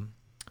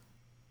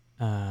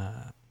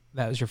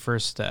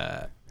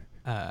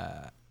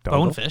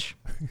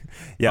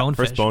 Yeah, bonefish.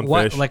 first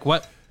bonefish.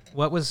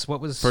 What was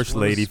First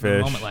lady the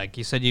fish. moment like?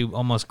 You said you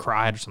almost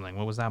cried or something.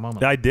 What was that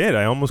moment? I did.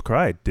 I almost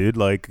cried, dude.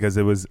 Like, because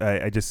it was,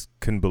 I just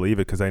couldn't believe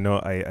it. Because I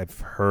know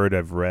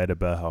I've read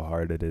about how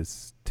hard it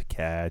is to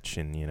catch,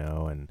 and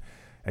and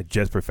I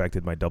just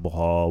perfected my double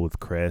haul with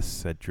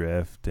Chris at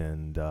Drift,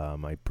 and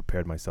I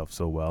prepared myself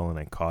so well, and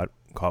I caught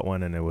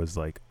one, and it was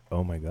like,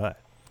 oh my god.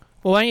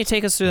 Well, why don't you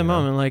take us through the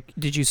moment? Like,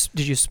 did you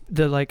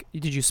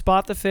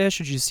spot the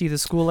fish? Or did you see the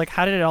school? Like,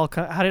 how did it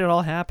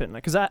all happen?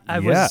 Like, because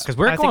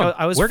we're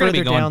going to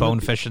be going bone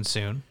the fishing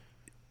soon,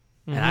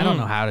 and I don't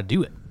know how to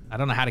do it. I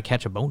don't know how to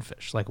catch a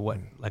bonefish. Like what?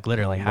 Like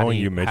literally, how do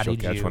you? Mitch will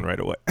catch one right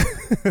away.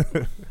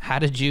 How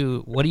did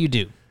you? What do you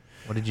do?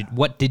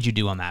 What did you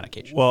do on that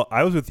occasion? Well,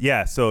 I was with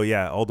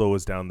Aldo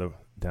was down the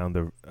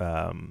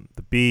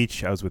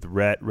beach. I was with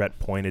Rhett. Rhett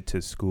pointed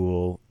to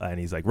school, and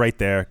he's like, right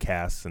there,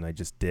 cast, and I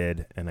just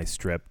did, and I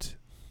stripped,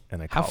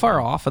 and I caught How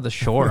far one. off of the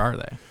shore are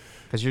they?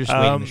 Because you're just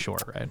waiting the shore,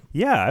 right?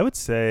 Yeah, I'd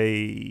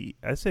say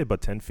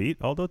about 10 feet,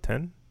 Aldo,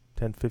 10,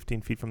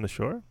 15 feet from the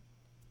shore.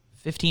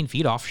 15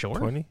 feet offshore?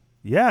 20?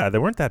 Yeah, they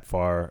weren't that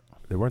far.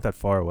 They weren't that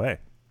far away.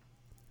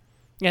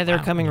 Yeah, they were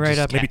coming right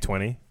up. Maybe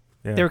 20.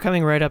 Yeah. They were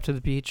coming right up to the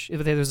beach.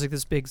 There was like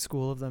this big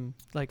school of them,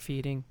 like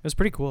feeding. It was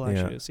pretty cool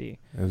actually to see.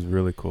 It was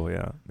really cool.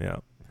 Yeah.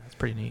 That's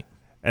pretty neat.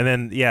 And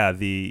then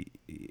it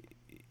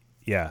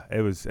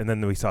was. And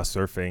then we saw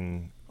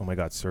surfing. Oh my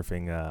God,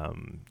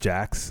 surfing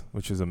jacks,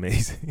 which was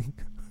amazing.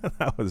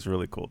 That was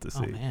really cool to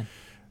see. Oh man,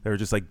 they were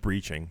just like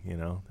breaching. It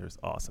was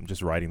awesome,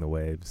 just riding the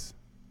waves.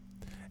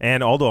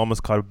 And Aldo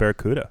almost caught a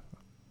barracuda,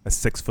 a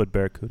 6-foot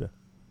barracuda.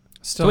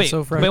 Still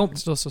so frustrated.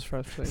 So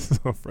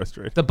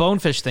frustrated. The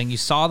bonefish thing, you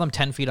saw them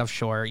 10 feet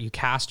offshore. You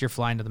cast your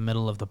fly into the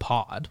middle of the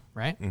pod,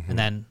 right? Mm-hmm. And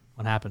then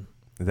what happened?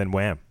 And then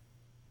wham.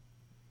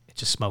 It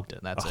just smoked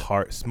it. That's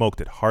it.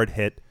 Smoked it. Hard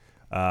hit.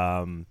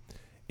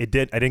 It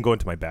did. I didn't go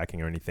into my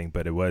backing or anything,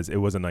 but it was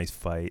a nice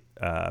fight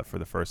for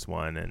the first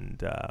one. And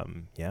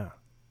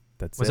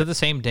that's Was it the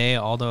same day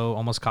Aldo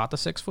almost caught the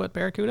 6-foot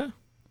barracuda?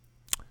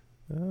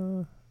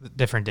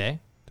 Different day?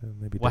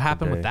 Maybe. What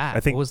happened with that?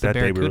 I think what was the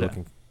barracuda? Day we were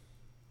looking.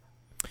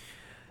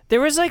 There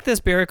was like this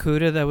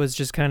barracuda that was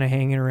just kind of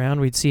hanging around.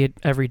 We'd see it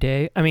every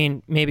day. I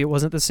mean, maybe it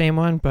wasn't the same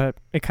one, but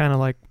it kind of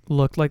like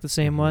looked like the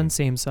same one,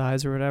 same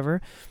size or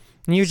whatever.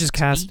 And you just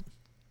cast. Feet?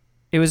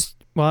 It was,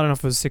 well, I don't know if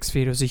it was 6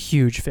 feet. It was a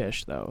huge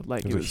fish though.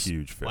 Like it was a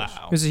huge fish.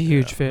 Wow. It was a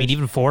huge fish. I mean,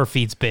 even 4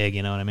 feet's big.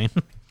 You know what I mean?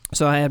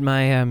 So I had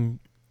my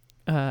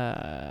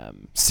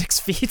 6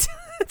 feet.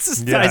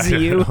 It's the size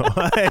of you.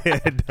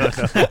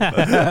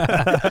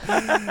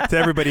 To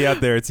everybody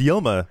out there, it's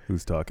Yilma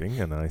who's talking,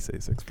 and I say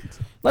 6 feet.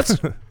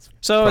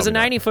 So it was a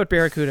 90-foot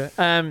barracuda.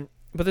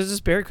 But there's this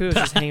barracuda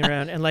just hanging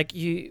around, and like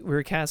we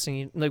were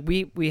casting, like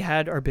we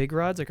had our big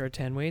rods, like our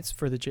 10 weights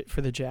for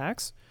the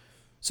jacks.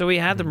 So we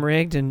had them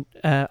rigged, and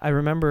I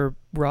remember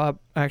Rob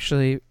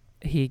actually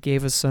he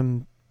gave us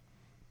some.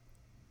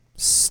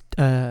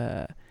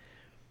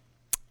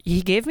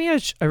 He gave me a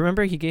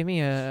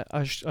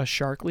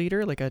shark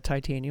leader, like a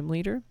titanium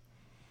leader,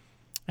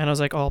 and I was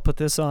like, oh, I'll put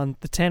this on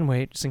the 10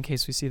 weight just in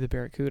case we see the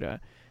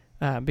barracuda,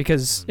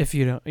 because if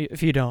you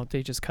don't,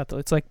 they just cut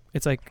it's like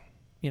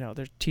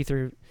their teeth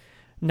are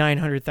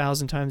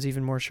 900,000 times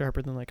even more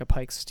sharper than like a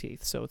pike's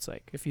teeth. So it's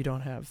like if you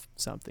don't have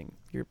something,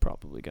 you're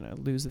probably gonna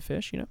lose the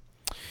fish,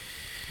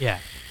 Yeah.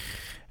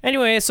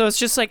 Anyway, so it's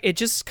just like it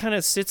just kind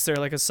of sits there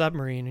like a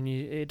submarine, and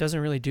it doesn't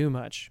really do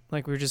much.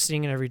 Like we were just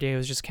seeing it every day. It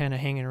was just kind of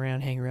hanging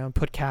around,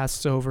 put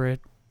casts over it,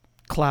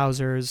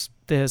 clousers,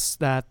 this,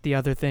 that, the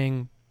other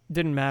thing.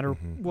 Didn't matter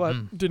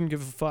what. Didn't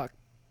give a fuck.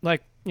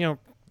 Like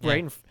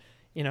right.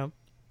 And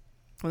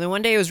then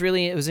one day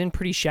it was in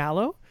pretty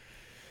shallow,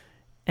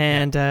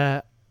 and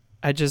I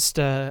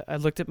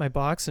looked at my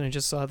box and I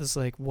just saw this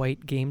like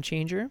white game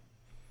changer,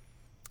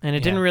 and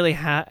it didn't really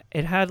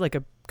it had like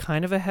a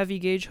kind of a heavy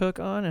gauge hook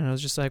on, and I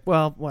was just like,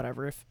 well,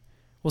 whatever, if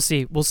we'll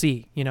see,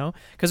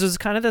 because it was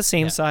kind of the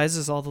same size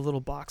as all the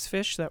little box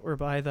fish that were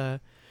by the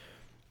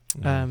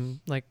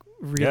like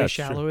really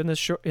shallow in the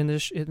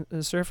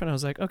surf, and I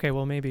was like, okay,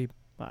 well, maybe,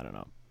 I don't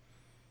know.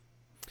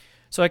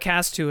 So I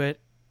cast to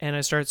it and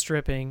I start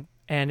stripping,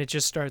 and it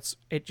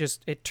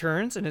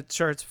turns and it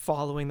starts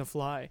following the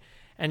fly.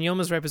 And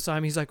Yilma's right beside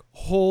me. He's like,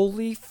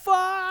 holy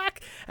fuck.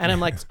 And I'm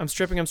like, I'm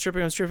stripping. But I'm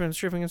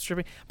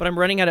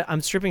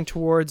stripping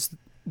towards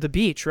the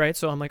beach, right?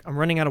 So I'm like, I'm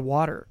running out of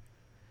water.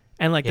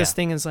 And like this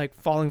thing is like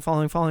falling.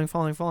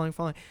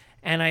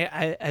 And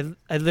I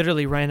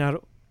literally ran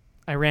out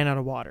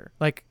of water.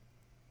 Like,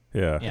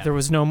 there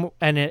was no,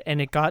 and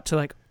it got to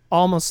like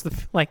almost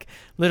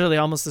literally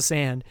almost the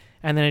sand.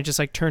 And then it just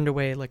like turned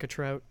away like a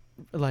trout,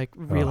 like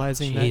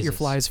realizing that your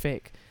fly is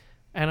fake.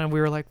 And we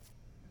were like,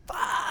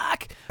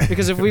 fuck,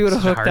 because if we would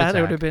have hooked that,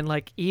 it would have been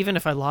like, even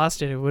if I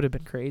lost it would have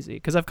been crazy,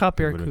 because I've caught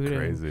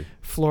barracuda in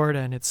Florida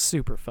and it's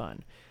super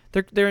fun.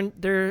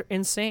 They're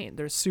insane.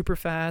 They're super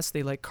fast.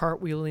 They like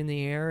cartwheel in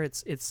the air.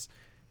 It's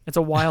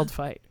a wild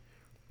fight.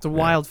 It's a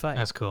wild fight.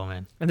 That's cool,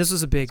 man. And this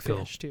was a big That's cool.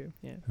 fish too.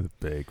 Yeah. The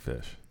big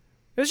fish.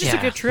 It was just a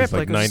Yeah. good trip. It's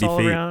like Like, it was 90 all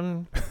feet.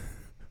 around,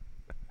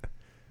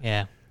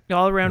 Yeah.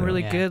 all around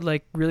really Yeah. good.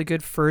 Like really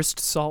good first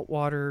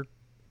saltwater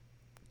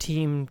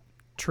team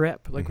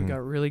trip. Like we Mhm.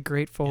 got really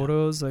great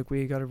photos. Like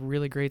we got a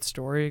really great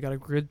story. Got a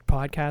good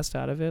podcast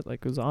out of it.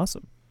 Like it was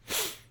awesome.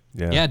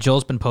 Yeah,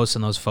 Joel's been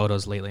posting those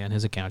photos lately on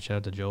his account. Shout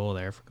out to Joel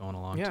there for going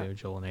along Yeah. too.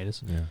 Joel and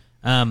Adis.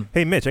 Yeah.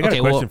 Hey, Mitch, I got okay,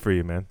 a question well- for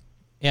you, man.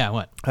 Yeah,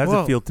 what? How does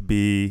Whoa. it feel to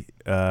be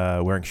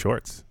wearing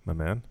shorts, my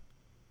man?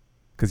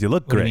 Because you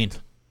look What do you great.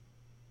 mean?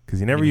 Because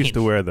you What do never you used to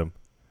mean? wear them.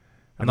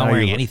 I'm And not now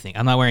wearing you- anything.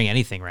 I'm not wearing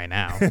anything right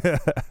now.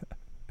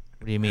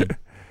 What do you mean?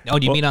 Oh,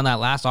 do you Well- mean on that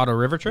last Auto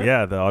River trip?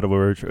 Yeah, the Ottawa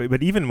Road trip.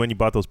 But even when you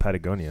bought those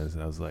Patagonias,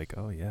 I was like,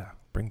 oh, yeah,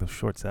 bring those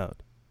shorts out.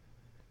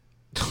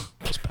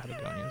 Those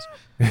Patagonias.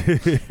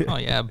 Oh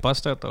yeah,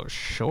 bust out those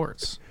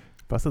shorts.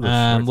 Busted those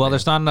shorts, Well, man.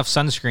 there's not enough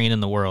sunscreen in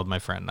the world, my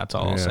friend. That's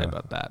all I'll say Yeah,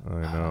 about that. I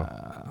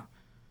know.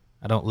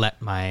 I don't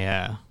let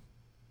my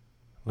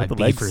Let the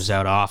beefers legs-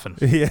 out often.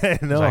 Yeah,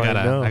 no, I I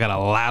know. gotta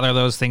lather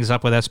those things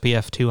up with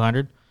SPF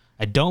 200.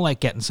 I don't like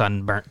getting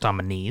sunburnt on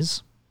my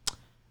knees.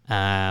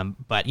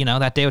 But you know,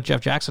 that day with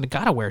Jeff Jackson, I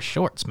gotta wear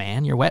shorts,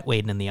 man. You're wet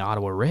wading in the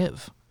Ottawa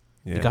Riv.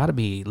 Yeah. You gotta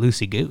be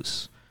loosey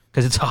goose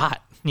because it's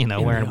hot. You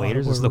know, wearing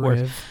waders is the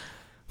worst. Riv.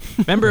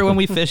 Remember when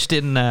we fished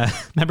in?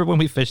 Remember when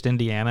we fished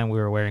Indiana and we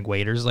were wearing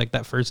waders like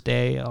that first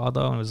day,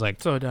 although and it was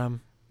like, So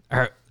dumb.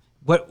 I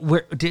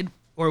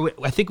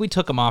think we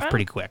took them off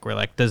pretty quick. We're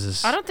like, this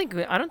is. I don't think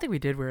we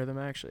did wear them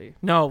actually.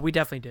 No, we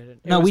definitely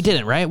didn't. No, we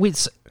didn't, right? It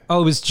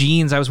was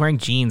jeans. I was wearing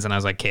jeans, and I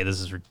was like, "Okay, this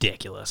is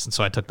ridiculous." And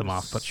so I took them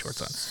off, put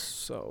shorts on.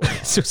 So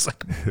It's just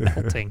like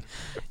melting.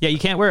 Yeah, you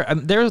can't wear.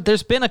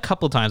 There's been a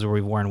couple times where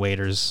we've worn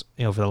waders,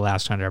 you know, for the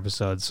last 100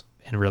 episodes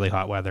in really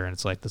hot weather, and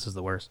it's like this is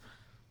the worst.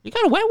 You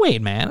got to wet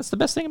wade, man. That's the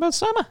best thing about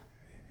summer.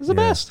 It's the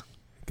Yeah. best.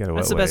 Get a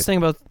that's wet the best wade. thing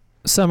about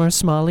summer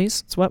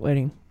smallies. It's wet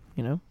wading.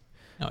 You know.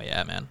 Oh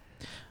yeah, man.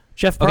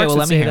 Jeff Parks Okay, well would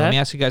let me say hear. that. Let me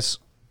ask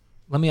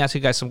you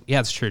guys some. Yeah,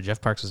 it's true. Jeff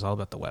Parks is all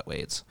about the wet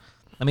wades.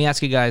 Let me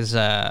ask you guys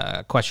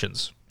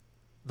questions.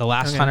 The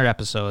last Okay. 100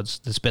 episodes.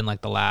 It's been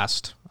like the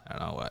last, I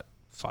don't know what,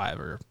 5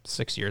 or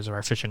 6 years of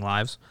our fishing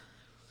lives.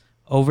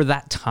 Over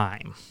that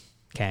time,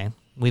 okay,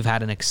 we've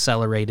had an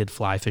accelerated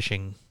fly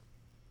fishing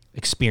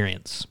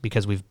experience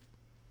because we've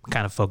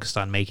kind of focused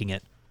on making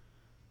it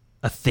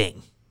a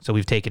thing. So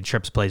we've taken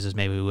trips places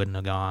maybe we wouldn't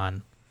have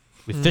gone.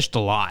 We've fished a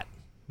lot,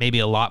 maybe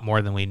a lot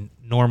more than we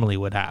normally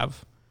would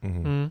have.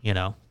 You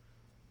know,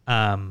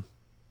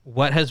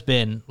 what has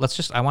been?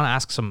 I want to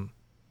ask some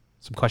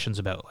questions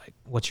about like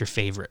what's your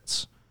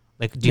favorites.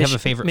 Like, do you have a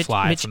favorite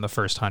fly from the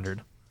first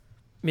 100?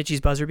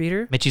 Mitchie's buzzer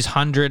beater. Mitchie's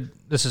 100.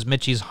 This is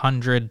Mitchie's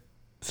 100.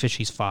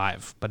 Fishy's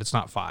 5, but it's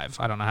not 5.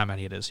 I don't know how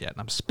many it is yet, and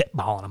I'm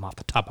spitballing them off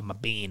the top of my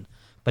bean.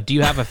 But do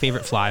you have a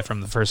favorite fly from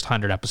the first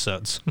 100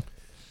 episodes?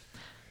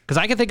 Because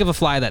I can think of a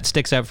fly that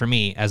sticks out for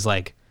me as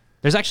like,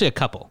 there's actually a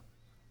couple,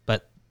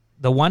 but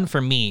the one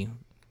for me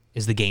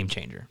is the Game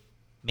Changer.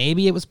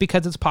 Maybe it was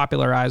because it's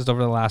popularized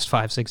over the last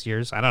 5-6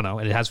 years. I don't know.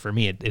 It has for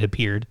me. It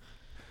appeared.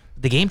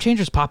 The Game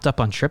Changer's popped up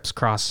on trips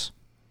across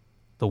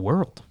the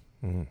world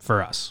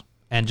for us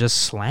and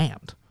just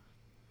slammed.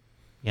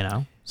 You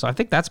know, so I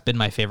think that's been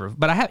my favorite.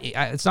 But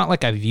it's not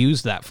like I've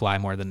used that fly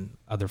more than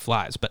other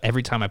flies. But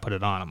every time I put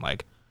it on, I'm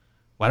like,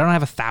 why don't I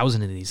have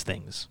 1,000 of these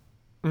things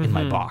in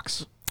my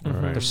box?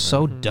 Right, They're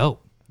so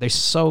dope. They're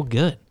so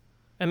good.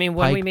 I mean,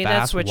 when we Pike, made that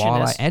bass, switch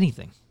walleye,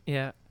 anything.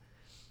 yeah,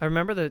 I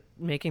remember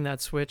making that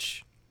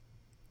switch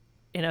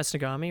in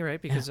Esnagami, right?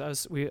 Because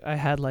I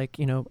had like,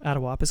 you know,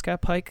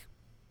 Atawapiskat pike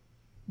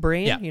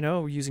brain, Yeah. you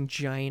know, using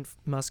giant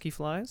musky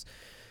flies,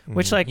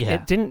 which like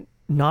it didn't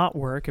not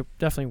work. It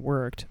definitely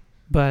worked.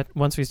 But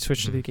once we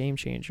switched to the Game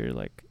Changer,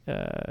 like,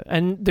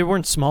 and there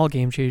weren't small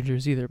Game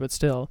Changers either, but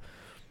still,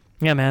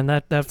 yeah, man,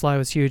 that fly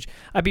was huge.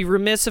 I'd be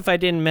remiss if I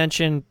didn't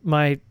mention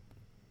my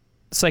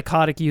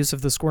psychotic use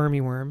of the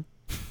squirmy worm.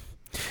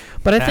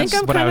 But I think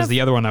I'm kind of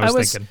the other one I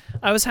was thinking.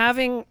 I was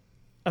having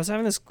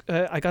this.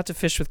 I got to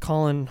fish with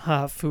Colin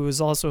Huff, who is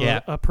also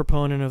Yeah. a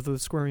proponent of the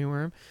squirmy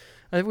worm.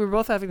 I think we were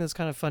both having this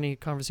kind of funny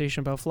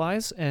conversation about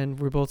flies, and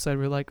we both said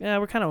we're like, yeah,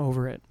 we're kind of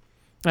over it.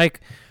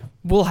 Like,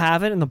 we'll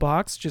have it in the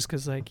box just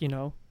because, like, you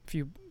know, if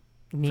you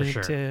need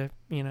sure. to,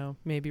 you know,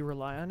 maybe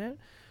rely on it.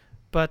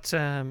 But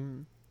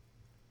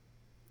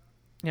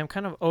yeah, I'm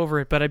kind of over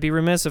it. But I'd be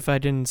remiss if I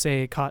didn't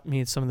say it caught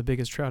me some of the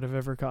biggest trout I've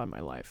ever caught in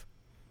my life,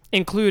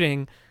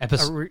 including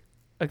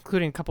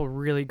including a couple of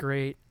really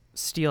great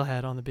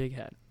steelhead on the big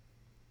head.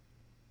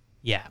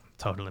 Yeah,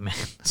 totally, man.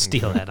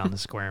 Steelhead on the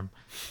squirm.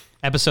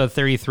 Episode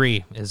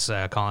 33 is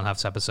Colin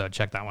Huff's episode.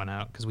 Check that one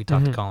out because we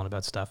talked to Colin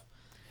about stuff,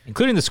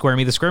 including the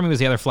squirmy. The squirmy was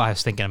the other fly I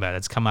was thinking about.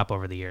 It's come up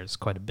over the years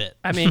quite a bit.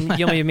 I mean,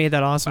 you only made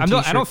that awesome.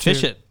 I don't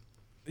fish it.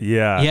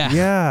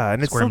 Yeah,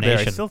 and it's Squirm still there.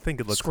 I Nation. still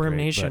think it looks Squirm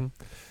great, Nation.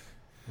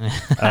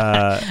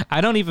 but, I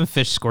don't even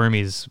fish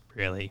squirmies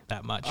really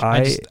that much.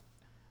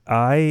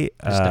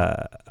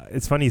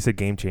 it's funny you said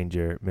Game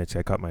Changer, Mitch.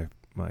 I caught my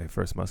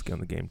first muskie on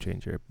the Game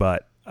Changer,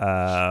 but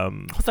Oh,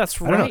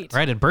 that's I don't know. right.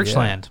 Right in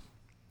Birchland.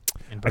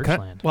 In I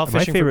Birchland. While My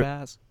fishing favorite- for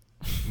bass.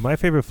 My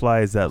favorite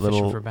fly is that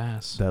Fishing for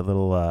bass.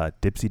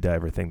 dipsy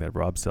diver thing that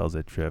Rob sells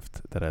at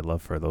Drift that I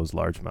love for those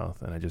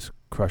largemouth, and I just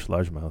crush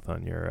largemouth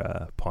on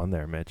your pond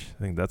there, Mitch.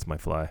 I think that's my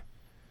fly.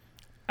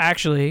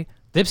 Actually,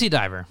 Dipsy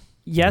diver.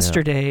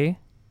 yesterday,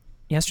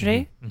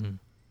 Mm-hmm.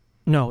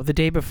 no, the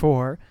day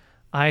before,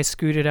 I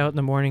scooted out in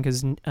the morning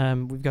because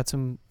we've got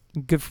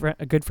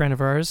a good friend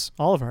of ours,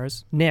 all of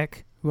ours,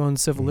 Nick, who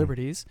owns Civil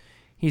Liberties.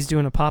 He's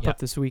doing a pop-up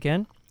this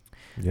weekend.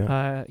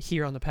 Yeah.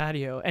 Here on the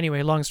patio.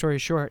 Anyway, long story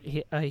short,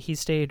 he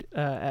stayed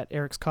at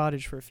Eric's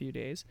cottage for a few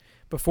days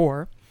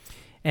before,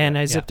 and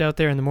I zipped out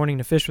there in the morning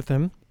to fish with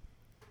him.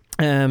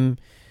 And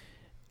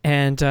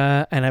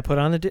I put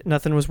on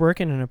nothing was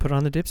working, and I put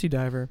on the Dipsy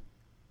diver.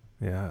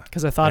 Yeah.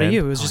 Because I thought of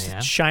you. It was Oh, just yeah?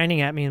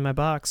 shining at me in my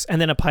box, and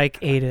then a pike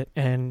ate it,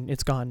 and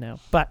it's gone now.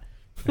 But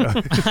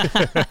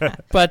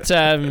but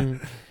I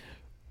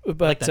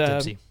like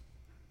that Dipsy.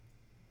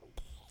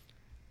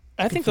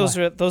 I think those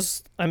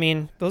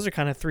are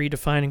kind of three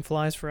defining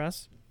flies for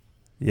us.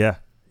 Yeah.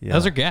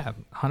 Those are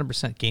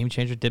 100% game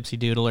changer. Dipsy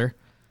doodler,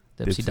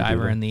 Dipsy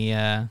diver,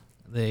 doodler.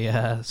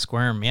 and the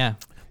squirm. Yeah.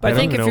 But I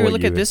think don't if know you what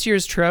look you at would- this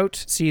year's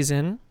trout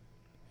season,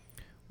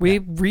 we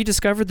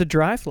rediscovered the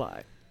dry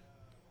fly.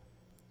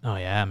 Oh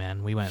yeah,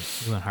 man. We went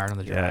hard on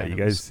the dry. Yeah, and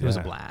you it was- guys- It was a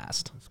yeah.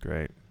 blast. That's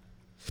great.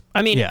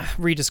 I mean, Yeah.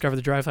 rediscover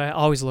the dry fly. I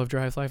always love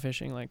dry fly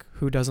fishing. Like,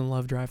 who doesn't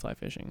love dry fly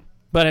fishing?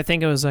 But I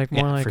think it was like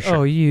more Yeah, like, for sure.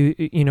 oh, you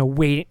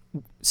know,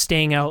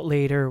 staying out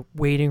later,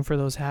 waiting for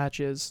those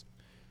hatches,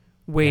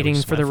 waiting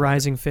just for the went for it.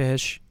 rising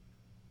fish.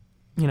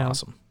 You know,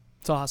 Awesome.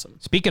 it's awesome.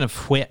 Speaking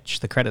of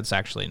which, the credit's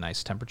actually a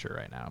nice temperature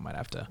right now. I might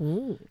have to,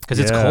 Ooh. because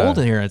it's Yeah. cold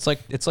in here.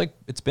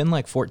 It's been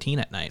like 14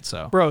 at night.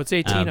 So, Bro, it's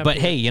 18 up but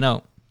here. hey, you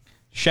know,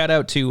 shout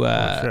out to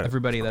shit,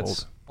 everybody it's that's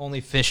cold.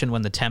 only fishing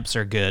when the temps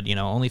are good. You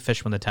know, only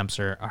fish when the temps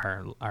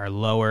are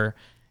lower,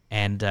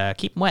 and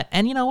keep them wet.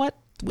 And you know what?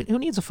 Who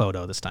needs a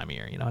photo this time of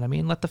year? You know what I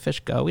mean? Let the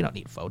fish go. We don't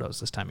need photos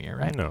this time of year,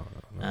 right? No.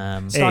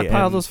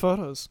 Stockpile and- those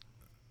photos.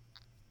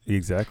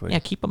 Exactly. Yeah,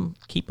 keep them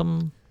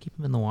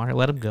in the water.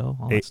 Let them go.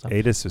 All that stuff.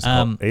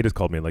 Adis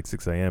called me at like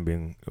 6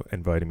 a.m.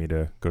 inviting me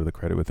to go to the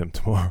credit with him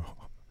tomorrow.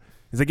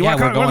 He's like, "You Yeah,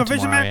 want we're to go going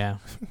fishing, tomorrow. man?"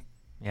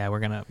 Yeah, we're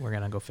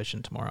gonna go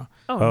fishing tomorrow.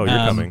 Oh, you're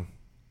Um, coming.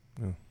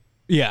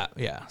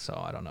 Yeah. So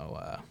I don't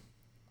know.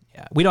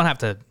 Yeah, we don't have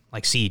to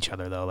like see each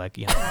other though. Like,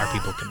 you know, our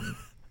people can.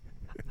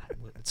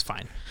 It's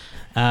fine.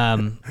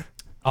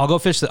 I'll go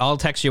fish. I'll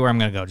text you where I'm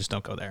gonna go. Just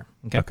don't go there.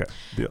 Okay. Okay.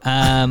 Deal.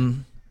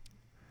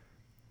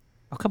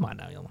 Oh, come on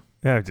now, Yilma.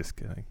 Yeah, I'm just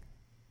kidding.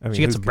 I mean, We should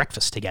get who's some g-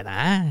 breakfast together. Huh?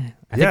 I Yeah,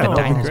 think the that'd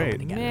be diners great.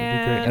 open again. That'd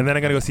be great. And then I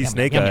gotta go see Yum,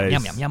 Snake yum, Eyes.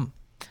 Yum, yum, yum.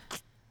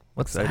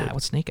 What's Excited. that?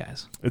 What's Snake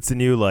Eyes? It's the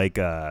new like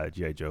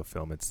G.I. Joe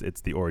film. It's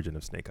the origin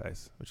of Snake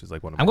Eyes, which is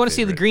like one of my I'm going to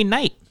see the favorite. Green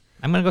Knight.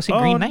 I'm going to go see Oh,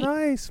 Green Knight.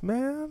 nice,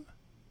 man.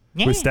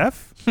 Yeah. With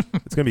Steph?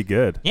 It's gonna be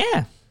good.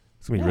 Yeah.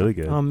 It's gonna be really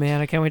good. Oh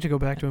man, I can't wait to go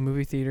back to a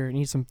movie theater and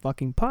eat some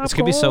fucking popcorn. It's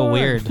gonna be so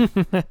weird.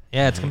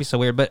 Yeah, it's gonna be so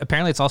weird. But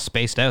apparently, it's all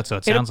spaced out, so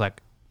it It'll-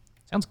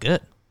 sounds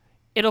good.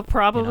 It'll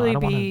probably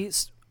don't be.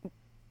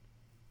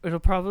 It'll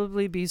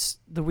probably be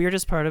the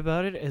weirdest part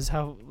about it is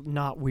how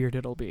not weird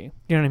it'll be.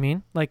 You know what I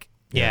mean? Like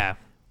Yeah.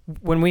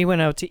 when we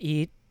went out to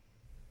eat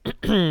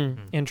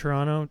in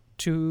Toronto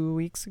a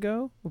week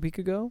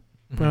ago,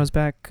 when I was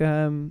back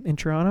in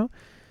Toronto.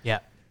 Yeah.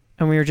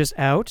 And we were just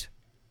out.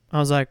 I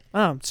was like,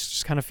 oh, it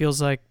just kind of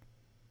feels like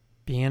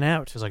being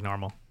out. Feels like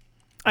normal.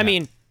 I Yeah.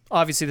 mean,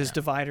 obviously there's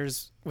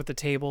dividers with the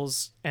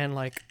tables and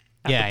like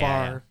at Yeah, the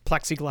yeah, bar,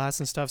 plexiglass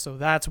and stuff. So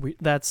that's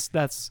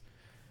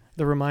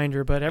the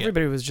reminder. But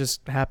everybody was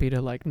just happy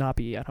to like not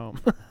be at home.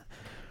 I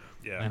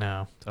Yeah.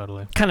 know,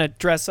 totally. Kind of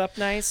dress up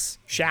nice,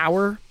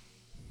 shower.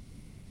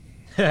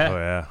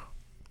 Oh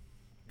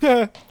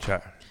yeah.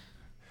 Chat.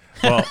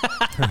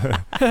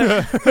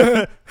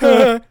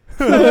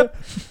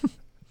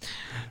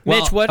 Well,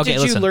 Mitch, what okay, did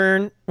you listen.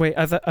 learn? Wait,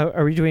 I thought,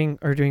 are we doing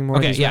more of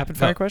Okay, these yeah, rapid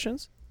fire go.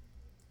 questions?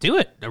 Do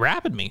it.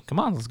 Rapid me. Come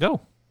on, let's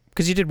go.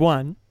 Because you did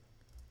one.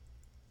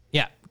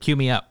 Yeah, cue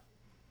me up.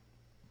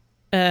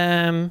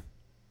 Did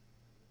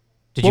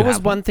Did what you was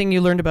have one thing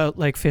you learned about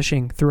like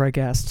fishing through our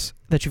guests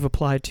that you've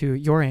applied to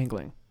your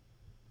angling?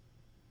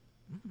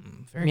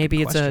 Very Maybe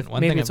good it's question.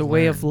 One maybe thing it's a I've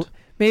way of learned.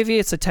 maybe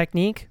it's a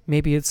technique,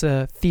 maybe it's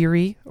a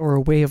theory or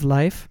a way of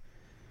life.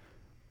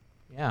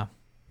 Yeah,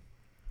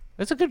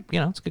 that's a good.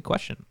 It's a good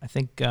question. I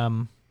think.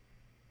 And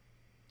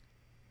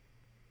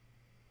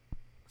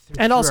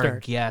I'll through our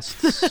start.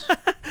 Guests.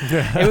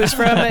 It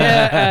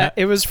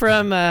was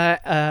from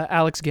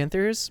Alex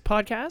Ginther's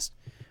podcast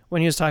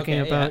when he was talking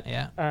Okay, about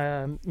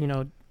yeah.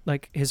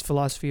 like his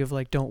philosophy of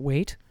like don't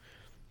wait,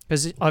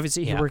 because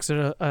obviously he Yeah. works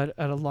at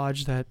a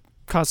lodge that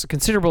costs a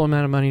considerable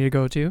amount of money to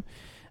go to,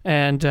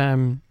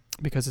 and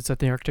because it's at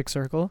the Arctic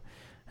Circle.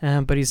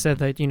 But he said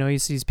that he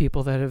sees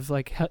people that have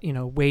like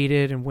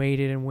waited and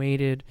waited and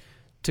waited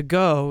to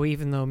go,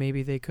 even though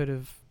maybe they could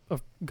have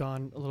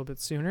gone a little bit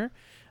sooner.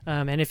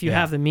 And if you Yeah.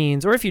 have the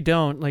means, or if you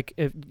don't, like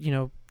if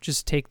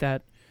just take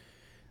that,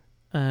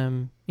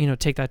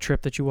 take that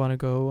trip that you want to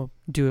go,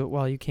 do it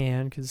while you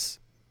can, because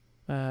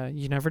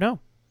you never know,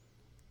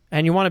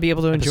 and you want to be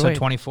able to enjoy Episode it.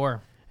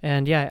 24.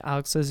 And yeah,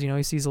 Alex says,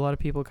 he sees a lot of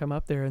people come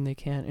up there and they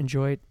can't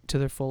enjoy it to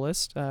their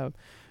fullest.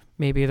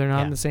 Maybe they're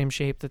not in the same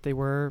shape that they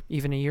were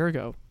even a year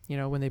ago,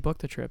 when they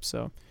booked the trip.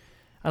 So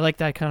I like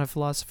that kind of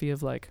philosophy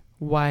of like,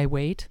 why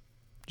wait?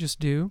 Just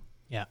do.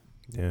 Yeah.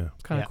 Yeah.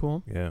 It's kind of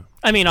cool. Yeah.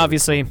 I mean,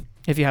 obviously,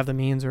 if you have the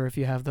means or if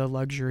you have the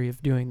luxury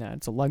of doing that,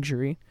 it's a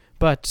luxury.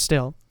 But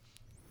still.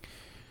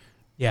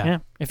 Yeah.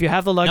 If you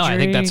have the luxury, I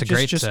think that's a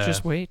great...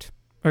 Just wait.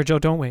 Or Joe,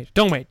 don't wait.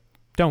 Don't wait.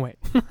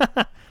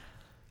 Oh,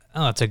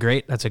 that's a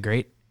great answer.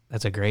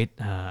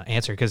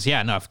 Because,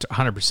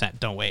 100%.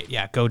 Don't wait.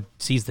 Yeah, go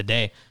seize the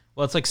day.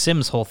 Well, it's like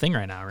Sim's whole thing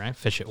right now, right?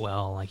 Fish it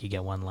well, like you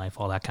get one life,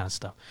 all that kind of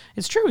stuff.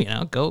 It's true,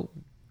 go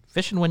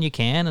fishing when you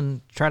can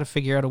and try to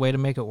figure out a way to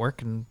make it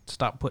work and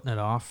stop putting it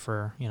off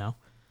for,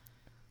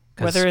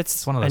 whether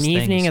it's one of an those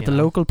evening things, at the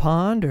local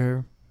pond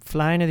or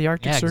flying to the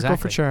Arctic Circle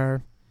for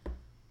char.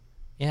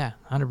 Yeah,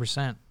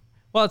 100%.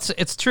 Well,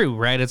 it's true,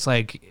 right? It's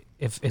like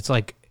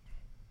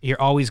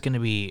you're always going to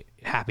be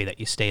happy that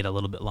you stayed a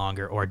little bit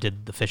longer or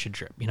did the fishing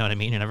trip. You know what I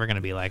mean? You're never going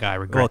to be like, I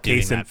regret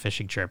doing that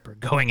fishing trip or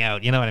going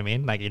out. You know what I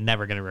mean? Like, you're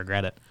never going to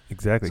regret it.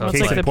 Exactly. So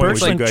Case in point,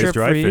 when you guys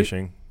dry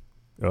fishing.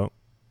 Oh.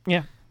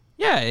 Yeah.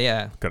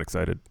 Yeah. Got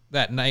excited.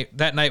 That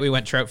night we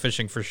went trout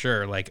fishing for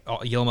sure. Like,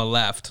 Yilma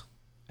left,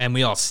 and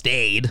we all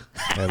stayed.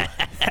 And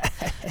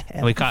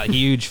we caught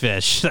huge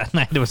fish that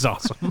night. It was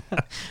awesome.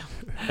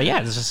 But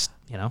yeah, it's just,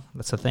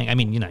 that's the thing. I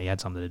mean, you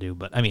had something to do.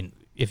 But, I mean,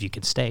 if you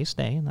can stay,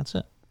 and that's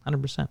it.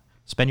 100%.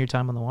 Spend your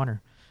time on the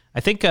water.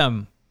 I think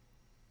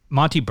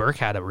Monty Burke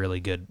had a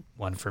really good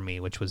one for me,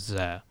 which was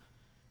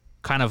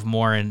kind of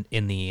more in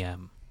the,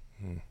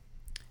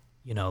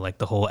 like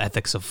the whole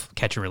ethics of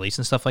catch and release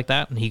and stuff like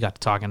that. And he got to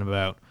talking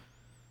about,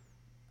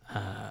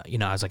 I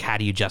was like, how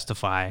do you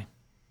justify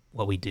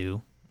what we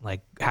do?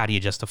 Like, how do you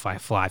justify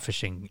fly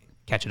fishing,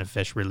 catching a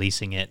fish,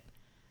 releasing it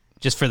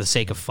just for the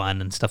sake of fun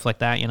and stuff like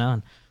that,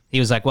 And he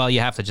was like, well, you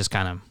have to just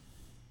kind of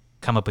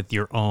come up with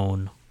your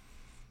own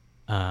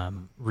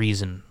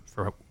reason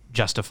for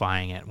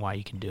justifying it, why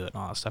you can do it and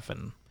all that stuff.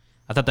 And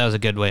I thought that was a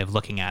good way of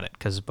looking at it,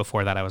 because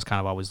before that I was kind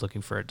of always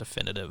looking for a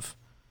definitive,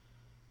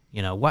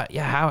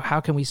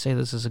 how can we say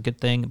this is a good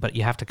thing? But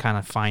you have to kind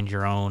of find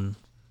your own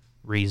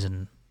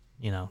reason,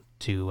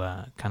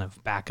 to kind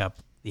of back up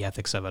the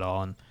ethics of it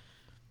all. And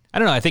I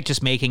don't know, I think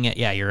just making it,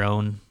 your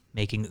own,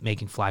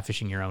 making fly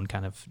fishing your own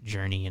kind of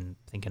journey and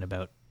thinking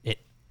about it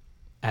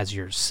as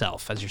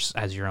yourself,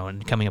 as your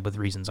own, coming up with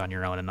reasons on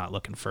your own and not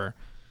looking for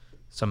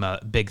some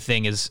big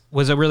thing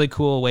was a really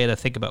cool way to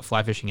think about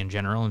fly fishing in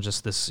general. And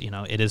just this,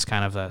 it is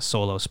kind of a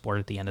solo sport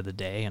at the end of the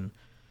day. And,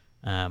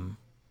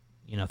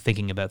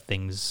 thinking about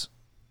things,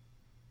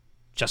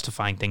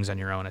 justifying things on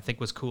your own, I think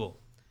was cool.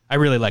 I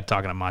really like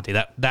talking to Monty.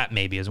 That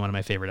maybe is one of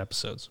my favorite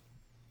episodes.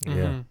 Yeah.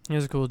 Mm-hmm. He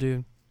was a cool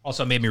dude.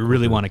 Also made me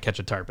really want to catch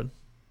a tarpon.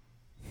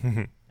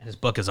 And his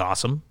book is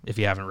awesome if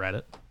you haven't read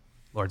it,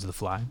 Lords of the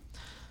Fly.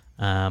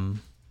 But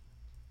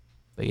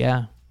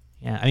yeah.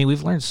 I mean,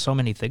 we've learned so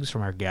many things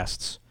from our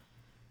guests.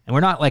 And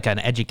we're not like an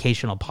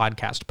educational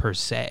podcast per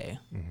se.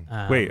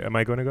 Mm-hmm. Wait, am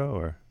I going to go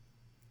or?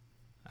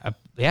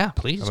 Yeah,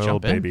 please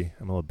jump in.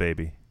 I'm a little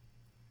baby.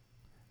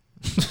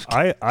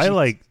 I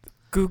like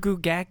goo goo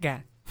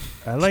gaga.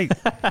 I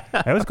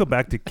always go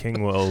back to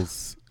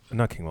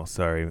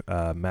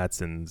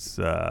Mattson's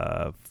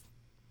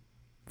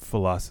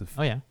philosophy.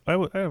 Oh yeah. I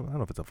don't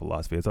know if it's a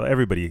philosophy. It's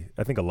everybody.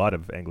 I think a lot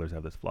of anglers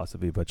have this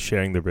philosophy, but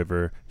sharing the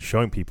river,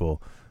 showing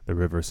people the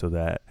river so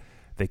that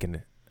they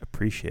can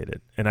appreciate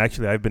it. And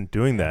actually, I've been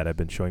doing that. I've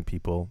been showing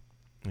people,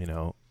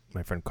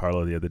 my friend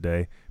Carla the other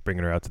day,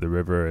 bringing her out to the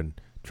river and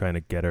trying to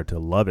get her to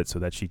love it so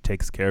that she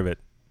takes care of it,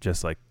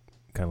 just like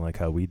kind of like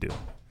how we do.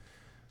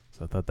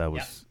 So I thought that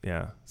was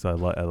So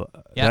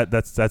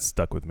that's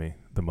stuck with me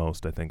the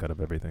most, I think, out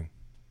of everything.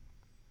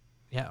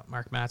 Yeah,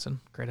 Mark Mattson,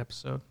 great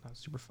episode. That was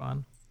super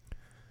fun.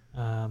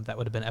 That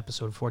would have been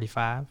episode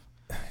 45.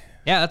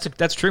 Yeah,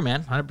 that's true,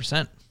 man.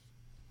 100%.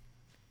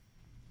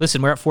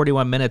 Listen, we're at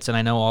 41 minutes, and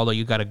I know although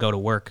you got to go to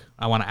work,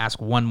 I want to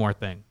ask one more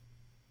thing.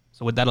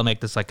 So that'll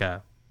make this like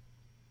a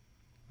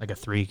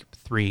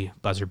three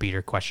buzzer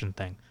beater question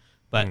thing.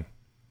 But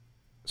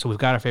so we've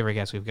got our favorite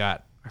guests, we've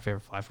got our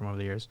favorite fly from over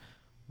the years.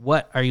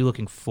 What are you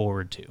looking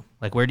forward to?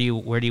 Like, where do you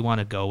want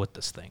to go with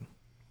this thing?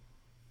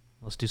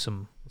 Let's do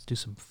some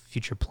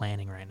future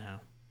planning right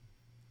now.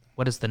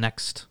 What does the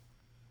next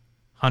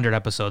 100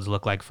 episodes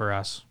look like for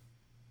us?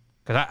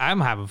 Because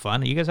I'm having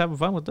fun. Are you guys having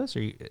fun with this?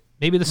 Or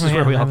maybe this is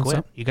where we all quit.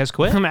 Some. You guys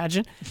quit?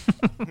 Imagine.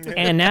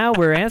 And now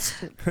we're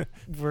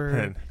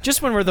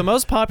just when we're the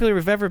most popular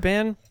we've ever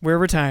been, we're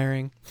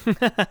retiring.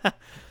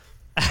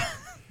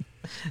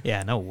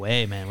 Yeah, no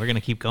way, man. We're going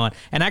to keep going.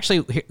 And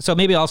actually, so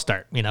maybe I'll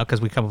start, because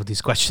we come up with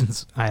these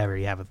questions. I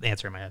already have an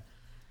answer in my head.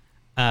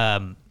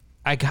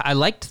 I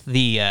liked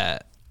the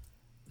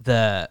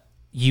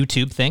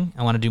YouTube thing.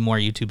 I want to do more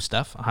YouTube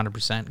stuff,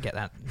 100%, get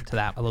to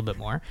that a little bit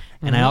more.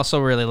 Mm-hmm. And I also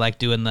really like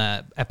doing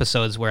the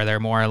episodes where they're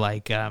more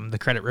like the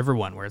Credit River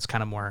one, where it's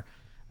kind of more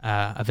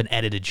of an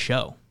edited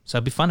show. So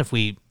it'd be fun if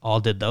we all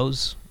did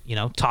those,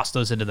 toss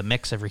those into the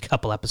mix every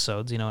couple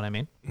episodes, you know what I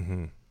mean?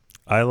 Mm-hmm.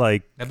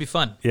 That'd be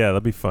fun. Yeah,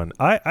 that'd be fun.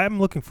 I'm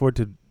looking forward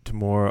to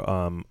more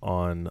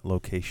on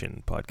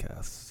location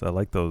podcasts. I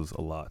like those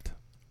a lot.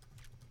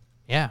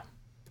 Yeah.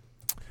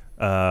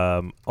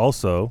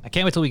 Also, I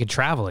can't wait till we can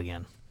travel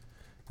again.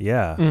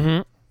 Yeah.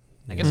 Mm-hmm.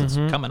 I guess it's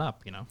coming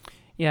up,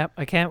 Yeah,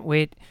 I can't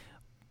wait.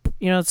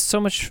 It's so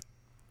much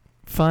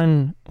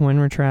fun when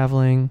we're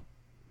traveling.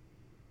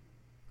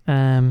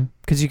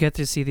 Because you get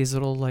to see these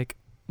little like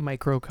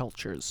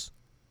microcultures,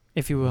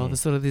 if you will,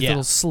 these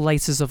little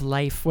slices of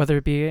life, whether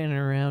it be in and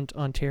around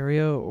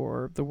Ontario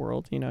or the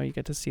world. You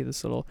get to see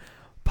this little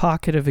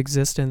pocket of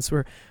existence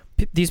where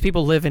these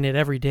people live in it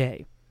every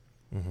day.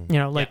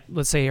 Mm-hmm.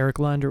 Let's say Eric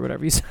Lund or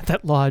whatever, he's at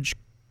that lodge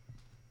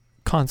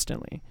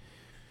constantly.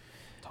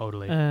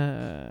 Totally.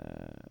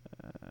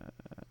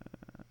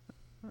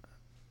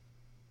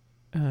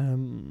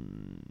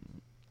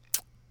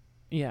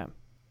 Yeah.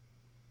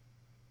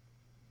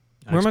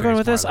 Where am I going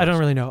with this? I don't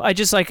really know. I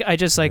just like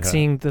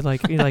seeing the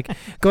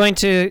going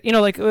to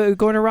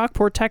going to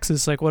Rockport,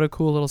 Texas. Like what a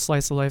cool little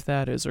slice of life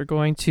that is. Or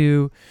going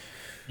to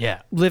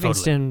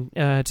Livingston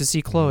to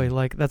see Chloe.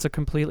 Like that's a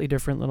completely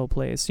different little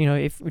place.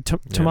 If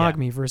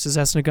Temagami versus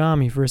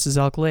Esnagami versus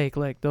Elk Lake.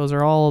 Like those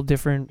are all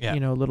different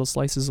little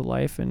slices of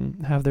life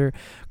and have their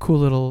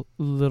cool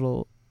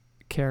little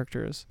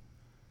characters.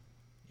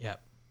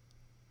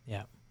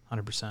 Yeah,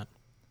 100%.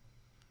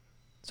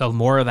 So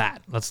more of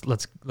that.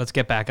 Let's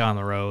get back on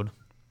the road.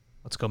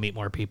 Let's go meet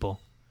more people.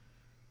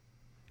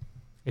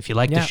 If you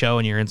like the show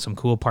and you're in some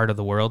cool part of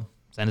the world,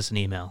 send us an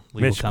email.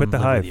 We Mitch, will come quit the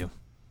live hive. with you.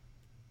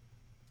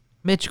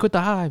 Mitch, quit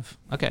the hive.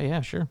 Okay,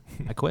 yeah, sure.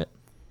 I quit.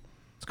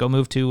 Let's go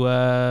move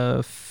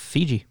to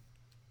Fiji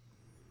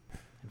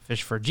and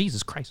fish for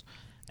Jesus Christ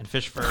and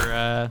fish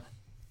for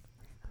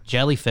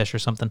jellyfish or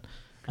something.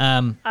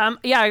 Yeah,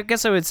 I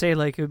guess I would say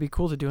like it would be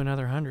cool to do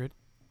another 100.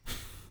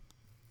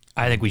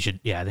 I think we should.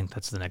 Yeah, I think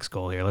that's the next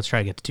goal here. Let's try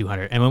to get to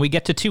 200, and when we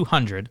get to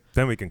 200,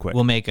 then we can quit.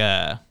 We'll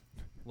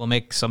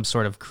make some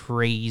sort of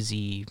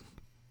crazy.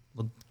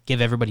 We'll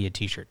give everybody a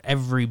T-shirt.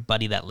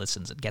 Everybody that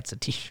listens gets a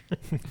T-shirt.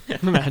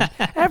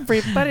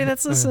 Everybody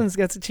that listens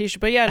gets a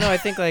T-shirt. But yeah, no, I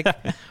think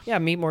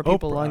meet more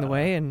people along the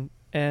way, and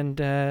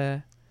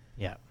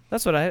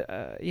that's what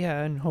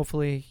and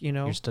hopefully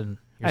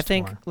I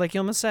think like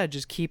Yilma said,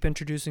 just keep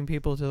introducing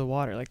people to the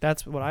water. Like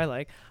that's what I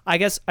like. I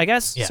guess.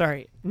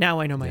 Sorry, now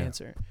I know my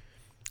answer.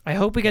 I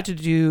hope we get to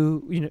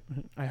do,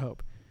 I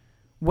hope.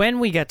 When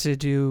we get to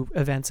do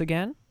events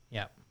again,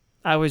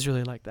 I always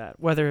really like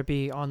that. Whether it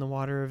be on the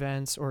water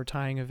events or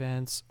tying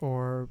events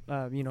or,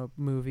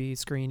 movie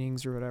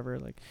screenings or whatever.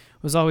 Like,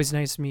 it was always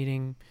nice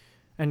meeting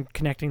and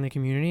connecting the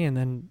community and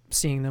then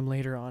seeing them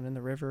later on in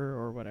the river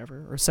or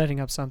whatever, or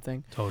setting up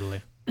something.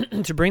 Totally.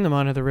 To bring them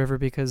onto the river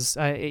because,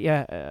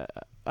 I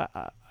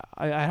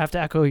have to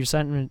echo your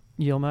sentiment,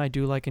 Yilma. I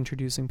do like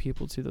introducing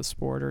people to the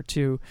sport or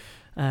to,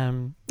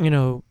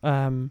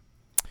 the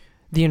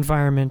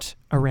environment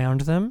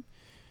around them.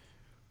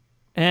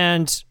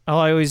 And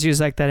I always use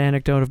like that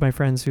anecdote of my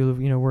friends who,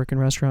 work in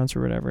restaurants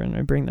or whatever, and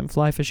I bring them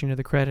fly fishing to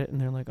the credit, and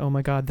they're like, "Oh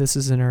my God, this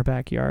is in our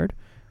backyard,"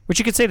 which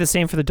you could say the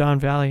same for the Don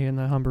Valley and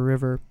the Humber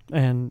River,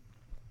 and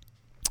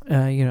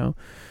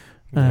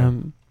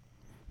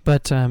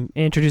but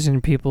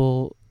introducing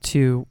people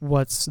to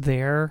what's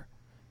there,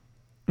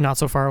 not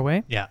so far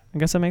away. Yeah, I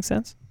guess that makes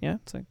sense. Yeah,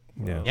 it's like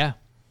yeah,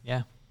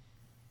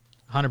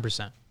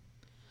 100%.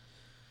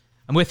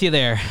 I'm with you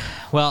there.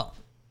 Well,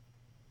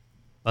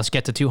 let's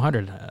get to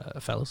 200,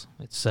 fellas.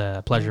 It's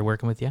a pleasure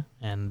working with you.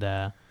 And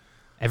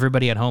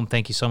everybody at home,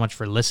 thank you so much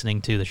for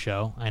listening to the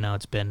show. I know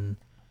it's been,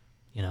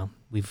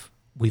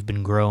 we've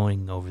been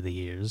growing over the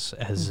years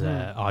as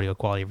audio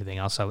quality, everything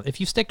else. So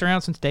if you sticked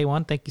around since day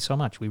one, thank you so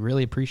much. We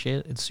really appreciate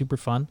it. It's super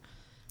fun.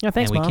 Yeah,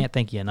 thanks, and we Mom. can't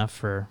thank you enough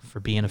for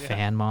being a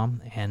fan,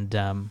 Mom. And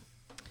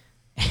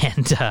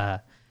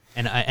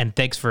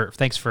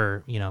thanks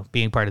for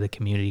being part of the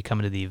community,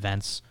 coming to the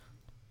events,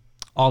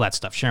 all that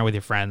stuff, sharing with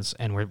your friends,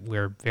 and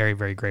we're very,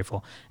 very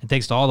grateful. And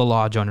thanks to all the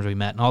lodge owners we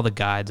met, and all the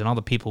guides, and all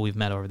the people we've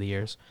met over the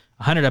years.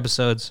 100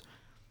 episodes.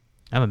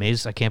 I'm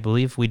amazed. I can't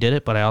believe we did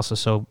it, but I also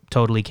so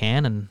totally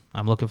can, and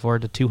I'm looking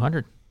forward to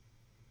 200.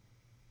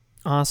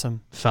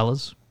 Awesome,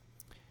 fellas.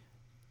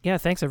 Yeah,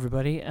 thanks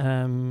everybody.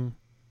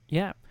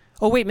 Yeah.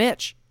 Oh wait,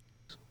 Mitch.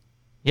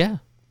 Yeah.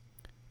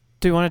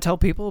 Do you want to tell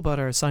people about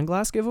our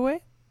sunglass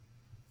giveaway?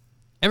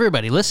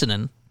 Everybody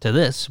listening to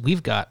this,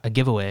 we've got a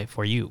giveaway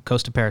for you.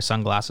 Costa pair of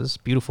sunglasses,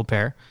 beautiful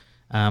pair.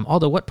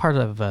 Although, what part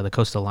of the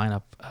Costa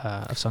lineup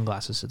of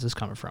sunglasses is this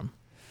coming from?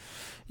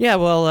 Yeah,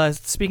 well,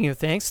 speaking of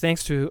thanks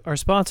to our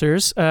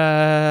sponsors,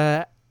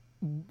 probably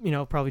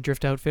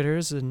Drift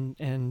Outfitters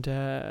and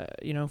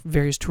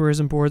various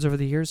tourism boards over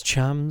the years,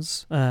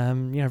 Chums,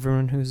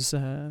 everyone who's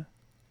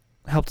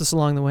helped us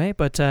along the way.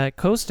 But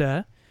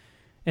Costa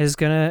is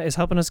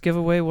helping us give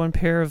away one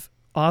pair of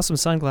awesome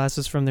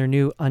sunglasses from their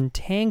new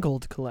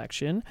Untangled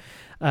collection.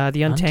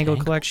 The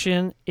Untangled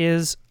collection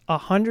is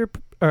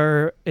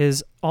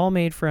is all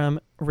made from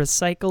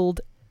recycled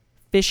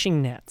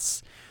fishing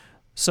nets.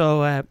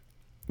 So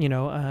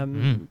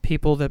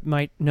people that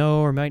might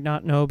know or might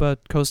not know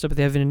about Costa, but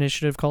they have an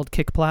initiative called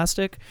Kick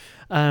Plastic,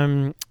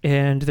 and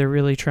they're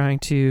really trying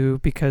to,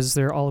 because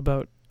they're all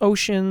about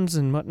oceans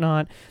and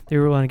whatnot, they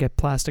really want to get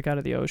plastic out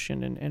of the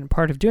ocean, and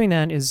part of doing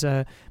that is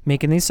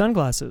making these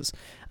sunglasses.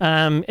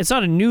 It's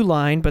not a new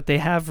line, but they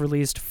have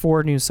released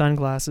 4 new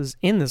sunglasses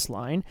in this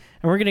line,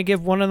 and we're going to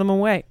give one of them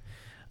away.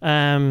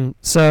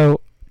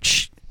 So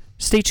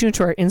stay tuned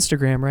to our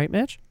Instagram, right,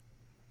 Mitch?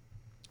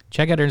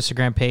 Check out our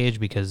Instagram page,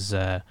 because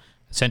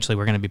essentially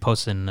we're going to be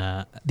posting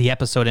the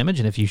episode image,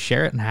 and if you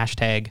share it and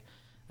hashtag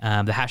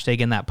the hashtag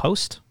in that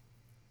post,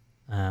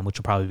 which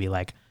will probably be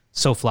like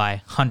SoFly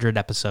 100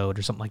 episode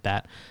or something like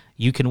that,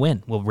 you can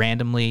win. We'll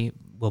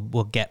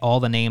get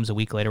all the names a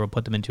week later. We'll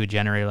put them into a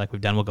generator like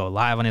we've done. We'll go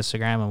live on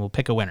Instagram and we'll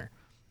pick a winner.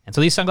 And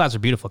so these sunglasses are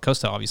beautiful.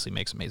 Costa obviously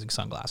makes amazing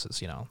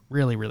sunglasses,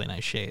 really, really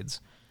nice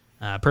shades.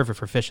 Perfect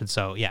for fishing.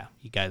 So yeah,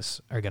 you guys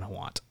are going to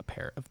want a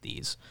pair of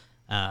these.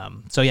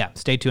 So yeah,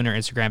 stay tuned on our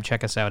Instagram.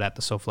 Check us out at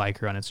the SoFly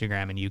Crew on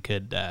Instagram, and you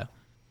could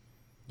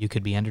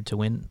be entered to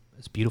win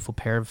this beautiful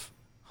pair of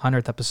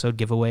 100th episode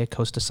giveaway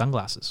Costa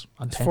sunglasses.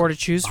 There's 4 to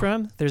choose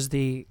from. There's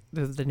the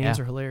names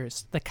are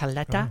hilarious. The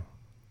Caleta,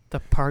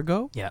 the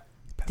Pargo,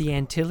 the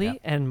Antilli,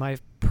 and my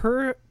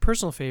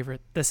personal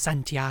favorite, the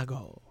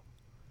Santiago.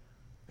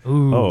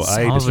 Ooh,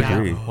 I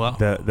disagree. Well,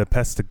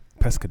 the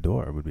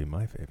Pescador would be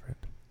my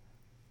favorite.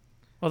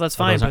 Well, that's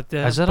fine, but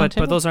those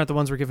aren't the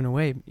ones we're giving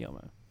away,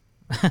 Yoma.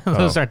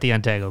 Those aren't the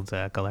Untangled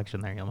collection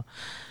there, Yoma.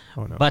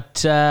 Oh no. But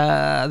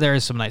there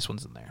is some nice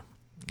ones in there.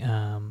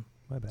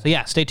 So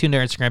yeah, stay tuned to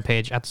our Instagram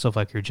page at the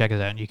SoFly Crew. Check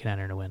us out, and you can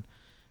enter to win.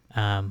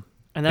 And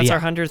that's our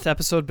 100th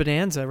episode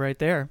bonanza right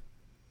there.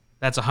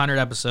 That's 100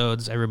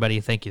 episodes. Everybody,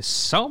 thank you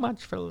so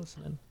much for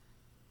listening.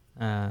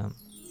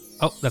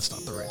 That's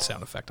not the right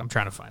sound effect. I'm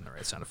trying to find the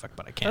right sound effect,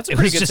 but I can't. That's a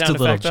pretty good sound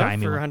effect for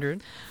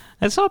 100.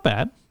 That's not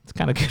bad. It's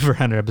kind of good for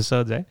 100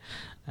 episodes, eh?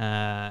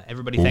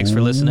 Everybody, thanks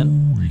for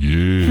listening.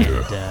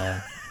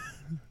 Yeah.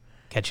 And,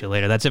 catch you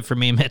later. That's it for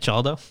me, Mitch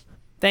Aldo.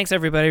 Thanks,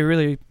 everybody.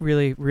 Really,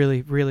 really,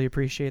 really, really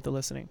appreciate the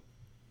listening.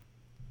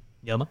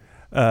 Yelma?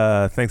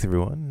 Thanks,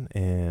 everyone,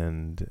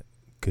 and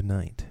good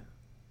night.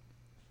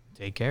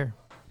 Take care.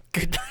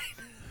 Good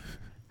night.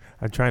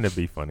 I'm trying to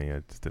be funny.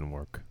 It just didn't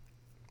work.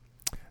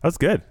 That was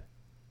good.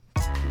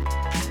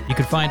 You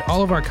can find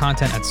all of our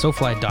content at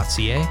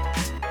SoFly.ca.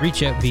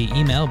 Reach out via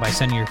email by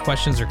sending your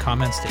questions or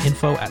comments to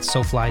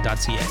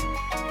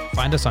info@SoFly.ca.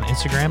 Find us on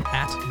Instagram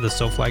at the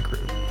SoFly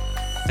Crew.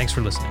 Thanks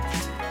for listening.